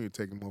pneumonia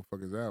taking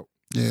motherfuckers out.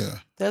 Yeah.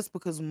 That's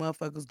because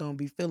motherfuckers don't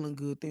be feeling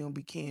good. They don't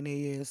be carrying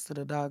their ass to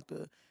the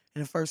doctor.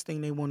 And the first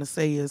thing they want to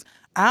say is,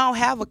 I don't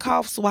have a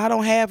cough, so I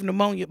don't have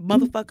pneumonia.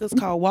 Motherfuckers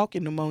call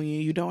walking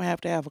pneumonia. You don't have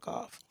to have a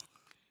cough.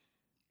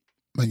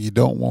 And you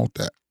don't want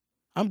that.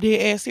 I'm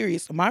dead ass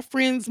serious. My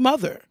friend's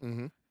mother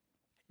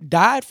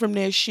died from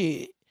that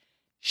shit.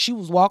 She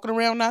was walking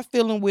around not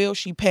feeling well.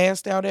 She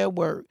passed out at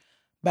work.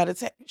 By the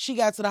time she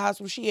got to the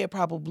hospital, she had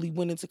probably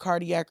went into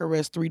cardiac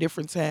arrest 3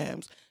 different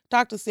times.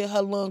 Doctor said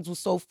her lungs were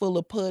so full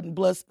of pud and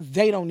blood,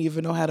 they don't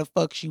even know how the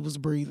fuck she was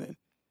breathing.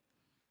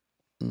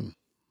 And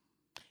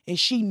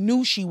she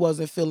knew she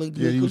wasn't feeling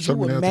good. Yeah, you was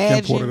telling me that the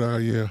Kim Porter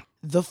died, yeah.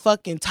 The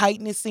fucking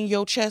tightness in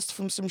your chest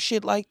from some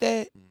shit like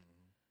that.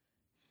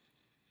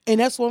 And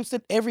that's what I'm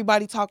saying.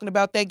 Everybody talking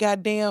about that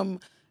goddamn,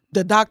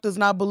 the doctors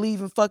not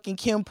believing fucking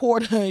Kim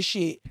Porter and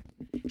shit.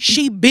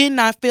 She been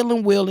not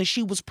feeling well and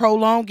she was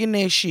prolonging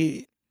that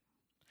shit.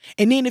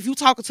 And then if you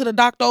talking to the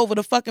doctor over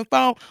the fucking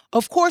phone,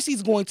 of course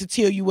he's going to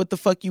tell you what the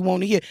fuck you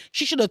want to hear.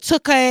 She should have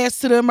took her ass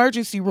to the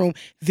emergency room.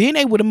 Then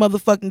they would have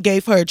motherfucking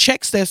gave her a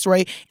chest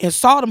x-ray and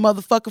saw the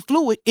motherfucking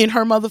fluid in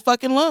her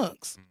motherfucking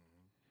lungs.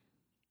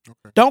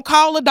 Okay. Don't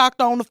call a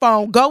doctor on the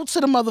phone. Go to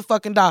the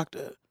motherfucking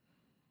doctor.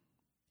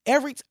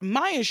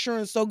 My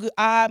insurance so good,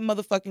 I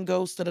motherfucking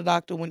goes to the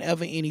doctor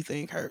whenever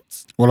anything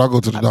hurts. Well, I go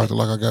to the doctor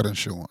like I got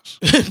insurance.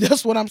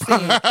 That's what I'm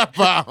saying.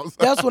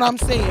 That's what I'm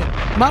saying.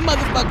 My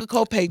motherfucker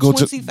copay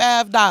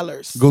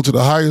 $25. Go to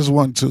the highest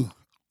one too.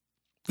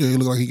 Yeah, he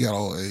look like he got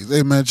all A's.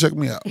 Hey man, check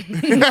me out.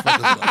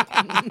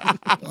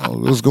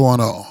 What's going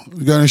on?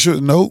 You got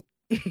insurance? Nope.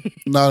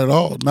 Not at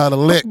all. Not a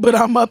lick. But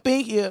I'm up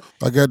in here.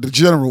 I got the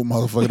general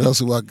motherfucker. That's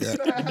who I got.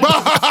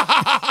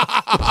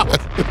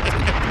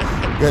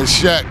 Got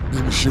Shaq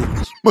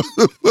insurance.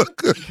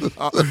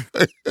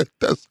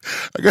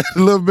 I got a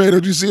little man.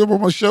 Did you see him on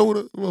my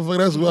shoulder? Motherfucker,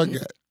 that's who I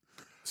got.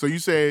 So you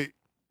say,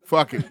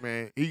 fuck it,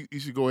 man. He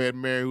should go ahead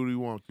and marry who he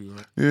wants to,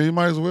 huh? Yeah, he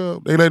might as well.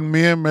 They letting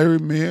men marry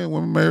men,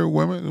 women marry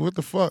women. What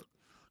the fuck?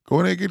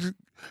 Go in there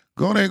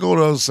and go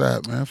to the other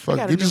side, man. Fuck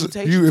it.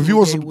 If you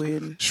want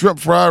some shrimp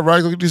fried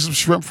rice, go get you some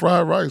shrimp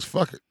fried rice.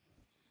 Fuck it.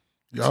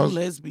 Y'all, 2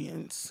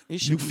 lesbians.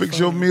 You fix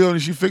your meal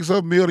and she fix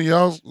her meal and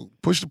y'all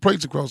push the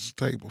plates across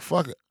the table.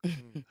 Fuck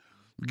it.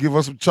 Give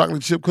her some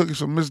chocolate chip cookies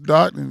from Miss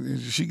Dot and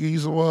she give you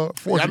some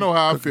fortune. I know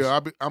how cookies. I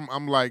feel.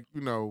 I'm like,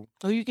 you know.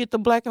 Oh, you get the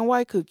black and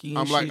white cookie.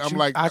 And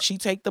she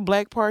take the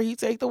black part, he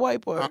take the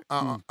white part.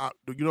 You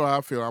know how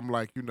I feel. I'm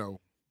like, you know,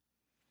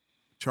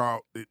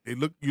 Charles.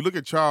 You look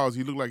at Charles.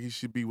 He look like he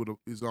should be with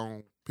his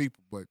own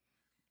people, but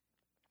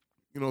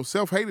you know,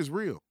 self-hate is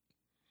real.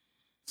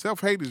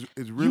 Self-hate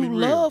is really real. You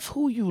love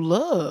who you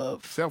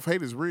love.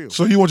 Self-hate is real.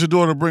 So you want your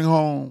daughter to bring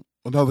home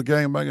another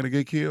gangbang and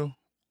get killed?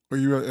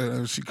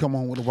 Or she come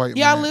home with a white man?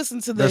 Y'all listen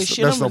to that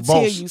shit. I'm going to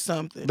tell you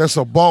something. That's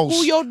a boss.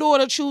 Who your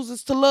daughter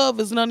chooses to love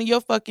is none of your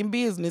fucking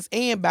business.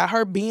 And by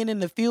her being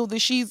in the field that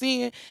she's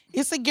in,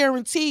 it's a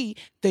guarantee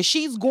that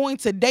she's going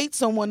to date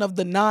someone of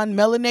the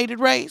non-melanated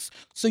race.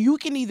 So you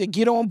can either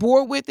get on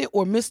board with it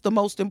or miss the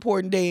most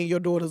important day in your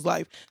daughter's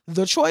life.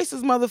 The choice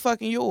is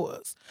motherfucking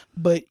yours.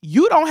 But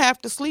you don't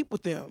have to sleep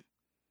with them.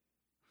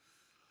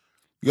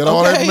 You got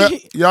all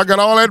that y'all got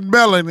all that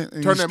melon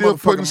and you're still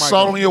putting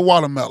salt on your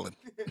watermelon.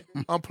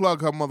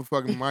 Unplug her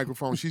motherfucking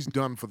microphone. She's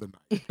done for the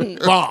night.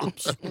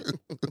 Bombs.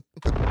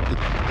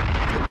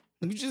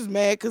 You just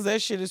mad because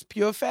that shit is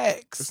pure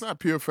facts. It's not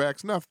pure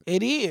facts, nothing.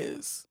 It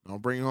is.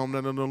 Don't bring home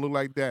nothing that don't look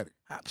like daddy.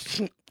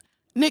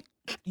 Nick,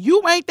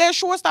 you ain't that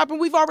shortstop and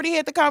we've already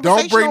had the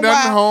conversation. Don't bring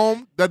nothing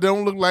home that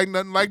don't look like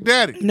nothing like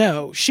daddy.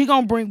 No, she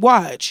gonna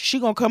watch. She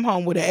gonna come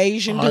home with an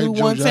Asian dude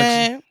one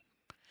time.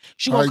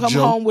 She gonna come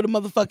home with a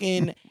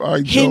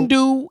motherfucking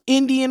Hindu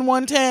Indian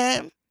one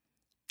time.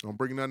 Don't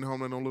bring nothing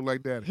home that don't look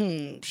like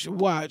daddy.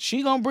 Watch.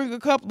 She gonna bring a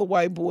couple of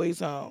white boys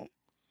home.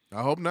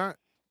 I hope not.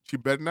 She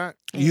better not.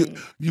 You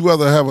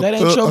rather have that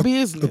ain't your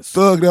business. A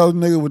thug out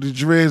nigga with the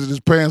dreads and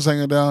his pants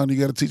hanging down. You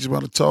got to teach him how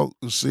to talk.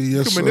 See,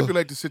 you can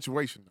manipulate the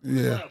situation.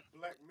 Yeah.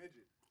 Black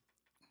midget.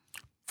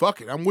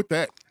 Fuck it. I'm with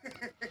that.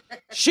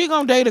 She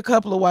gonna date a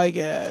couple of white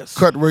guys.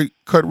 Cut rate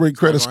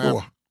credit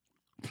score.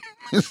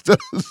 Instead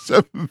of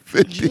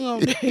 750. She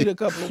gonna date a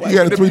couple of white guys. You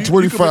got a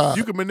 325.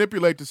 You can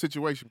manipulate the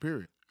situation,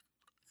 period.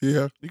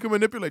 Yeah. You can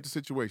manipulate the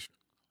situation.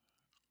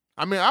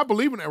 I mean, I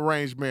believe in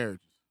arranged marriage.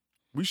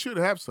 We should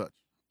have such.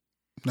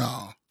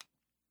 No.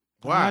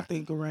 Why? I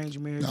think arranged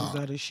marriages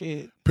are the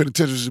shit.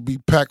 Penitentiaries should be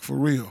packed for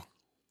real.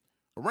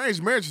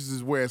 Arranged marriages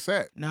is where it's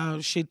at. Now,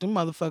 shit, them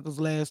motherfuckers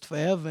last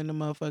forever in the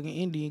motherfucking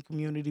Indian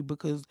community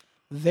because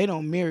they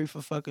don't marry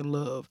for fucking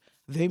love.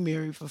 They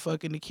marry for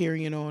fucking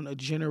carrying on a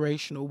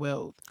generational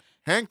wealth.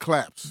 Hand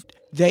claps.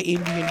 That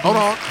Indian. Hold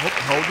on.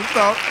 Hold the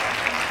thought.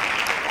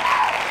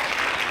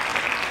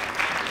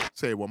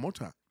 Say it one more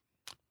time.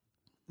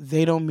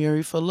 They don't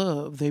marry for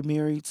love. They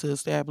marry to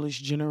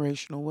establish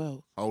generational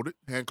wealth. Hold it.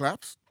 Hand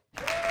claps.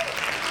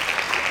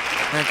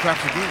 Hand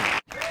claps again.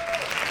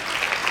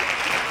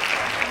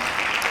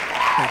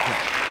 Hand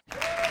claps.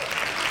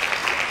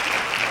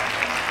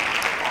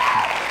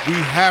 We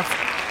have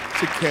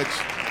to catch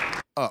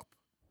up.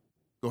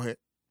 Go ahead.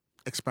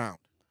 Expound.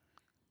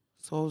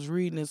 So I was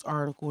reading this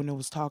article and it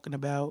was talking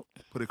about.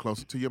 Put it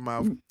closer to your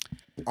mouth.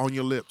 On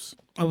your lips.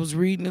 I was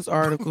reading this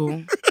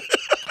article.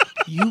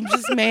 You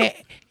just mad.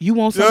 You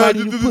want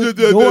somebody to put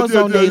yours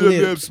on their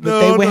lips,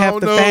 but they would have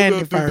to find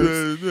it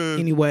first.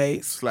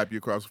 Anyways. Slap you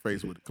across the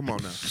face with it. Come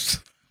on now.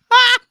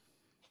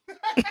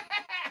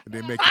 And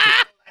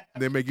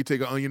they make you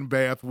take an onion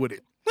bath with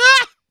it.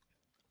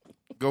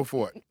 Go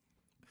for it.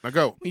 Now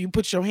go. When you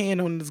put your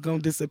hand on it, it's going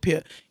to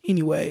disappear.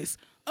 Anyways.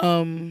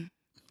 Asian,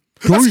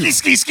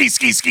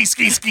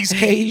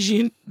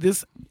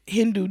 this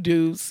Hindu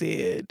dude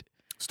said,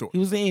 he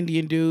was an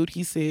Indian dude.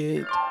 He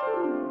said,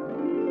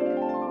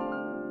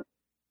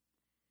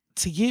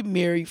 to get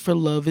married for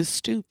love is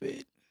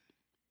stupid.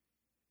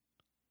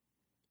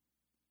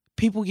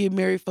 People get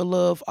married for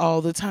love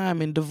all the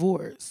time in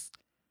divorce.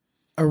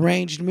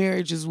 Arranged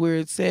marriage is where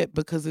it's at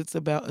because it's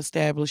about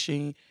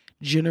establishing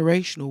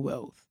generational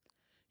wealth.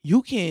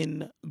 You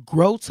can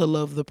grow to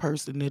love the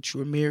person that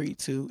you're married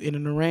to in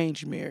an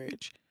arranged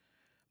marriage,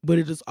 but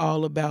it is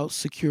all about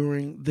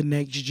securing the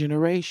next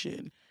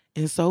generation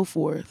and so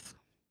forth.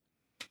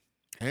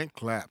 Hand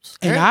claps.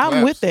 And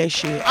I'm with that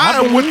shit. I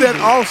am with that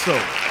it. also.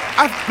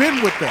 I've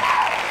been with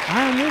that.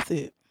 I'm with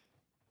it.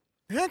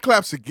 Hand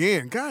claps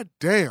again. God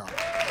damn.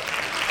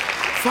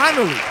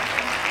 Finally.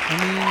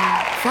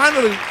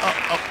 Finally,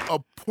 a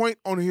point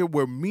on here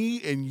where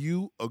me and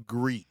you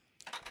agree.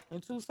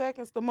 In 2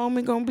 seconds, the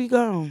moment gonna be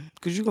gone.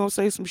 Because you're gonna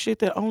say some shit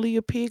that only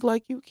a pig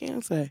like you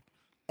can say.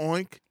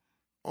 Oink,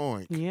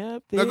 oink.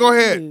 Yep. Now go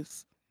ahead.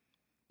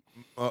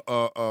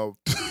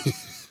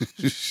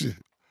 Shit.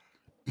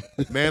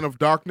 Man of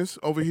darkness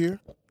over here.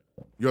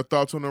 Your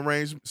thoughts on the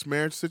arranged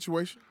marriage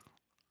situation?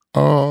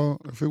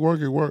 If it work,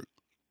 it work.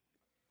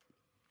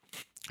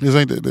 This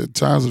ain't the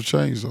times have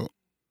changed though.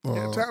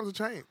 Yeah, times have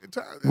changed.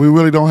 We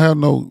really don't have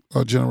no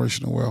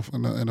generational wealth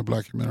in the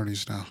black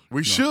communities now.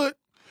 We should.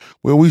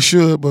 Well, we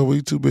should, but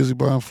we too busy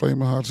buying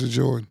Flaming Hots and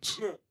Jordans.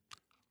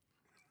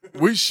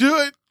 We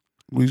should.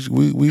 We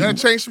gotta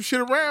change some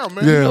shit around,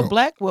 man. Yeah. You know,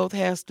 black wealth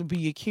has to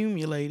be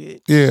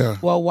accumulated. Yeah.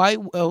 While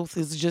white wealth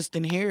is just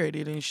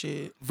inherited and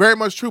shit. Very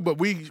much true, but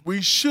we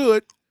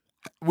should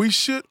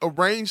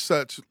arrange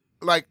such,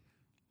 like,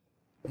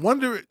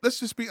 let's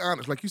just be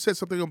honest. Like you said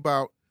something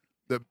about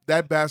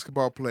that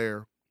basketball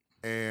player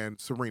and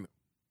Serena.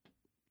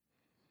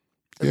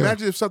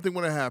 Imagine if something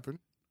would have happened,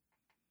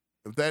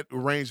 if that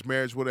arranged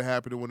marriage would have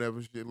happened or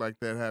whenever shit like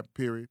that happened,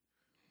 period.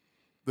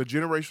 The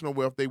generational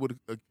wealth they would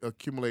have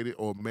accumulated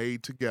or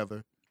made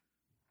together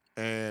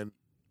and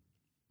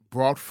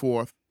brought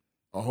forth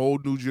a whole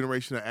new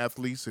generation of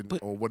athletes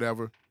or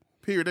whatever,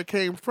 period, that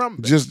came from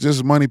that.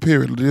 Just money,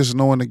 period. Just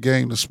knowing the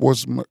game, the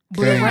sports game,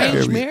 But arranged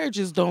period.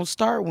 marriages don't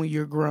start when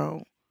you're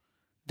grown.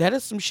 That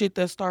is some shit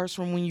that starts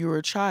from when you were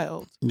a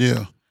child.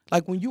 Yeah.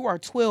 Like when you are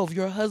 12,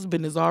 your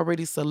husband is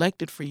already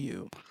selected for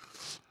you.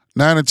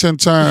 9 out of 10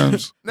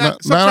 times, Now,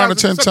 9 out of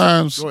 10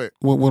 times, go ahead.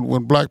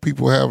 when black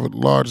people have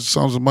large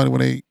sums of money,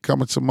 when they come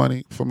into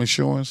money from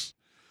insurance,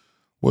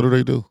 what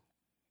do?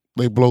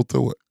 They blow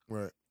through it.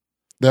 Right.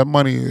 That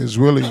money is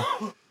really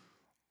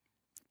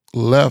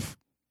left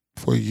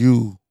for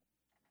you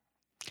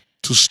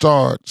to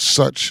start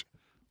such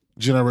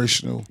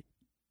generational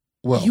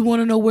wealth. You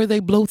want to know where they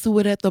blow through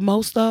it at the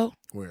most, though?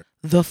 Where?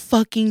 The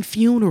fucking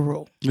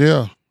funeral.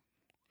 Yeah.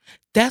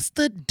 That's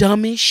the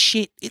dumbest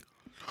shit.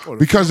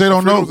 Because they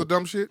don't know. Funerals are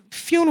dumb shit?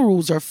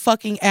 Funerals are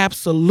fucking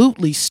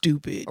absolutely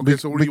stupid. Okay,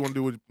 so what do you want to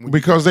do with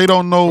Because they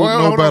don't know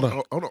no better.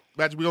 Hold on.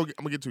 Magic, I'm going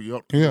to get to you.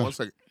 Hold Yeah. 1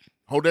 second.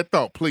 Hold that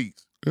thought, please.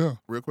 Yeah.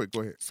 Real quick, go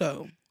ahead.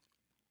 So,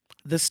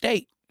 the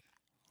state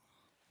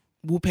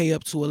will pay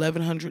up to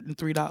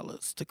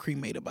 $1,103 to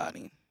cremate a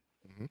body.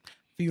 Mm-hmm.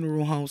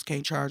 Funeral homes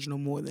can't charge no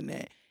more than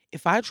that.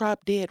 If I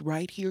drop dead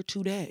right here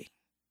today,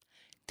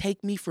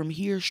 take me from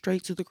here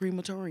straight to the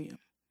crematorium.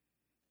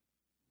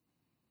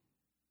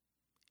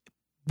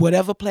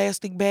 Whatever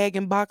plastic bag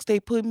and box they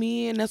put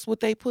me in, that's what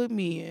they put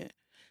me in.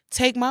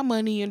 Take my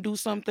money and do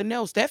something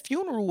else. That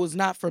funeral was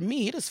not for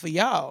me. It is for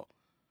y'all.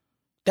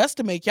 That's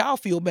to make y'all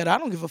feel better. I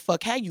don't give a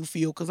fuck how you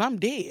feel because I'm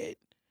dead.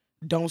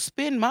 Don't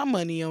spend my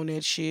money on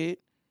that shit.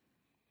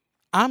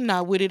 I'm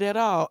not with it at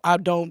all. I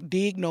don't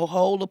dig no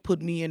hole or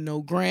put me in no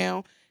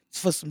ground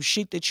for some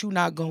shit that you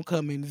not gonna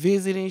come and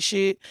visit and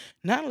shit.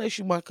 Not unless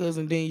you my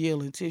cousin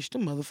Danielle and Tish.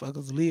 Them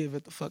motherfuckers live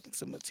at the fucking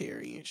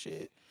cemetery and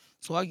shit.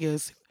 So I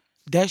guess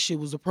that shit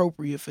was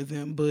appropriate for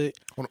them. But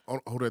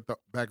Hold that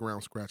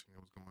background scratching.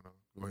 What's going on?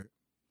 Go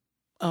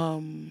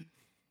ahead.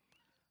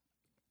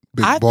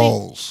 Big I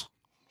balls.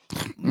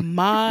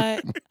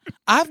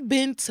 I've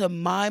been to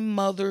my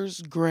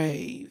mother's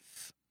grave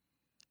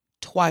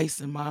twice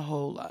in my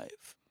whole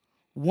life.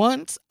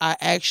 Once I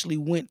actually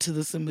went to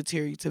the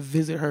cemetery to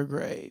visit her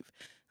grave.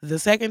 The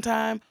second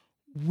time,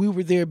 we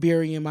were there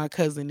burying my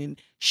cousin, and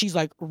she's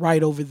like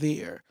right over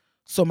there.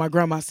 So my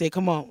grandma said,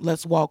 come on,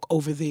 let's walk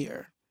over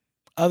there.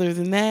 Other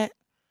than that,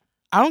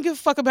 I don't give a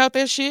fuck about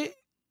that shit.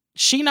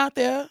 She not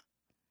there.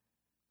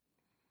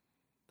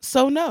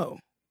 So no,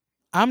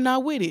 I'm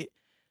not with it.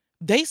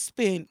 They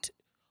spent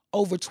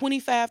over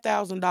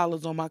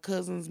 $25,000 on my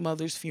cousin's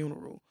mother's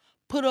funeral.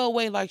 Put her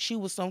away like she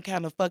was some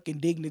kind of fucking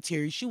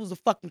dignitary. She was a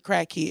fucking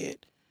crackhead.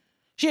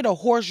 She had a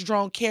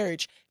horse-drawn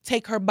carriage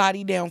take her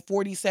body down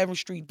 47th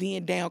Street,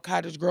 then down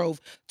Cottage Grove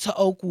to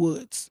Oak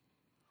Woods.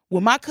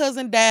 When my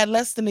cousin died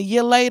less than a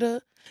year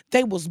later,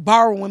 they was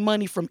borrowing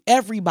money from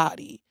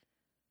everybody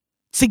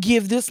to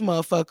give this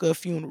motherfucker a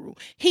funeral.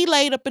 He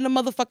laid up in the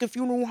motherfucking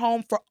funeral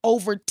home for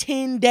over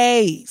 10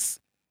 days.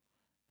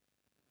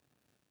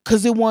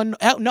 Because it wasn't,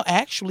 no,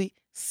 actually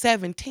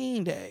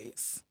 17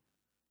 days.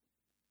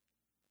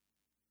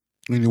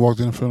 When you walked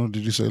in the funeral,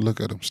 did you say,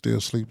 look at him,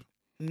 still sleeping?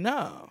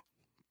 No.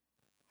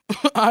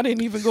 I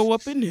didn't even go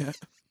up in there.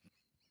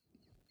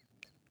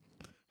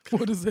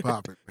 What is it?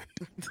 Pop it.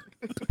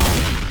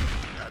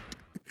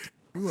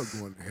 You are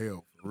going to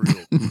hell for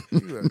real.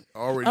 You are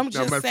already, I'm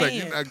just matter of fact,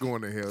 saying. you're not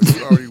going to hell.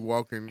 You're already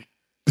walking.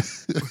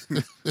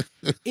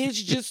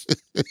 It's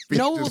just,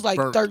 no, it was like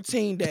burnt.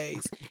 13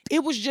 days.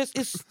 It was just,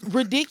 it's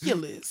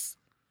ridiculous.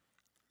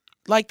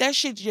 Like that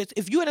shit just,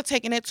 if you had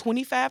taken that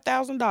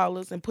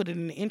 $25,000 and put it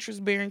in an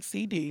interest-bearing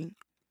CD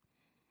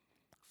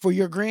for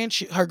your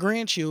her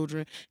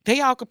grandchildren,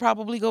 they all could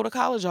probably go to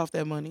college off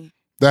that money.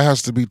 That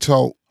has to be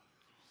taught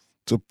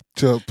to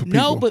people.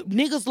 No, but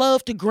niggas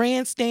love to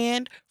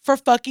grandstand for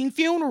fucking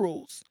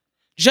funerals.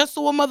 Just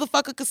so a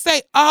motherfucker could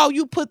say, oh,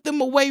 you put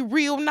them away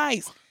real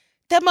nice.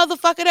 That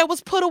motherfucker that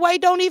was put away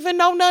don't even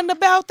know nothing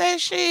about that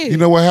shit. You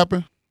know what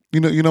happened? You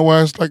know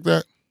why it's like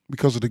that?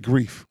 Because of the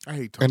grief. I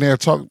hate talking. And they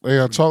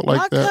are taught like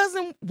My that.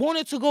 cousin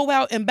wanted to go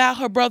out and buy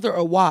her brother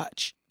a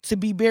watch to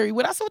be buried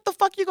with. I said, what the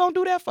fuck you gonna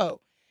do that for?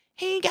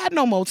 He ain't got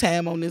no more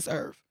time on this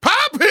earth.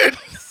 Pop it!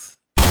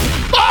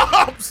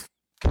 Pops!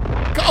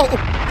 Go!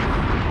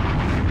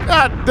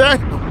 God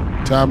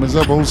damn. Time is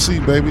up,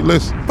 OC, baby.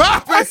 Listen.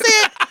 Pop I it!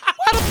 said,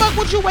 why the fuck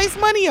would you waste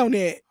money on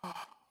that?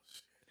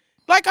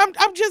 Like, I'm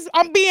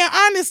being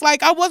honest.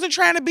 Like, I wasn't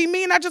trying to be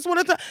mean. I just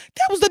wanted to,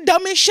 that was the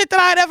dumbest shit that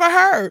I'd ever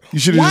heard. You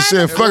should have just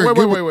said, fuck it.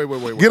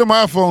 Wait. Get him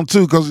an iPhone,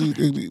 too, because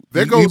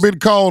he been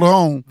called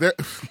home. There.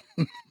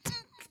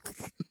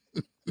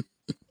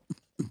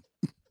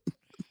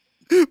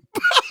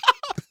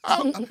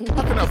 How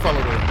can I follow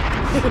that?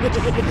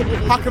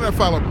 How can I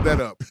follow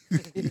that up?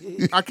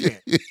 I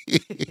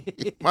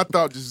can't. My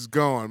thought just is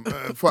gone.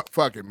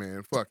 Fuck it,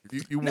 man. Fuck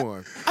it. You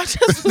won. I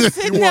just was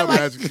sitting You there won, like,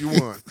 Magic. You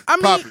won. I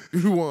mean- Pop it.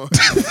 You won.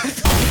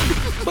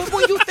 but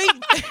when you think,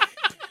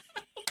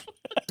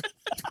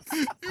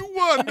 You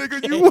won,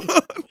 nigga. You won.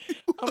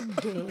 I'm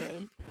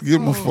done.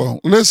 Give him a phone.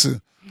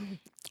 Listen,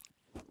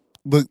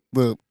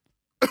 the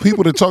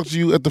people that talk to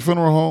you at the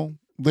funeral home,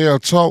 they are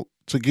taught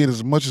to get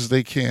as much as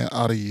they can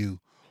out of you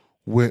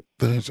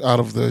out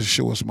of the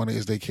insurance money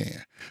as they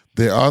can.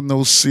 There are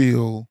no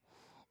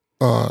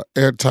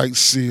airtight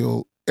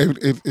seal.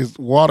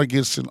 Water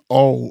gets in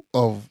all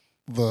of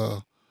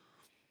the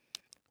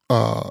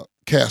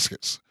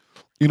caskets.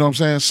 You know what I'm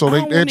saying? So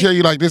they tell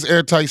you like this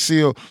airtight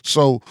seal.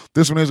 So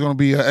this one is going to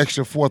be an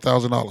extra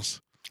 $4,000.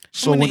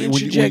 So I'm going to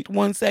interject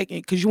 1 second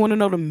because you want to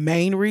know the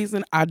main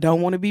reason I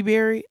don't want to be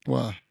buried?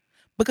 Why?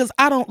 Because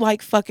I don't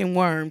like fucking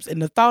worms,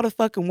 and the thought of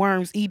fucking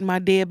worms eating my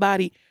dead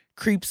body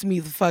creeps me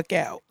the fuck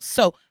out.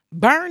 So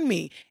burn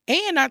me.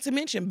 And not to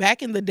mention,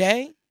 back in the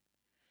day,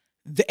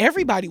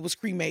 everybody was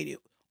cremated.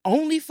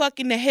 Only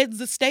fucking the heads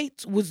of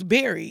states was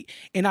buried.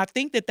 And I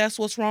think that that's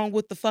what's wrong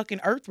with the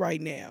fucking earth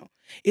right now.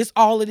 It's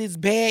all of this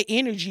bad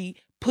energy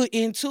put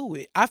into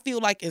it. I feel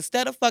like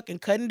instead of fucking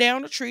cutting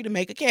down a tree to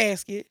make a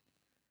casket,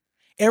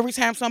 every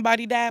time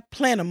somebody died,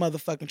 plant a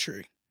motherfucking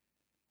tree.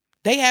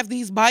 They have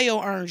these bio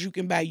urns you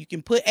can buy. You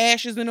can put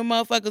ashes in the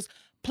motherfuckers,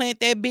 plant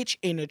that bitch,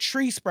 and a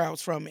tree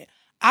sprouts from it.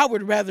 I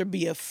would rather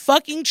be a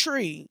fucking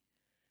tree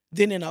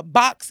than in a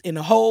box in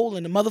a hole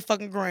in the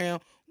motherfucking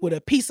ground with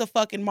a piece of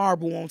fucking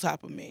marble on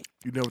top of me.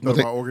 You never thought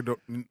about organ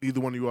donation? Neither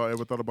one of you all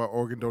ever thought about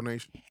organ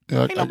donation?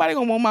 Yeah, Ain't nobody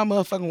gonna want my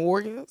motherfucking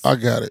organs. I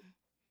got it.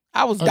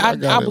 I was got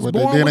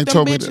born then with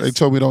them bitches. They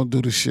told me don't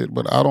do this shit,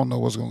 but I don't know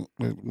what's going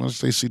to, once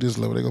they see this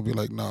level, they're going to be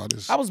like, nah,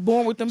 this. I was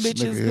born with them this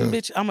bitches. nigga Them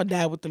here. bitch, I'm gonna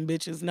die with them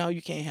bitches. No,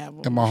 you can't have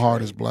them. And my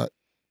heart is black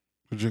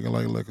for drinking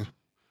like liquor.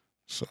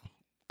 So,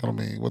 I don't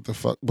mean, what the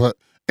fuck. But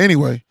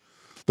anyway,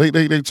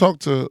 they talk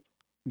to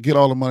get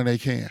all the money they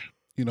can.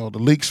 You know, the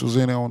Leaks was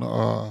in on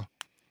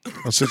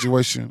a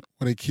situation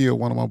where they killed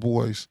one of my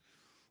boys.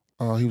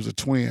 He was a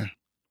twin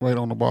right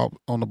on the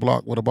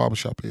block where the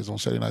barbershop is on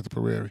Saturday Night at the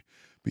Prairie.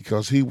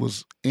 because he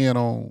was in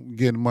on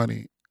getting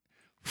money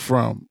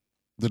from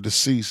the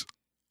deceased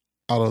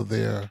out of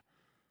their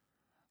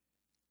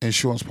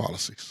insurance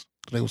policies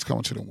they was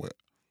coming to them with.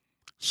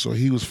 So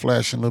he was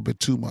flashing a little bit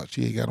too much.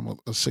 He got him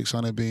a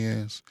 600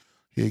 Benz.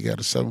 He got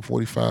a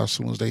 745 as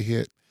soon as they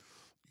hit,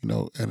 you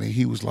know, and then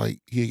he was like,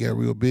 he got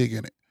real big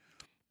in it.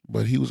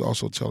 But he was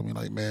also telling me,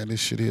 like, man, this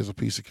shit here is a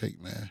piece of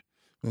cake, man.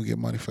 We don't get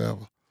money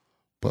forever.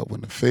 But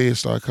when the feds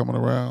started coming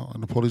around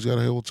and the police got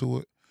a hold to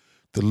it,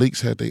 the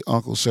Leaks had their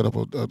uncle set up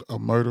a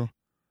murder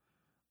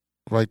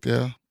right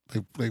there.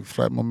 They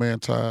flattened my man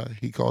tire.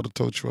 He called the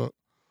tow truck.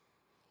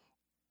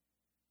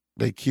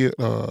 They killed,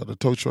 the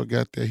tow truck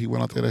got there. He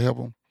went out there to help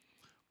him.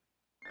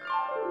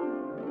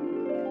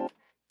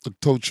 The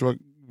tow truck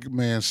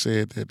man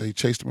said that they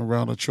chased him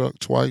around the truck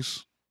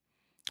twice.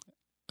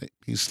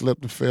 He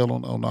slipped and fell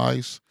on the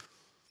ice.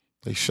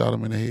 They shot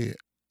him in the head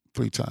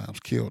 3 times,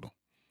 killed him.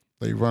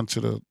 They run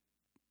to the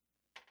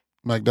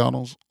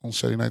McDonald's on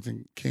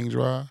 79th King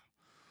Drive.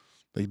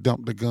 They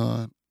dumped the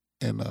gun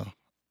in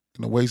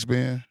the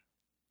waistband.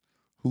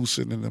 Who's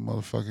sitting in the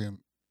motherfucking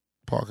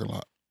parking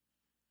lot?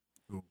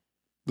 Who?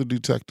 The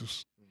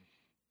detectives.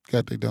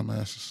 Got their dumb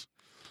asses.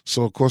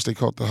 So, of course, they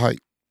caught the hype.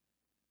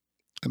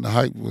 And the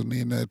hype wasn't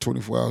in that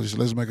 24 hours. He said,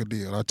 let's make a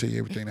deal. I'll tell you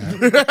everything that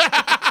happened.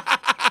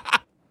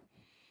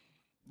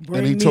 Bring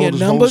and he me told a his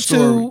number whole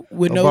story 2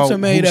 with no about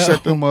tomato. who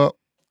set them up,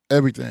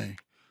 everything.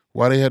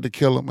 Why they had to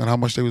kill him and how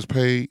much they was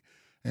paid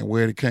and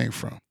where it came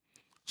from.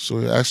 So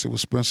it actually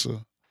was Spencer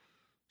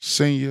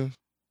Sr.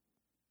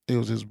 It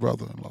was his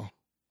brother-in-law.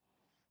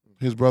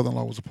 His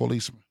brother-in-law was a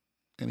policeman.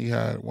 And he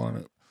hired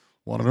one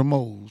of the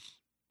moles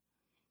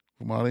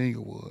from out of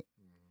Inglewood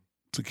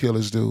to kill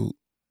his dude,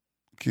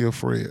 kill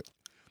Fred.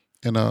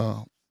 And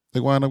they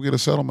wound up getting a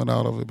settlement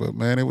out of it. But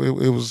man, it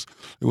was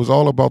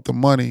all about the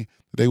money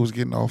they was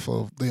getting off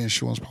of the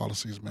insurance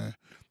policies, man.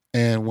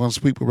 And once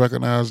people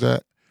recognize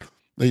that,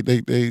 they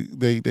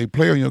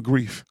play on your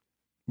grief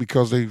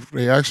because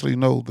they actually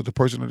know that the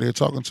person that they're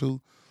talking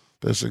to,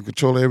 that's in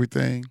control of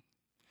everything,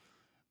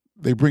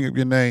 they bring up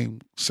your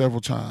name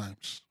several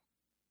times.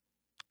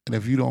 And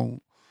if you're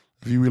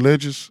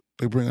religious,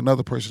 they bring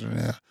another person in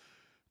there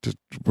to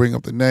bring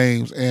up the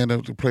names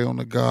and to play on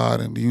the God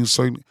and to use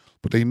certain,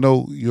 but they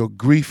know your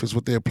grief is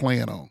what they're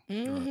playing on.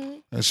 Mm-hmm.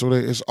 And so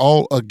it's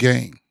all a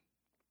game.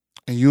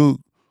 And you're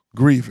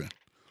grieving.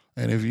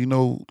 And if you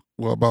know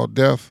about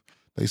death,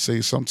 they say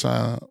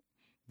sometimes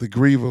the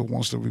griever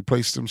wants to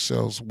replace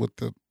themselves with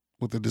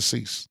the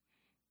deceased.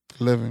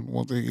 The living,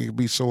 it can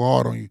be so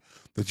hard on you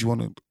that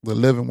the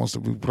living wants to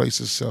replace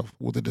itself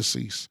with the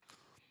deceased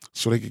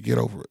so they can get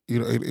over it. You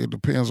know, it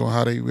depends on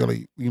how they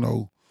really,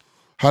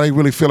 how they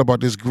really feel about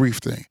this grief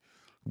thing.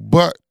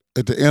 But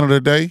at the end of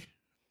the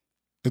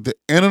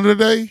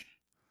day,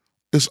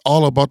 it's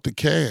all about the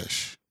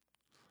cash.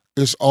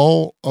 It's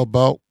all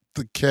about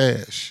the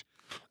cash.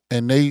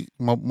 And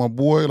my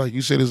boy, like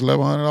you said, is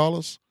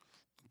 $1,100,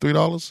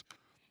 $3.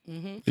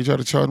 Mm-hmm. They tried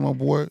to charge my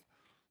boy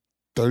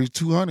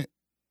 $3,200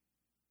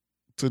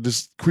 to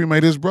just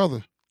cremate his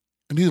brother.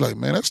 And he's like,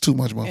 man, that's too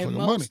much motherfucking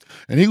money.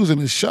 And he was in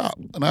his shop,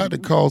 and I had to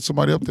call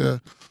somebody up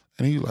there,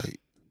 and he like,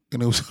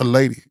 and it was a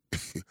lady.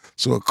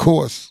 So of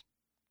course,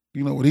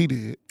 you know what he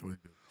did?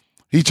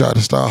 He tried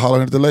to start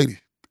hollering at the lady.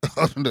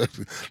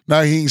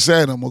 Now he ain't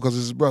sad no more because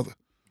it's his brother.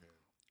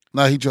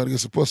 Now he trying to get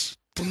some pussy.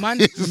 When my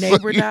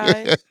neighbor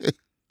died,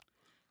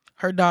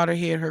 her daughter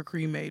had her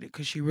cremated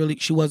because she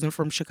wasn't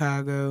from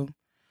Chicago.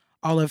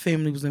 All her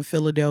family was in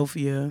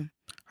Philadelphia.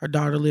 Her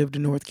daughter lived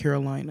in North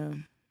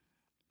Carolina.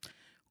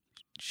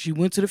 She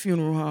went to the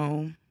funeral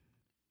home.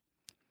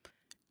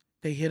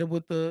 They hit her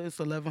with it's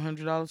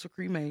 $1,100 for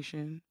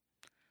cremation.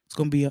 It's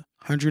going to be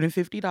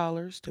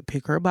 $150 to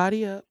pick her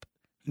body up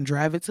and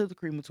drive it to the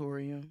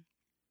crematorium.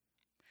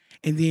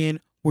 And then,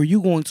 were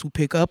you going to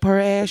pick up her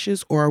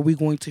ashes or are we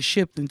going to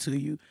ship them to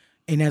you?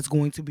 And that's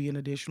going to be an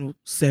additional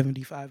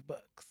 $75.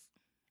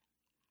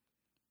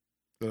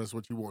 So that's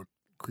what you want,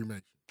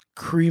 cremation.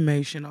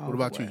 Cremation. What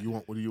about you?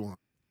 What do you want?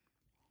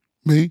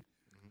 Me?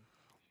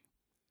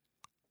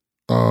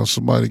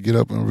 Somebody get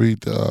up and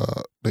read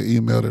the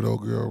email that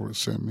old girl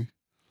sent me.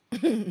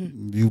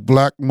 You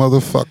black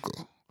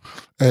motherfucker.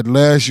 At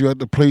last you're at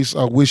the place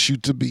I wish you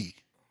to be.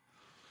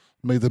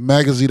 May the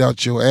maggots eat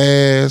out your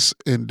ass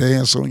and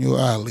dance on your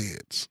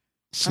eyelids.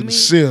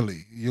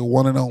 Sincerely, your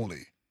one and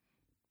only.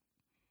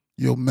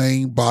 Your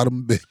main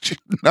bottom bitch.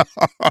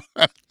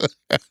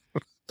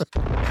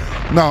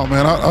 No,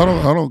 man, I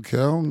don't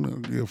care. I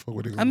don't give a fuck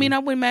what they gonna do. I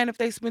wouldn't mind if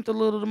they spent a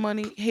little of the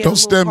money. Don't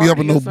stand me up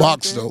in no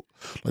box, though,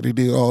 like they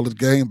did all the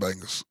game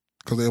bangers,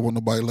 because they want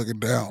nobody looking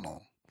down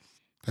on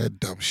that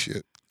dumb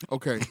shit.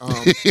 Okay, I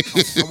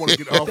want to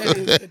get off. That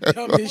is the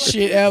dumbest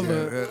shit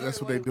ever. Yeah,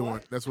 that's what they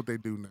doing. That's what they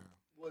do now.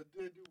 What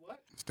they do? What?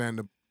 Stand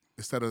up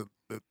instead of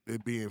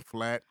it being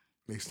flat,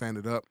 they stand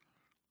it up.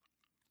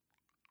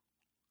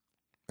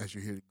 As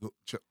you hear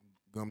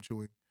gum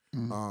chewing,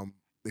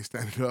 they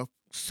stand it up.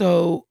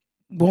 So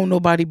won't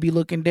nobody be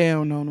looking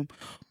down on them.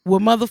 Well,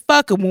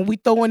 motherfucker, when we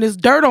throwing this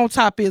dirt on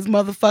top of his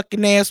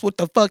motherfucking ass, what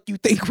the fuck you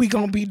think we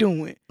gonna be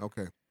doing?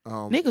 Okay.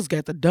 Niggas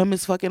got the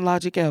dumbest fucking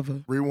logic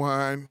ever.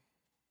 Rewind.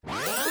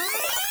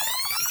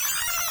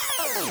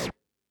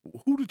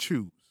 Who to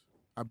choose?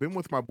 I've been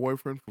with my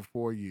boyfriend for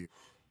 4 years.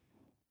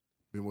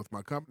 Been with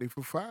my company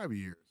for 5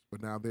 years,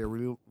 but now they're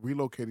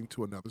relocating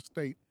to another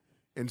state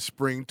in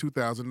spring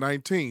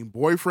 2019.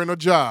 Boyfriend or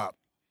job?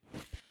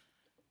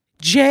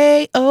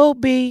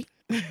 J-O-B.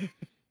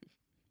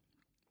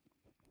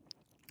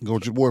 Go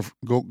with your boyfriend.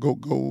 Go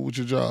with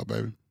your job,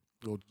 baby.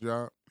 Go to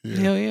job. Yeah.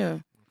 Hell yeah.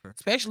 Okay.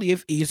 Especially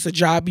if it's a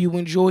job you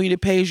enjoy and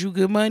it pays you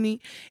good money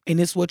and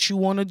it's what you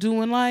want to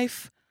do in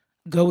life,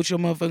 go with your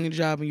motherfucking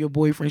job, and your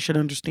boyfriend should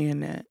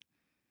understand that.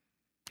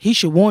 He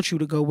should want you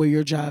to go where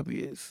your job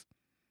is.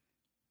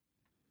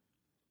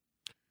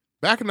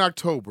 Back in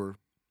October,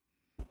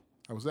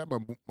 I was at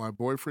my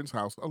boyfriend's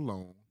house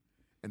alone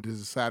and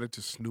decided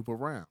to snoop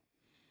around.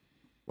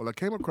 Well, I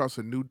came across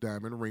a new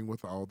diamond ring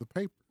with all the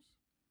papers.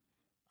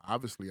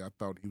 Obviously, I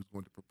thought he was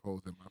going to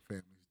propose at my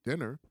family's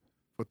dinner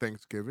for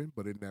Thanksgiving,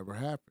 but it never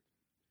happened.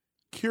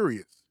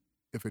 Curious,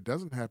 if it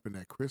doesn't happen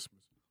at Christmas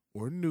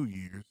or New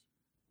Year's,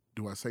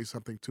 do I say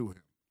something to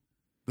him?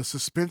 The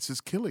suspense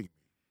is killing me.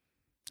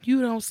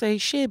 You don't say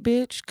shit,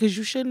 bitch, because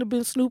you shouldn't have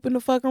been snooping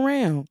the fuck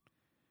around.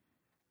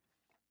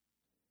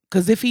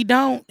 Because if he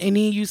don't, and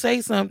then you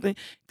say something,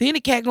 then the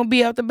cat gonna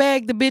be out the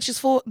bag.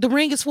 The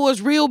ring is for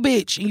his real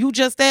bitch, and you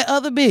just that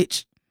other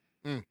bitch.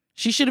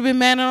 She should have been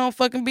minding her own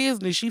fucking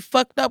business. She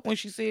fucked up when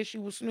she said she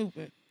was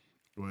snooping.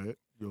 Go ahead,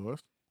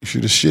 yours. You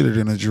should have shitted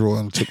in a drawer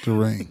and took the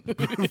ring.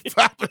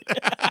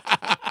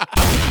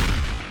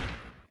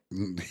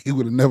 He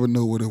would have never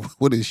known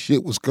where his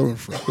shit was coming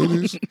from.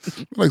 It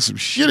is like some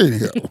shit in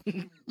here.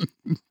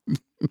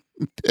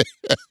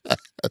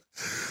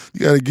 You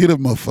gotta get a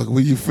motherfucker.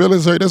 When you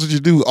feelings hurt, that's what you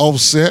do.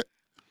 Offset.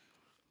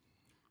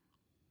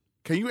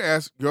 Can you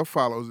ask your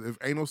followers if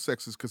anal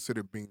sex is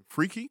considered being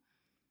freaky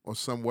or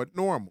somewhat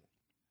normal?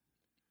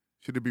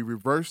 Should it be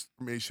reversed?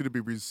 I mean, should it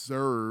be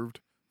reserved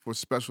for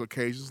special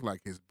occasions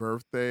like his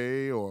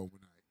birthday or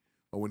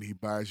when he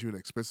buys you an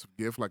expensive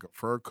gift like a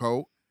fur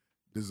coat,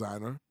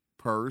 designer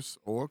purse,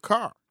 or a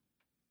car?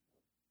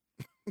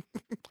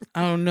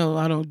 I don't know.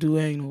 I don't do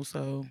anal,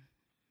 so.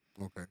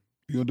 Okay.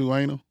 You gonna do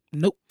anal?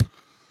 Nope.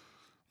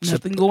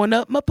 Nothing going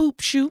up my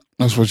poop chute.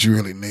 That's what you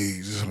really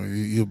need.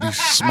 You'll be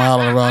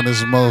smiling around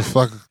this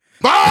motherfucker.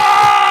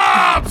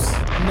 Bombs!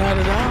 Not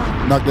at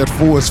all. Knock that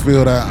force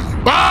field out.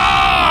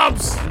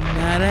 Bombs!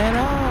 Not at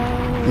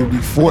all. You'll be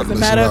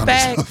fortless. As a matter around of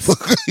this fact,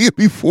 motherfucker. You'll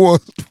be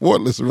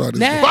fortless around this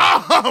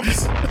now,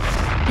 Bombs!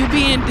 You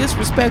being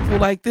disrespectful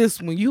like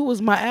this when you was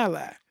my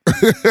ally.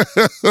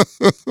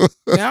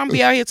 Now I'm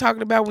be out here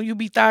talking about when you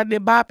be thotting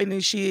and bopping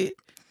and shit.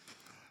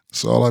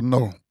 That's all I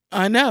know.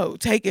 I know.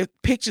 Taking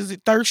pictures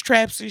of thirst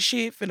traps and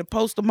shit, finna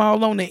post them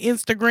all on the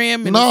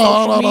Instagram and the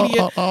social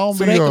media. So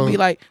they could be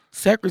like,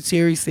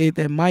 Secretary said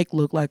that Mike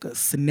looked like a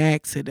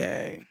snack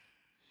today.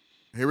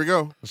 Here we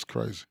go. That's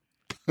crazy.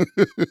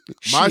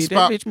 Shit,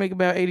 that bitch make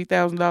about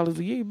 $80,000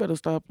 a year. You better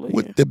stop playing.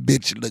 What the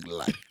bitch look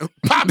like?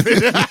 Pop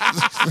it.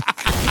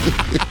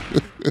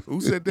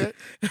 Who said that?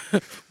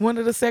 One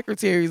of the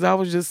secretaries. I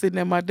was just sitting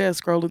at my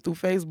desk scrolling through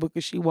Facebook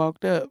and she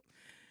walked up.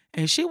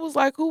 And she was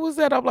like, who was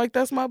that? I'm like,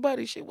 that's my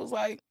buddy. She was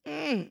like,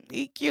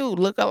 he cute.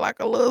 Looking like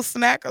a little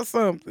snack or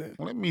something.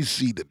 Let me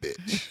see the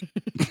bitch.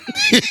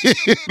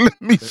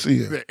 Let me see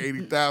it. That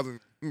 80,000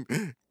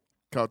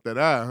 caught that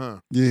eye, huh?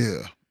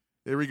 Yeah.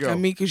 Here we go. I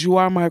mean, because you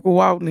are Michael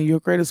Walton and your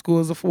credit score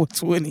is a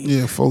 420.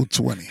 Yeah,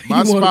 420.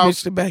 You want a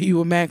bitch to buy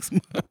you a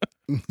Maxima.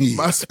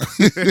 Yeah.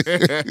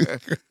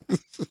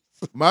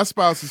 My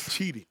spouse is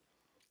cheating.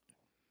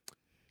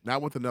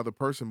 Not with another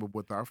person, but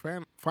with our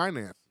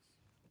finances.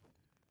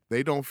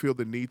 They don't feel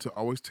the need to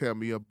always tell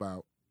me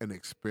about an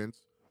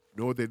expense,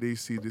 nor that they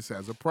see this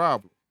as a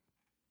problem.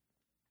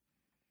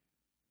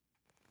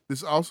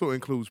 This also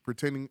includes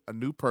pretending a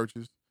new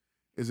purchase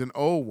is an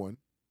old one,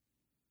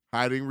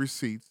 hiding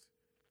receipts,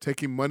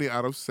 taking money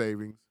out of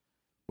savings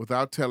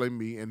without telling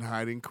me, and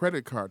hiding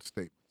credit card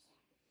statements.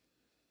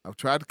 I've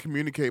tried to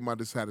communicate my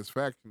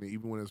dissatisfaction,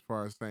 even went as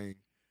far as saying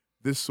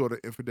this sort of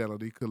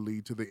infidelity could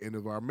lead to the end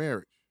of our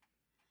marriage.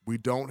 We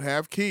don't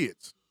have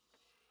kids.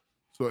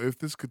 So if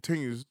this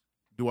continues,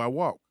 do I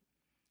walk?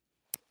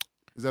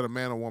 Is that a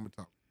man or woman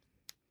talking?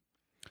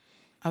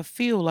 I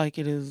feel like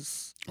it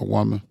is a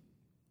woman.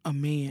 A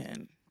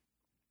man.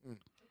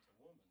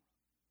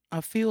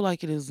 I feel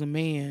like it is a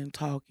man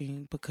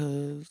talking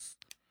because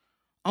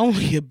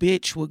only a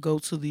bitch would go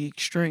to the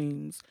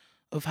extremes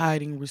of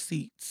hiding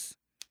receipts.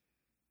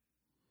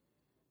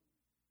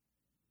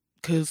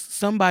 Because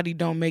somebody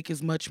don't make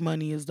as much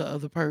money as the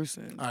other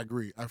person. I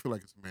agree. I feel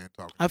like it's a man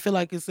talking. I feel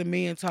like it's a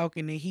man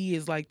talking and he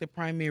is like the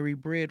primary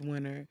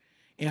breadwinner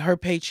and her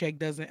paycheck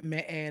doesn't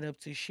add up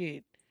to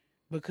shit.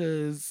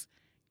 Because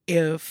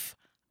if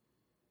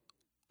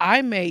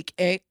I make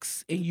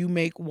X and you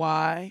make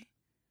Y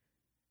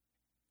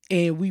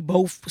and we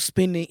both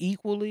spend it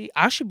equally,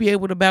 I should be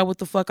able to buy what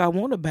the fuck I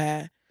want to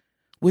buy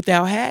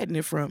without hiding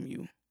it from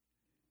you.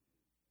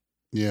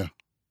 Yeah.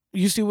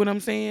 You see what I'm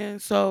saying?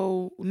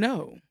 So,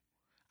 no.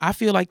 I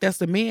feel like that's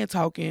the man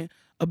talking.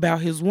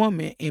 about his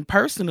woman. And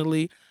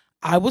personally,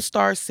 I would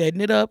start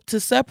setting it up to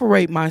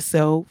separate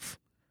myself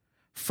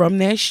from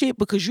that shit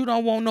because you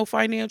don't want no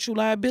financial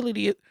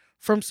liability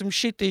from some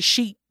shit that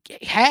she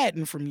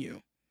hiding from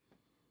you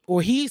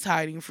or he's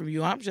hiding from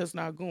you. I'm just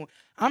not going.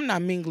 I'm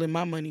not mingling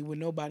my money with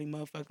nobody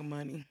motherfucking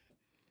money.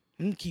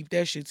 You can keep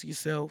that shit to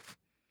yourself.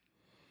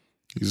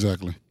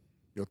 Exactly.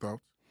 Your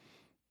thoughts?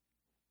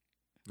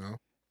 No?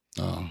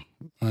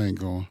 I ain't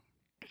going.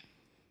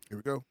 Here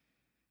we go.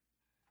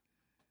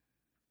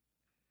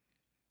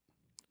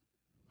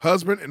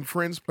 Husband and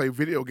friends play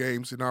video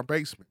games in our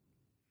basement.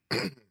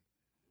 I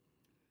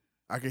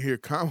can hear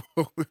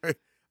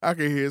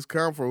his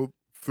convo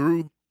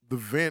through the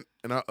vent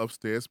in our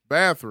upstairs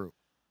bathroom.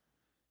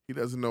 He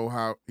doesn't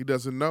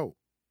know.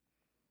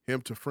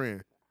 Him to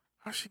friend.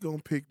 How's she gonna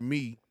pick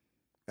me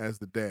as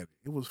the daddy?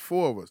 It was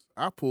 4 of us.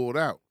 I pulled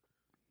out.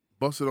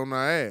 Busted on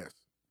our ass.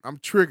 I'm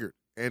triggered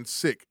and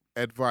sick.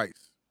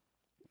 Advice.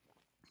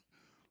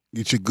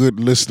 Get your good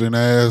listening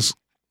ass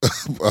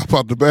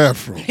about the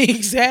bathroom.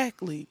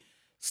 Exactly.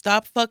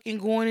 Stop fucking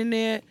going in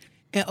there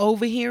and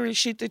overhearing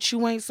shit that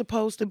you ain't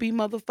supposed to be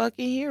motherfucking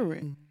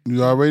hearing.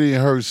 You already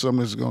heard something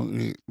that's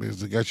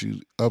got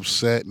you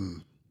upset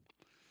and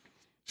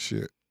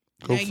shit.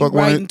 Go now fuck you one.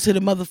 writing to the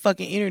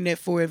motherfucking internet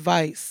for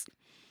advice.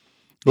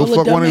 Go Full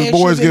of fuck one of dumbass his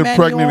boys, shit that get mind your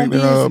pregnant, own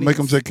and make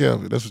them business. take care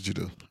of it. That's what you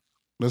do.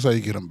 That's how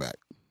you get them back.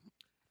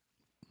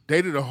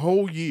 Dated a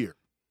whole year.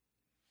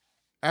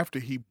 After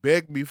he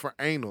begged me for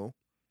anal,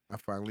 I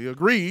finally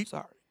agreed.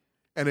 Sorry.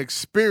 And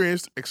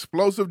experienced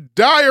explosive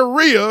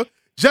diarrhea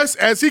just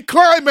as he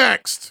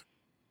climaxed.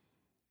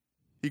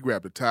 He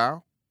grabbed a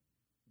towel,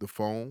 the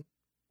phone,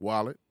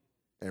 wallet,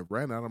 and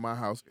ran out of my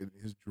house in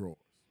his drawers.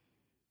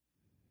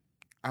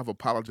 I've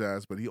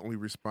apologized, but he only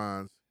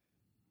responds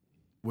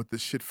with the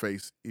shit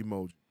face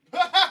emoji.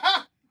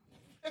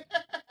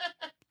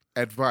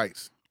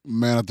 Advice.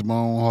 Man after my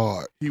own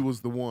heart. He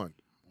was the one.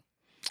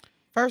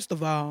 First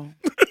of all,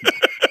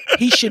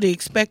 he should have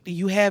expected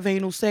you have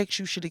anal sex,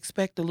 you should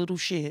expect a little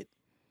shit.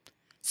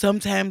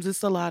 Sometimes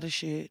it's a lot of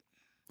shit.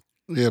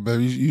 Yeah,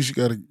 baby, you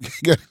gotta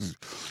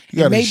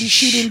And maybe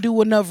she didn't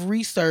do enough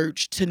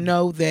research to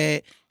know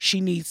that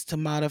she needs to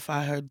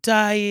modify her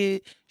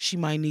diet. She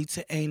might need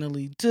to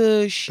anally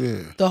douche.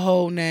 Yeah. The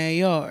whole 9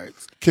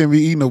 yards. Can't be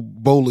eating a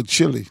bowl of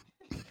chili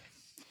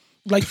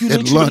Like you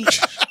at literally,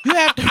 lunch. you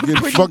have to Get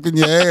pretty, fucking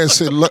your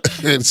ass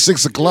at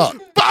 6 o'clock.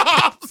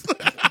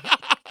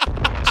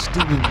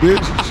 Stupid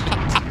bitches.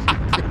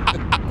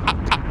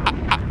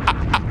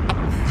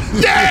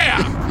 Yeah!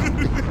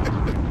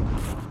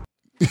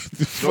 The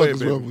fuck ahead, is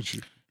baby. wrong with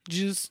you?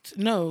 just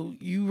no,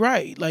 you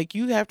right. Like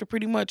you have to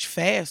pretty much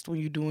fast when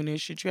you're doing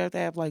this shit. You have to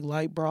have like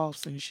light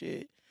broths and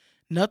shit.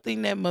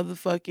 Nothing that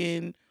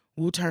motherfucking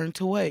will turn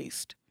to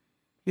waste.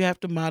 You have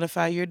to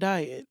modify your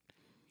diet.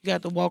 You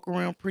got to walk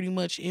around pretty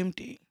much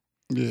empty.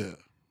 Yeah.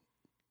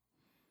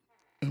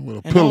 And with a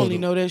And I pillow. only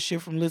though. know that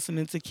shit from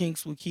listening to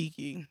Kinks with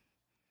Kiki.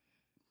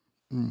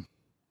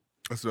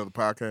 That's another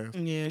podcast.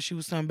 Yeah, she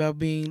was talking about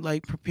being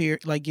like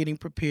prepared, like getting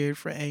prepared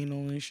for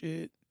anal and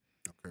shit.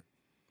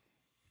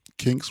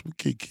 Kinks with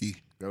Kiki.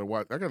 Gotta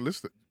watch. I gotta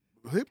listen.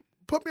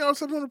 Put me on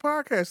something on the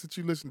podcast that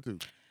you listen to.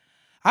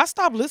 I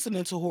stopped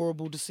listening to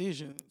Horrible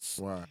Decisions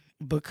Why?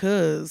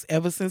 because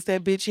ever since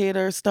that bitch had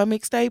her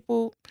stomach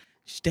stapled,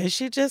 that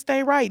shit just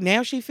ain't right.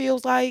 Now she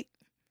feels like,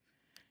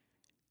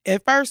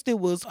 at first it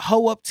was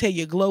hoe up till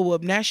you glow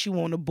up. Now she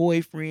want a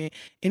boyfriend.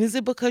 And is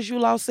it because you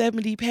lost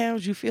 70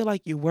 pounds you feel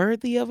like you're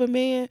worthy of a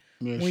man?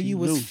 Yeah, When she you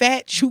was knew.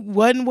 fat, you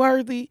wasn't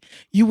worthy.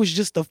 You was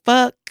just a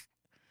fuck.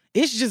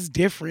 It's just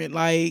different.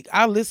 Like,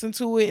 I listen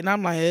to it and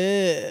I'm like,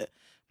 ugh.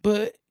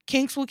 But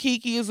Kinks with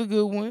Kiki is a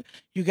good one.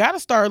 You got to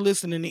start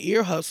listening to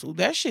Ear Hustle.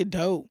 That shit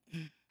dope.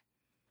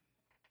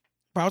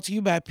 Brought to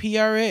you by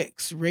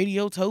PRX,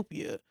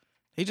 Radiotopia.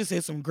 They just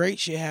had some great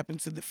shit happen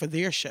for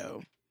their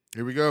show.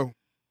 Here we go.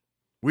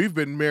 We've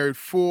been married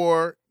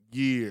 4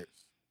 years.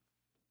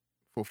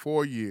 For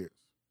 4 years.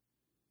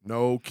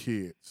 No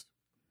kids.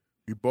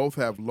 We both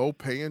have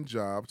low-paying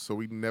jobs, so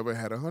we never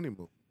had a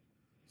honeymoon.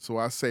 So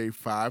I saved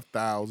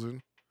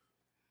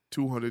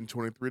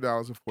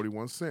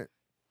 $5,223.41 so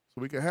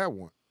we could have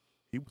one.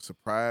 He was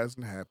surprised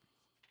and happy.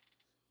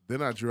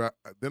 Then I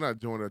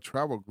joined a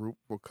travel group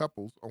for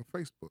couples on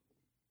Facebook.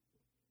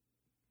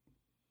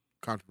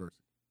 Controversy.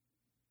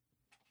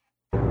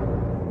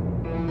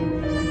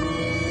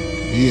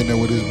 He in there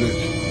with his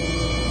bitch.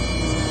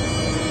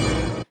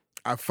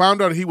 I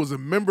found out he was a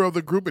member of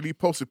the group and he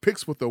posted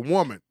pics with a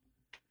woman.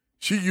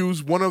 She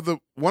used one of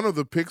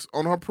the pics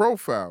on her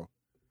profile.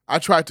 I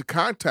tried to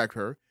contact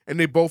her and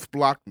they both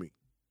blocked me.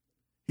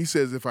 He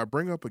says if I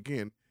bring up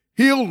again,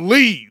 he'll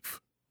leave.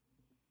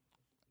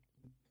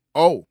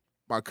 Oh,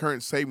 my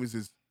current savings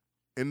is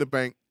in the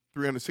bank,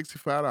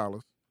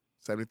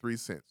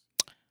 $365.73.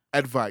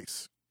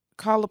 Advice.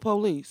 Call the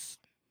police.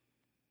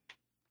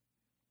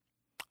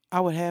 I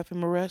would have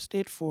him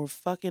arrested for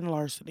fucking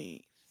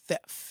larceny,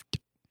 theft.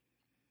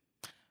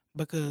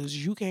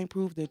 Because you can't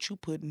prove that you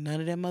put none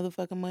of that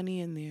motherfucking money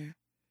in there.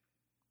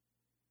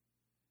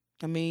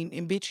 I mean,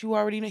 and bitch, you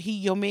already know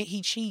your man,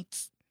 he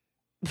cheats.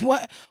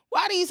 What?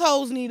 Why these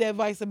hoes need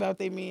advice about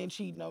their man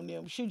cheating on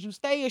them? Should you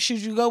stay or should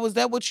you go? Is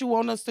that what you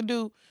want us to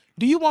do?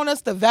 Do you want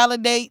us to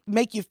validate,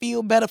 make you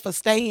feel better for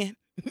staying?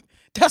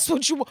 That's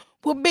what you want.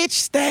 Well, bitch,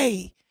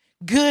 stay.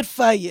 Good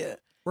for you.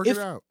 Work it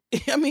out.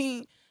 I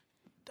mean,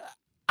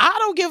 I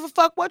don't give a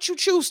fuck what you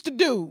choose to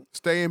do.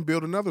 Stay and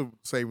build another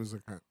savings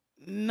account.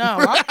 No,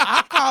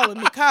 I'm calling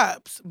the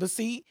cops. But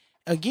see,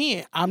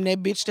 again, I'm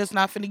that bitch that's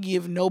not finna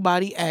give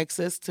nobody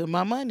access to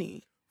my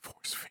money.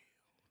 Force field.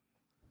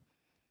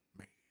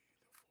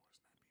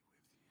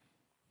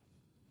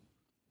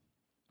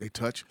 They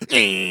touch. I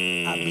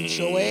beat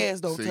your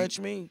ass. Don't touch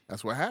me.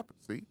 That's what happens.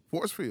 See,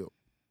 force field.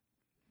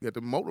 You got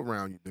the moat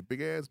around you, the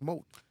big ass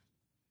moat.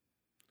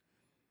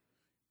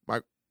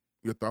 Mike,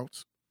 your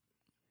thoughts?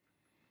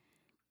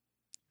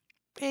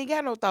 He ain't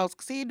got no thoughts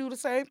because he do the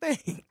same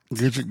thing.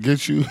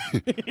 Get you.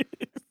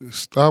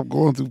 Stop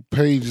going through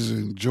pages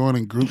and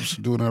joining groups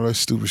and doing all that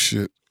stupid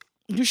shit.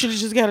 You should have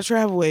just got a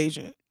travel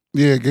agent.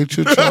 Yeah, get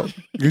your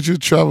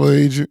travel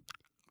agent,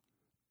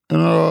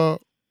 and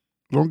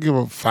don't give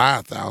up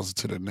 $5,000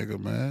 to the nigga,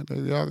 man.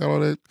 Y'all got all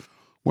that.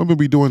 Women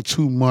be doing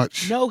too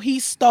much. No, he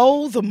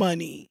stole the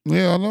money.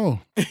 Yeah, I know.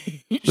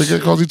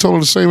 Because he told her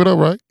to save it up,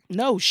 right?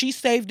 No, she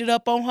saved it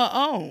up on her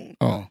own.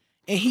 Oh.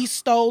 And he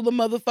stole the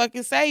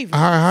motherfucking savings.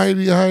 How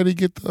did he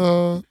get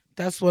the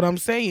That's what I'm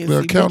saying.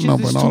 the account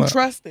number and all that? Too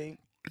trusting.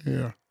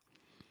 Yeah.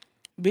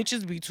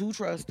 Bitches be too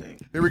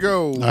trusting. Here we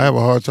go. I have a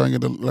hard time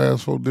getting the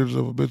last 4 digits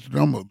of a bitch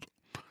number.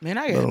 Man,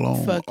 I let got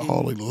alone fucking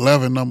all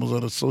 11 numbers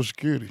of the Social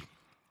Security.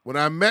 When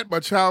I met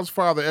my child's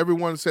father,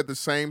 everyone said the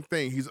same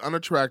thing. He's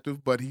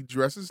unattractive, but he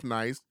dresses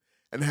nice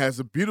and has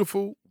a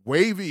beautiful,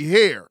 wavy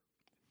hair.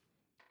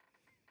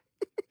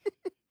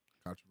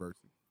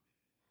 Controversy.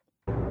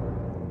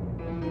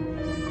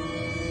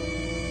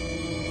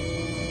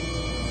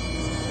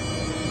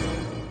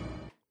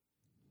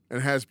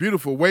 And has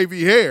beautiful,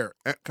 wavy hair.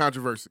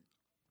 Controversy.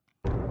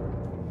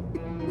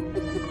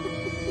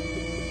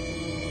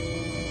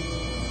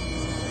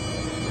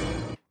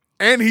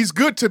 And he's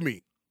good to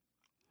me.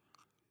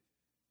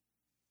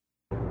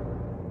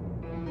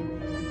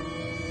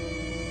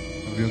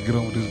 We'll get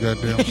on with this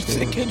goddamn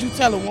story. Could you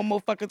tell him one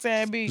more fucking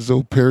time, B? This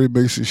old Perry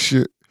Mason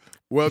shit.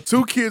 Well,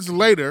 2 kids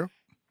later,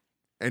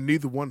 and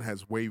neither one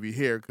has wavy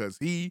hair because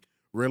he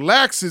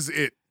relaxes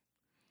it.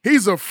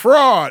 He's a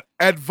fraud.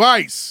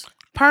 Advice.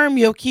 Perm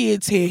your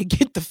kid's head.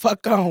 Get the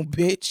fuck on,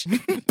 bitch.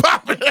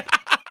 Pop it.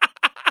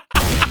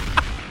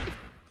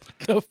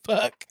 The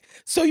fuck?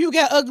 So you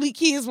got ugly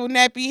kids with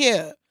nappy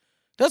hair.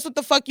 That's what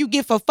the fuck you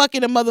get for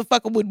fucking a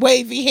motherfucker with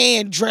wavy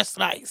hair and dress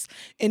nice.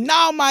 And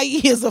now my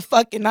years of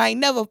fucking, I ain't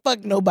never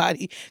fucked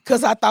nobody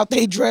because I thought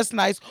they dressed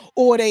nice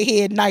or they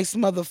had nice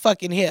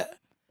motherfucking hair.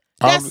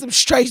 That's some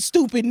straight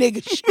stupid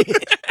nigga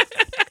shit.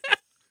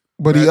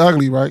 But he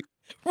ugly, right?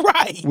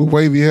 Right. With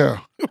wavy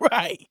hair.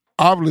 Right.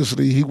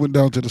 Obviously, he went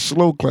down to the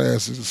slow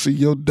classes to see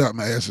your dumb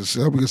ass and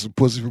said, I'm gonna get some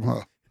pussy from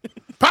her.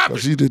 Pop it.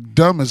 She's the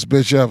dumbest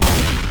bitch ever.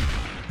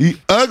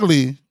 He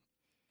ugly,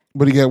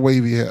 but he got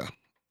wavy hair.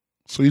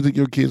 So you think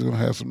your kid's gonna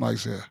have some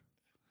nice hair?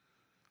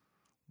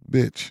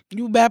 Bitch.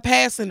 You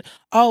bypassing,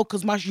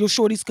 because your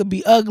shorties could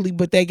be ugly,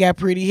 but they got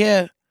pretty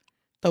hair.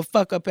 The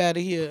fuck up out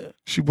of here.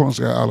 She wants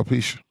to got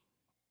alopecia.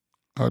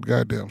 Her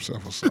goddamn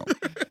self or something.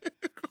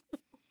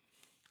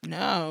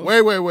 No.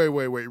 Wait.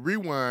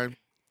 Rewind.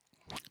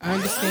 I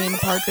understand the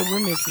part that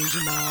we're missing,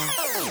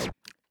 Jamal.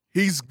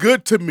 He's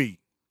good to me.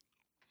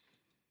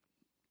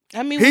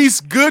 I mean, He's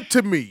good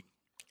to me.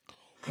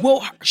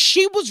 well,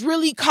 she was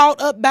really caught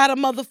up by the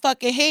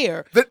motherfucking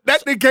hair.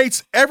 That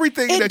negates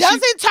everything. It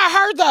doesn't to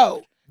her,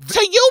 though. To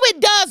you,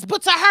 it does,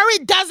 but to her,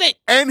 it doesn't.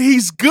 And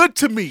he's good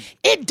to me.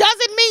 It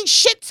doesn't mean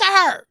shit to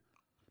her.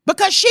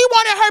 Because she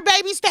wanted her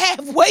babies to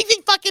have wavy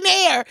fucking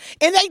hair,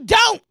 and they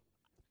don't.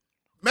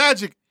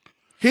 Magic.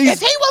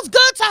 If he was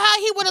good to her,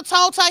 he would have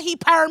told her he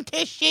permed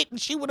his shit, and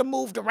she would have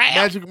moved around.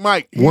 Magic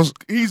Mike.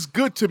 He's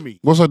good to me.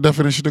 What's her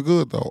definition of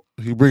good, though?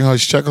 He bring her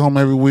his check home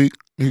every week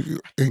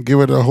and give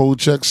her the whole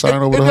check, sign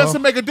over to her? It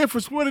doesn't make a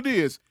difference what it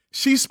is.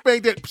 She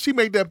made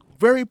that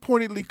very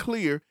pointedly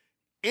clear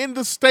in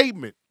the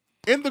statement,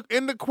 in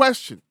the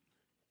question.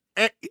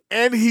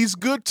 And he's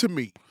good to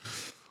me.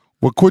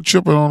 Well, quit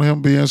tripping on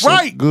him being so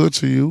Right. good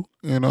to you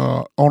and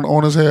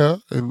on his hair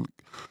and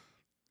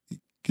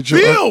get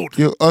Build.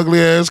 your ugly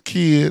ass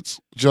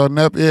kids, your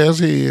nappy ass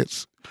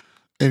heads,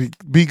 and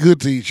be good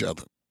to each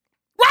other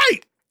Right.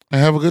 and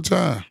have a good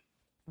time.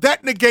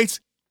 That negates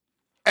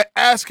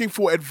asking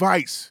for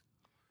advice.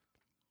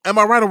 Am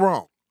I right or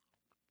wrong?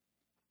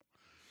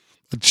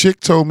 A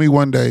chick told me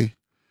one day,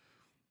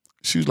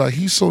 she was like,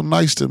 he's so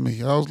nice to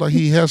me. I was like,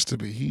 he has to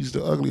be. He's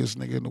the ugliest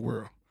nigga in the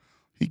world.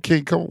 He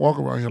can't come walk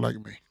around here like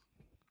me.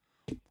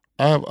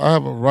 I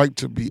have a right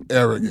to be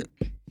arrogant.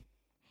 As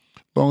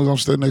long as I'm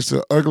standing next to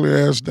an ugly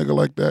ass nigga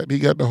like that, he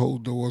got to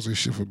hold doors and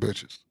shit for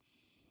bitches.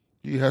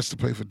 He has to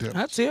pay for dinner.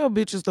 I tell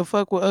bitches to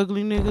fuck with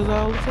ugly niggas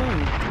all the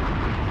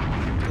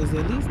time. Because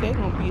at least they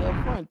going to be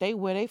up front. They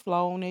wear they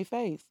flaw on their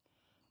face.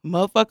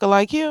 Motherfucker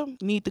like him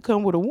need to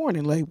come with a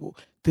warning label.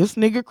 This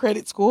nigga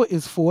credit score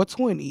is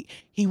 420.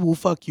 He will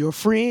fuck your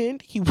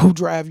friend. He will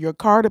drive your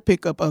car to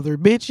pick up other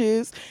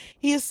bitches.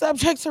 He is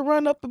subject to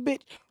run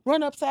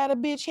upside a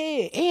bitch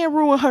head and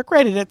ruin her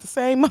credit at the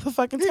same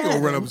motherfucking He time. ain't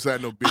gonna run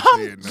upside no bitch I'm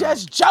head now.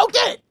 just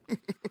joking.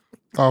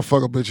 I'll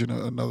fuck a bitch in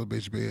another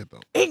bitch bed though.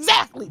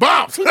 Exactly.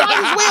 Bombs. He might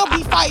as well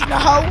be fighting a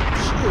hoe.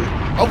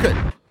 Shit.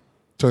 Okay.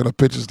 Turn the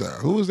pictures down.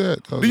 Who is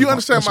that? Do you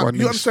understand That's my you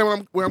niece.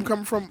 understand where I'm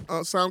coming from,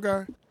 sound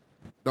guy?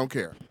 Don't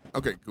care.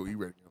 Okay, cool. You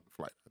ready on the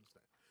flight?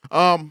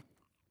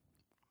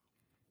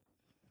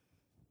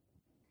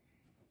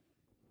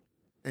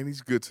 And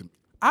he's good to me.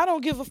 I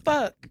don't give a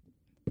fuck.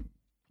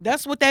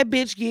 That's what that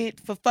bitch get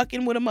for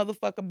fucking with a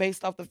motherfucker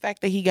based off the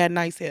fact that he got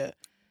nice hair.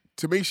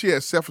 To me, she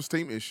has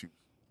self-esteem issues.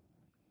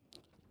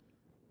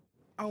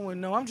 I wouldn't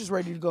know. I'm just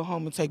ready to go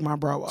home and take my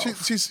bra off.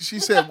 She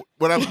said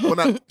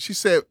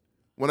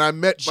when I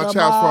met my child's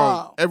Jamal.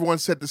 father, everyone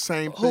said the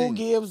same Who thing.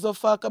 gives a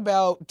fuck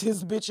about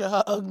this bitch and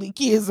her ugly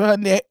kids or her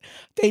neck?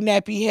 They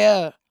nappy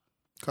hair.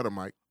 Cut her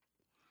mic.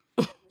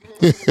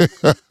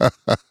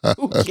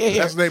 Who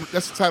cares?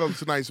 That's the title of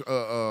tonight's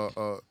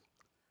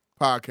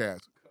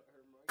podcast.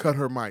 Cut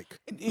her mic.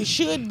 It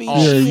should be. Yeah,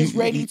 She you- is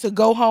ready to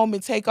go home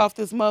and take off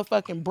this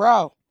motherfucking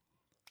bra.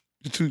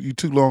 You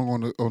too long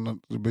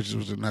on the bitches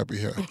with the nappy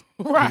hair.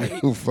 Right.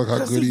 Who fuck how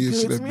 'Cause good he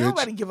is to good that me. bitch.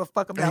 Nobody give a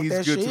fuck And about he's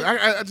that good shit. too.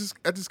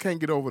 I just can't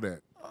get over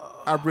that.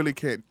 I really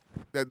can't.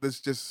 That's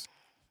just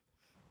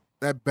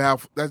that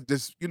baffle. That's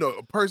just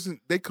a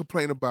person. They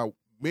complain about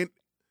men.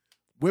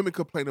 Women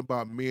complain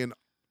about men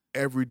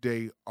every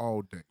day,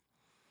 all day.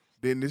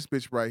 Then this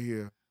bitch right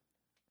here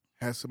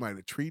has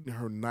somebody treating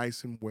her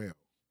nice and well,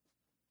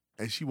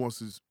 and she wants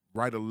to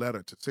write a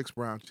letter to 6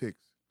 brown chicks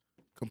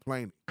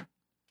complaining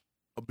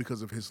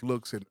because of his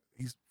looks and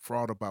he's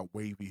fraud about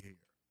wavy hair.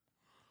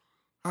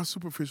 How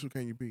superficial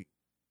can you be?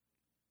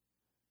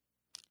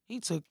 He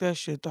took that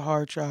shit to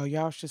heart, y'all.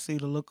 Y'all should see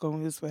the look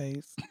on his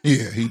face.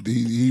 Yeah,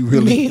 he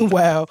really.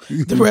 Meanwhile,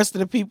 the rest of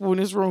the people in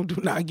this room do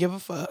not give a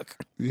fuck.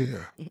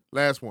 Yeah.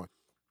 Last one.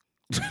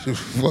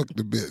 Fuck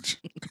the bitch.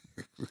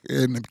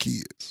 And them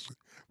kids.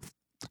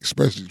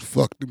 Especially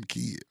fuck them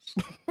kids.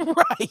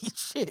 Right,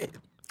 shit.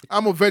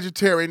 I'm a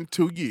vegetarian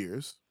 2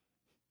 years,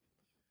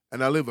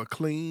 and I live a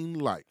clean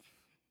life.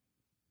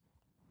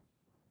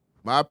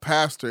 My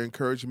pastor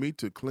encouraged me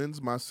to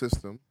cleanse my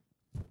system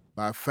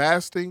by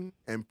fasting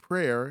and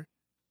prayer,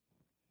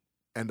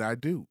 and I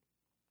do.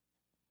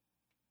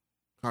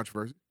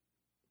 Controversy.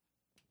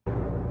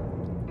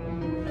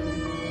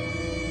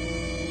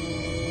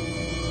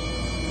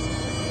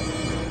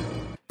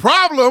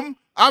 Problem,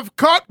 I've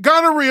caught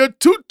gonorrhea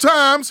 2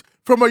 times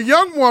from a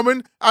young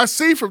woman I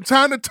see from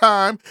time to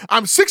time.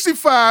 I'm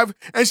 65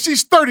 and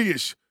she's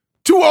 30-ish.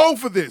 Too old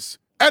for this.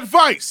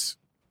 Advice.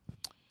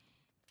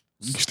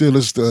 You still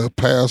listen to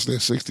past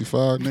that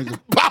 65 nigga?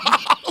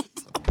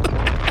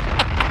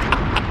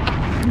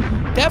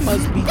 That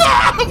must be.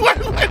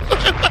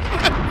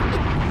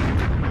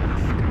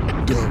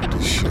 Dumb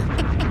this shit.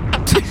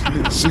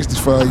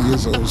 65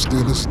 years old,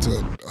 still listen to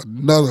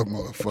another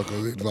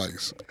motherfucker's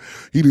advice.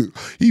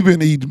 He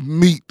been eating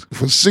meat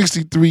for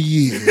 63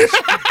 years.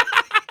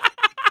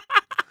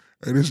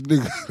 And this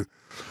nigga,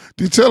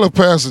 you tell a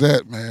pastor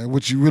that, man,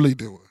 what you really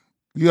doing.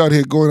 You out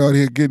here going out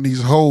here getting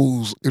these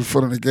hoes in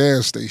front of the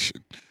gas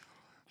station.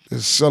 They're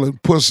selling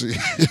pussy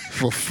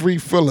for free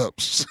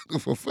fill-ups.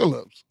 For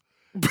fill-ups.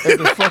 At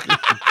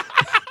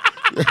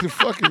the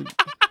fucking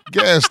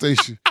gas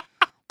station.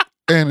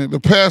 And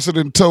the pastor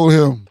done told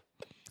him,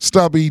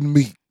 stop eating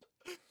meat.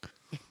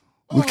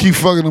 We keep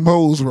fucking them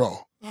hoes raw.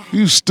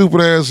 You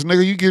stupid ass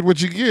nigga, you get what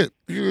you get.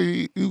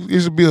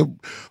 It should be a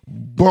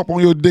bump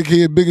on your dick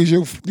head big as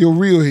your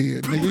real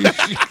head, nigga.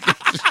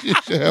 You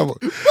should have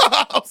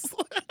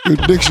your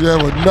dick should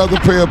have another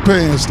pair of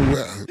pants to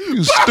wear.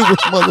 You stupid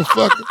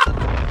motherfucker.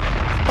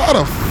 How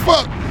the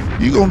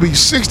fuck you gonna be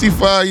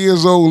 65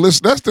 years old?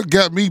 Listen, that's the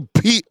got me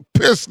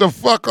pissed the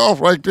fuck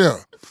off right there.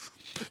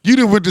 You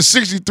done went to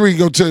 63,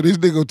 this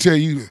nigga gonna tell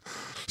you to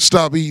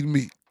stop eating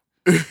meat.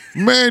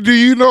 Man, do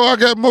you know I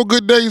got more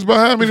good days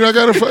behind me than I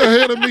got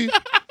ahead of me?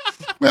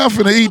 Man, I'm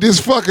finna eat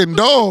this fucking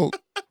dog.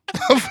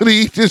 I'm finna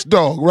eat this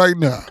dog right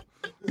now.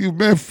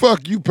 Man,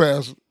 fuck you,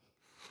 pastor.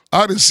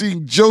 I done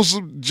seen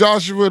Joseph,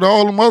 Joshua, and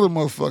all them other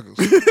motherfuckers.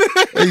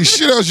 Ain't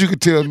shit else you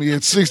could tell me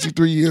at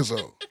 63 years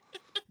old.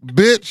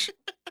 Bitch,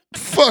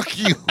 fuck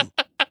you,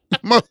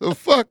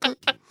 motherfucker.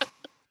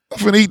 I'm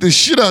finna eat the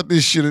shit out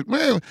this shit.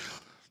 Man,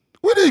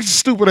 where did this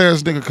stupid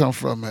ass nigga come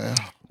from, man?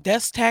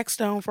 That's Tax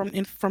Stone from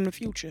the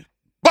future.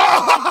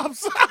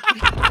 Bombs!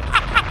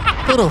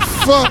 What the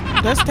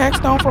fuck? That's Tax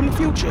Stone from the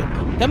future.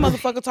 That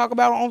motherfucker talk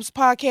about on his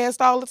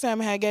podcast all the time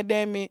how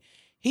goddamn it,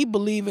 he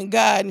believe in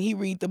God and he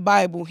read the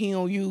Bible. He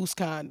don't use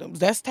condoms.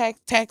 That's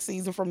tax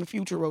season from the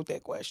future wrote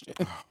that question.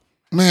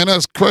 Man,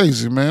 that's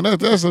crazy, man.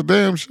 That's a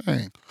damn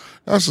shame.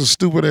 That's a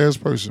stupid ass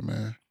person,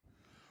 man.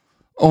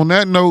 On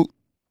that note,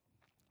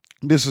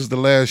 this is the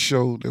last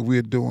show that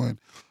we're doing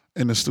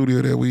in the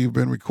studio that we've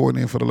been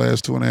recording in for the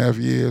last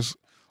 2.5 years.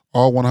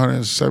 All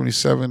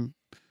 177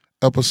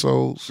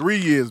 episodes. 3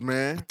 years,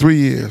 man. 3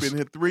 years. Been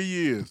here 3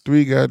 years.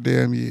 3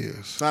 goddamn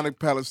years. Sonic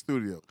Palace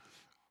Studio.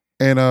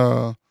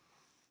 And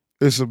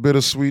it's a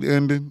bittersweet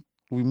ending.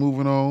 We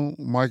moving on.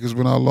 Mike has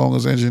been our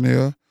longest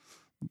engineer.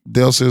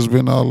 Delsa has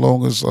been our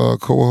longest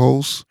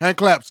co-host. Hand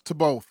claps to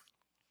both.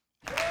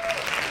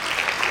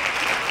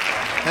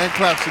 Hand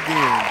claps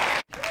again.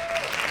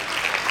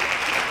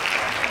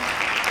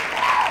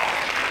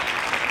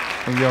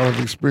 And y'all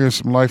have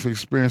experienced some life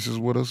experiences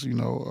with us, you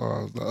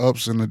know, the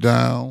ups and the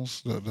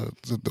downs,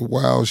 the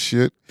wild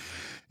shit.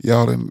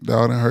 Y'all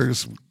done heard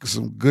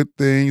some good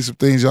things, some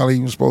things y'all ain't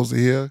even supposed to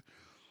hear.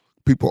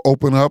 People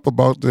open up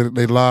about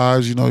their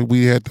lives. You know,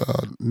 we had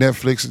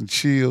Netflix and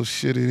chill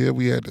shit in here.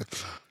 We had the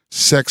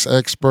sex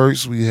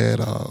experts. We had,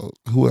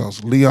 who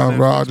else? Leon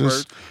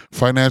Rogers,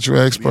 financial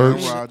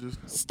experts. Leon Rogers.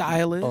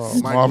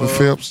 Stylist. Marvin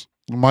Phipps.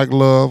 Mike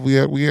Love, we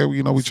had,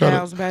 you know, we tried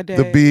Styles by Day.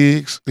 the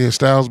Bigs,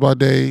 Styles by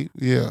Day,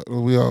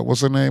 we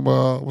what's her name?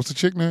 What's the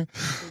chick name?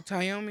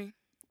 Tayomi.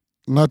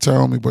 Not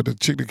Tayomi, but the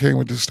chick that came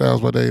with the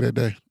Styles by Day that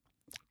day,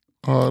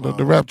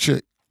 the rap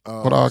chick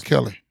with R.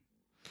 Kelly,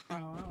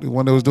 the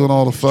one that was doing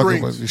all the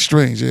fucking, but the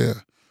strings, yeah,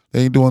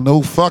 they ain't doing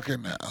no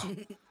fucking now.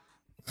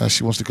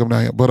 She wants to come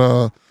down here,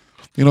 but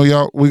you know,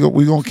 y'all, we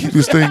gonna keep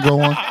this thing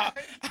going.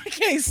 I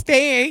can't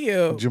stand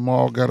him.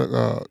 Jamal got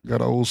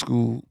an old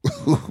school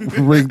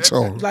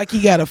ringtone. Like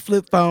he got a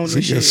flip phone and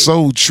He shit. got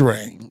Soul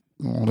Train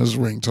on his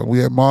ringtone. We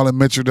had Marlon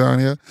Mitchell down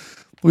here.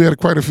 We had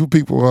quite a few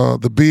people,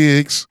 the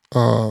Bigs,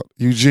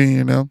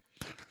 Eugene and them.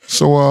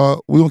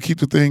 So we're going to keep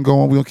the thing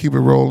going. We're going to keep it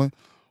rolling.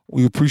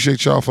 We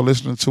appreciate y'all for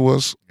listening to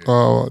us.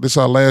 This is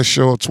our last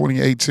show of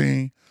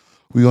 2018.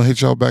 We're going to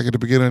hit y'all back at the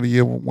beginning of the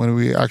year when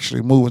we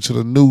actually move into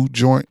the new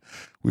joint.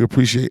 We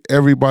appreciate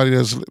everybody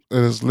that's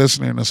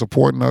listening and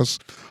supporting us.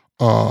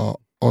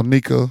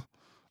 Onika,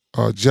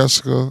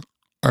 Jessica,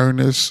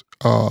 Ernest.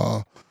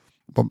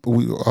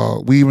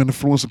 We even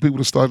influenced some people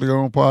to start their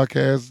own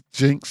podcast.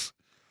 Jinx,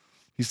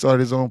 he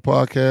started his own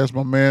podcast.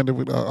 My man,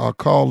 our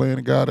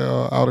call-in got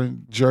out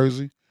in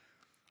Jersey.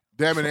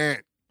 Damn it,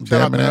 Ant.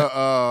 Shout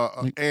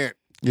out to Ant.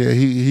 Yeah,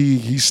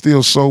 he's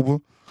still sober.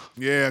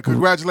 Yeah,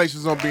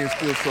 congratulations on being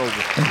still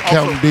sober. And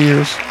counting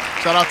beers.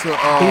 Shout out to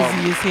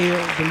busy as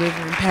hell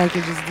delivering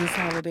packages this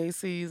holiday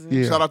season.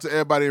 Yeah. Shout out to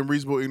everybody in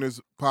Reasonable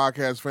Ignorance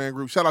Podcast fan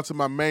group. Shout out to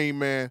my main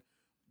man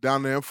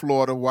down there in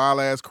Florida,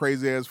 wild ass,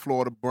 crazy ass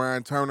Florida,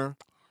 Brian Turner.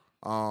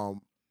 A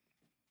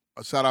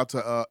shout out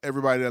to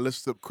everybody that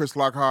listens to Chris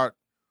Lockhart,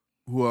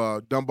 who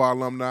Dunbar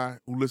alumni,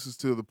 who listens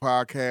to the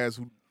podcast,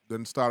 who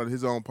then started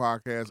his own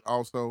podcast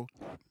also.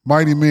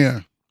 Mighty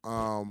Men.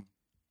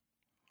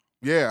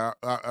 Yeah,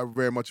 I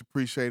very much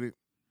appreciate it.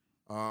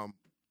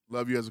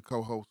 Love you as a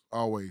co-host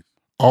always.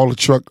 All the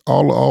truck,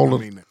 all I the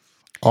mean that.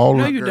 all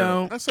No, the you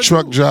don't.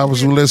 truck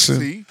drivers who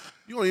listen. See,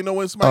 you don't even know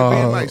when somebody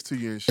being nice to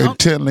you and shit.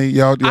 intently,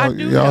 y'all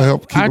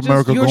help keep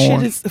America your going.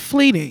 shit is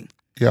fleeting.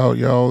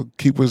 Y'all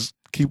keep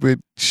it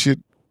shit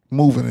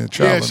moving and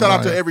traveling. Yeah, shout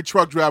out to around. every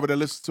truck driver that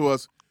listens to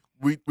us.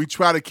 We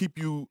try to keep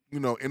you,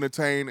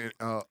 entertained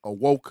and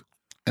awoke,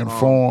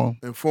 informed.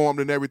 informed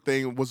and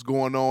everything, what's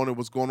going on and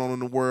what's going on in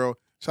the world.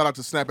 Shout out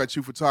to Snap At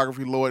You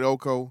Photography, Lloyd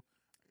Oko.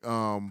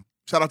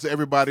 Shout out to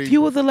everybody.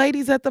 Few of the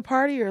ladies at the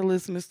party are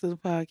listeners to the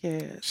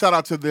podcast. Shout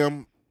out to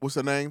them. What's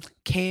their names?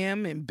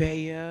 Cam and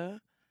Bea.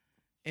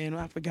 And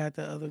I forgot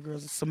the other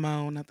girls.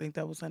 Simone, I think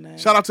that was her name.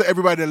 Shout out to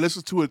everybody that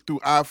listens to it through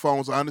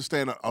iPhones. I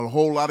understand a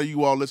whole lot of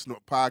you all listen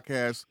to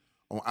podcasts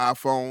on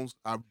iPhones.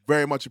 I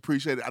very much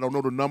appreciate it. I don't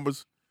know the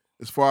numbers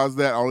as far as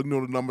that. I only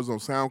know the numbers on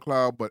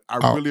SoundCloud, but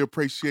I really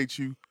appreciate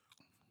you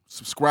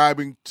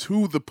subscribing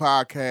to the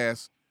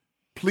podcast.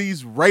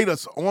 Please rate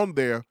us on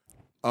there.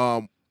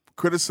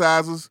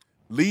 Criticize us.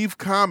 Leave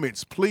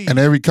comments, please. And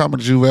every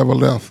comment you've ever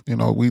left, we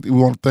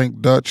want to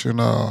thank Dutch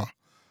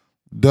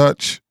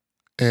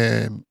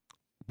and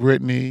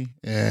Brittany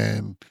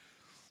and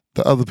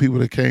the other people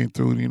that came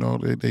through.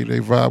 They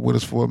vibe with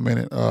us for a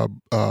minute.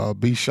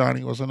 B.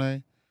 Shiny, what's her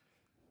name?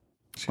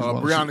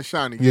 Brianna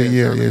Shiny.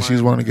 Yeah.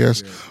 She's one of the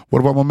guests. Yeah. What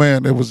about my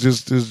man that was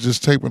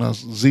just taping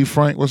us? Z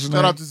Frank, what's his name?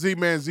 Shout out to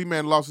Z-Man.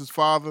 Z-Man lost his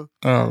father.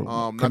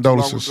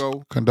 Condolences. Not too long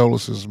ago.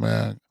 Condolences,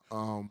 man.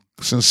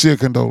 Sincere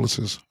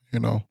condolences,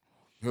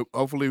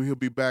 Hopefully he'll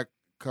be back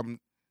come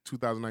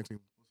 2019.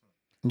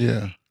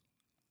 Yeah.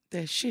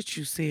 That shit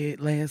you said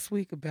last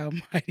week about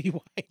Mighty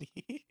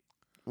Whitey.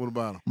 What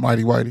about him?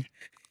 Mighty Whitey.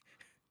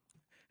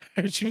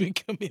 Heard you been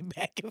coming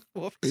back and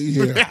forth.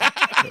 Yeah.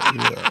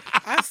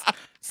 I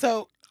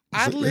listened.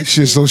 That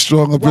shit's so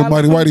strong up here.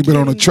 Mighty Whitey been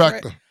on a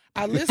tractor.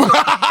 I listen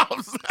while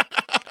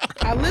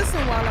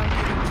I'm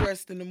getting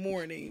dressed in the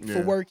morning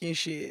for work and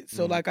shit.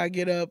 So like I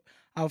get up,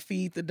 I'll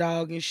feed the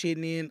dog and shit,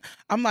 and then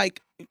I'm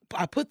like,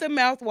 I put the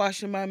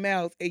mouthwash in my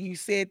mouth, and you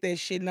said that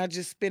shit, and I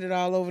just spit it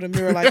all over the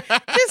mirror like,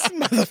 this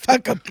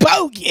motherfucker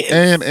bogus.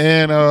 And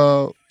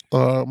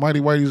Mighty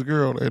Whitey's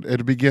girl at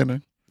the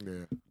beginning.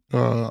 Yeah.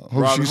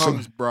 Hope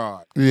she's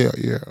broad. Yeah.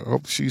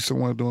 Hope she's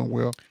someone doing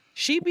well.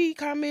 She be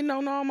commenting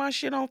on all my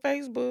shit on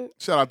Facebook.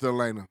 Shout out to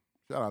Elena.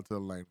 Yeah.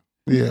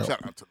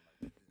 Shout out to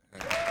Elena.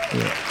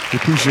 Yeah. We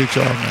appreciate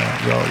y'all,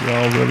 man.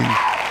 Y'all really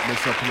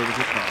miss our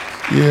political thoughts.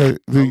 Yeah,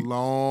 the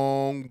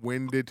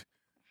long-winded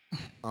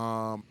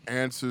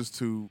answers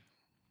to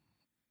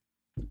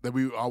that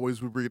we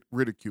always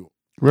ridicule.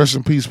 Rest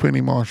in peace,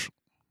 Penny Marshall.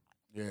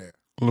 Yeah.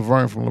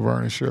 Laverne from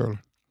Laverne and Shirley.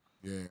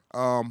 Yeah.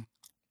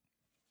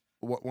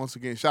 Once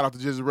again, shout out to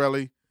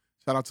Gizzarelli.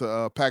 Shout out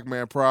to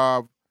Pac-Man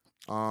Prob.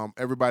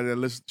 Everybody that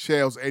listens,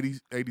 Shells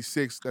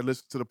 86 that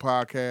listens to the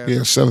podcast. Yeah,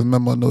 7th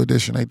member, no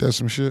edition. Ain't that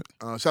some shit?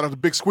 Shout out to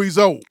Big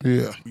Squeezo.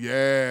 Yeah.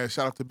 Yeah,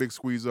 shout out to Big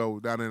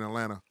Squeezo down in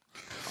Atlanta.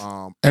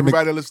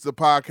 Everybody that listens to the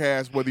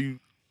podcast, whether you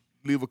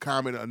leave a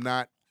comment or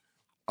not,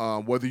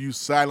 whether you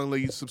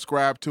silently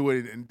subscribe to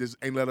it and just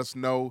ain't let us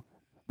know,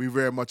 we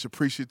very much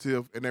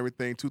appreciative and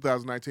everything.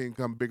 2019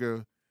 come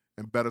bigger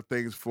and better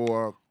things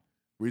for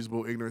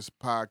Reasonable Ignorance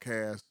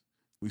Podcast.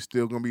 We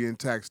still gonna be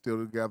intact,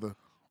 still together,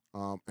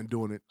 and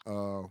doing it.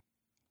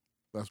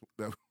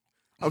 That.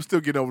 I'm still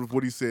getting over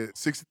what he said.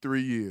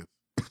 63 years.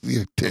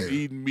 Yeah, damn.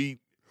 Eating meat.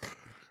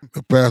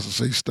 The pastor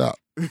say stop.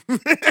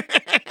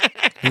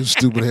 His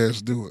stupid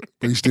ass do it,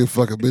 but he still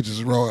fucking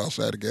bitches raw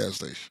outside the gas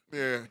station.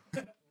 Yeah.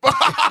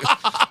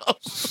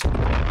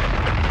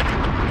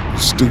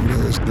 Stupid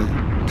ass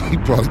nigga. He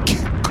probably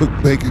can't cook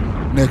bacon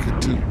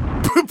naked too.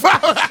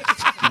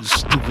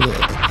 Stupid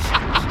ass.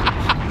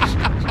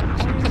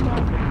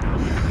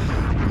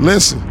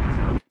 Listen,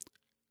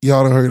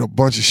 y'all done heard a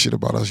bunch of shit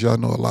about us. Y'all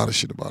know a lot of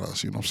shit about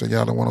us. You know what I'm saying?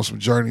 Y'all done went on some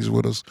journeys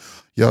with us.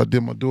 Y'all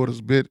did my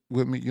daughter's bit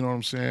with me. You know what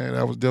I'm saying?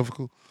 That was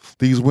difficult.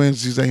 These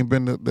Wednesdays ain't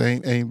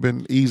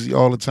been easy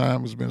all the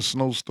time. It's been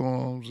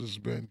snowstorms. It's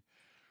been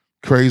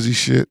crazy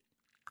shit.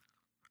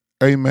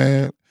 Hey,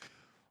 man.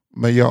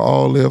 May y'all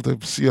all live to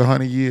see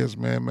 100 years,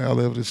 man. May I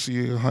live to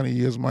see 100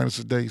 years minus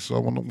a day. So I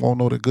won't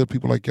know that good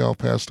people like y'all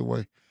passed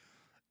away.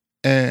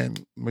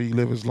 And may you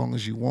live as long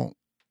as you want,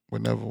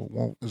 but never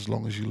want as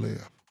long as you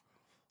live.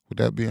 With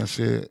that being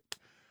said,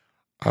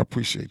 I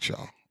appreciate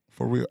y'all.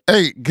 For real.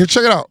 Hey,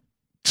 check it out.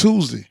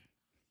 Tuesday.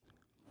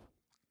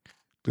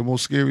 The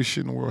most scary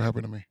shit in the world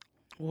happened to me.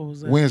 What was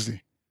that?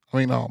 Wednesday.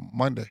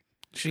 Monday.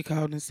 She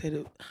called and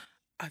said,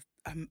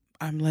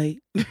 I'm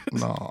late.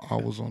 No, I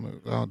was on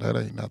the. Oh, that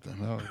ain't nothing.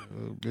 No,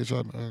 bitch,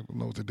 I don't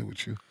know what to do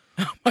with you.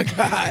 Oh my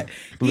God,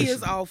 he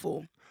is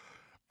awful.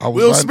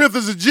 Will Smith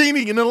is a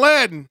genie in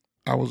Aladdin.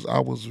 I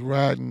was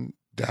riding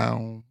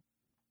down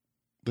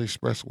the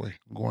expressway,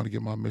 going to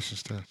get my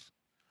emissions test,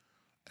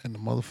 and the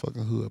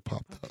motherfucking hood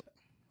popped up.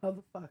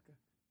 Motherfucker.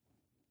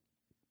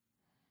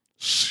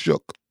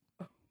 Shook.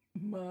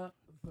 Motherfucker.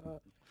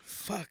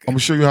 I'm gonna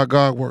show you how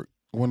God worked.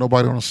 There wasn't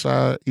nobody on the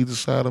side, either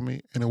side of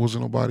me, and there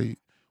wasn't nobody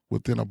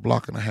within a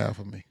block and a half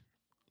of me.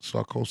 So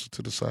I coasted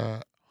to the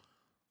side,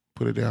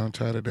 put it down,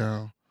 tied it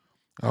down.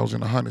 I was in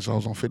the 100s, so I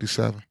was on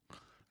 57.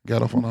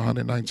 Got off on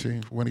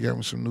 119. Went and got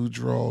me some new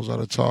drawers out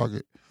of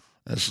Target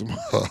and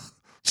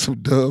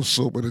some Dove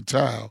soap and a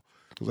towel.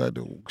 Because I had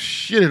to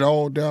shit it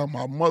all down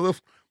my mother.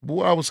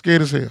 Boy, I was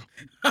scared as hell.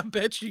 I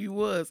bet you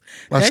was.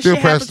 I that still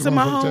shit passed happened to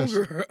my the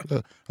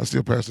homegirl. I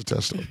still passed the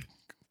test. Though.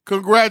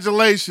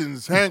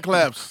 Congratulations. Hand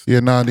claps. Yeah,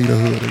 I need a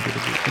hood. I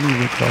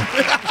need a car.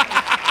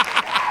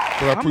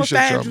 But I I'm gonna appreciate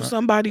y'all, find you man.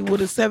 somebody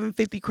with a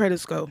 750 credit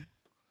score.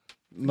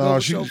 No,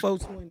 she. Show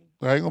 420.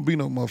 I ain't gonna be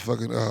no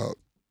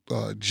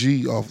motherfucking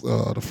G off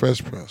the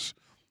Fresh Prince.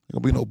 Ain't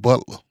gonna be no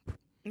butler.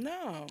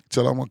 No.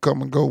 Tell I'm gonna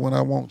come and go when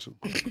I want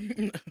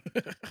to.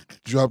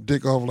 Drop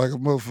dick off like a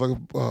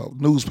motherfucking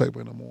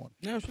newspaper in the morning.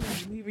 No,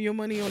 she's leaving your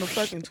money on the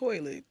fucking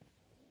toilet.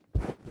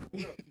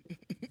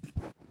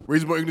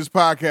 Reasonable English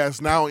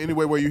Podcast now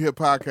anywhere where you hear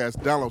podcasts.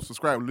 Download,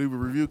 subscribe, leave a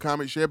review,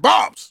 comment, share.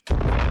 Bombs!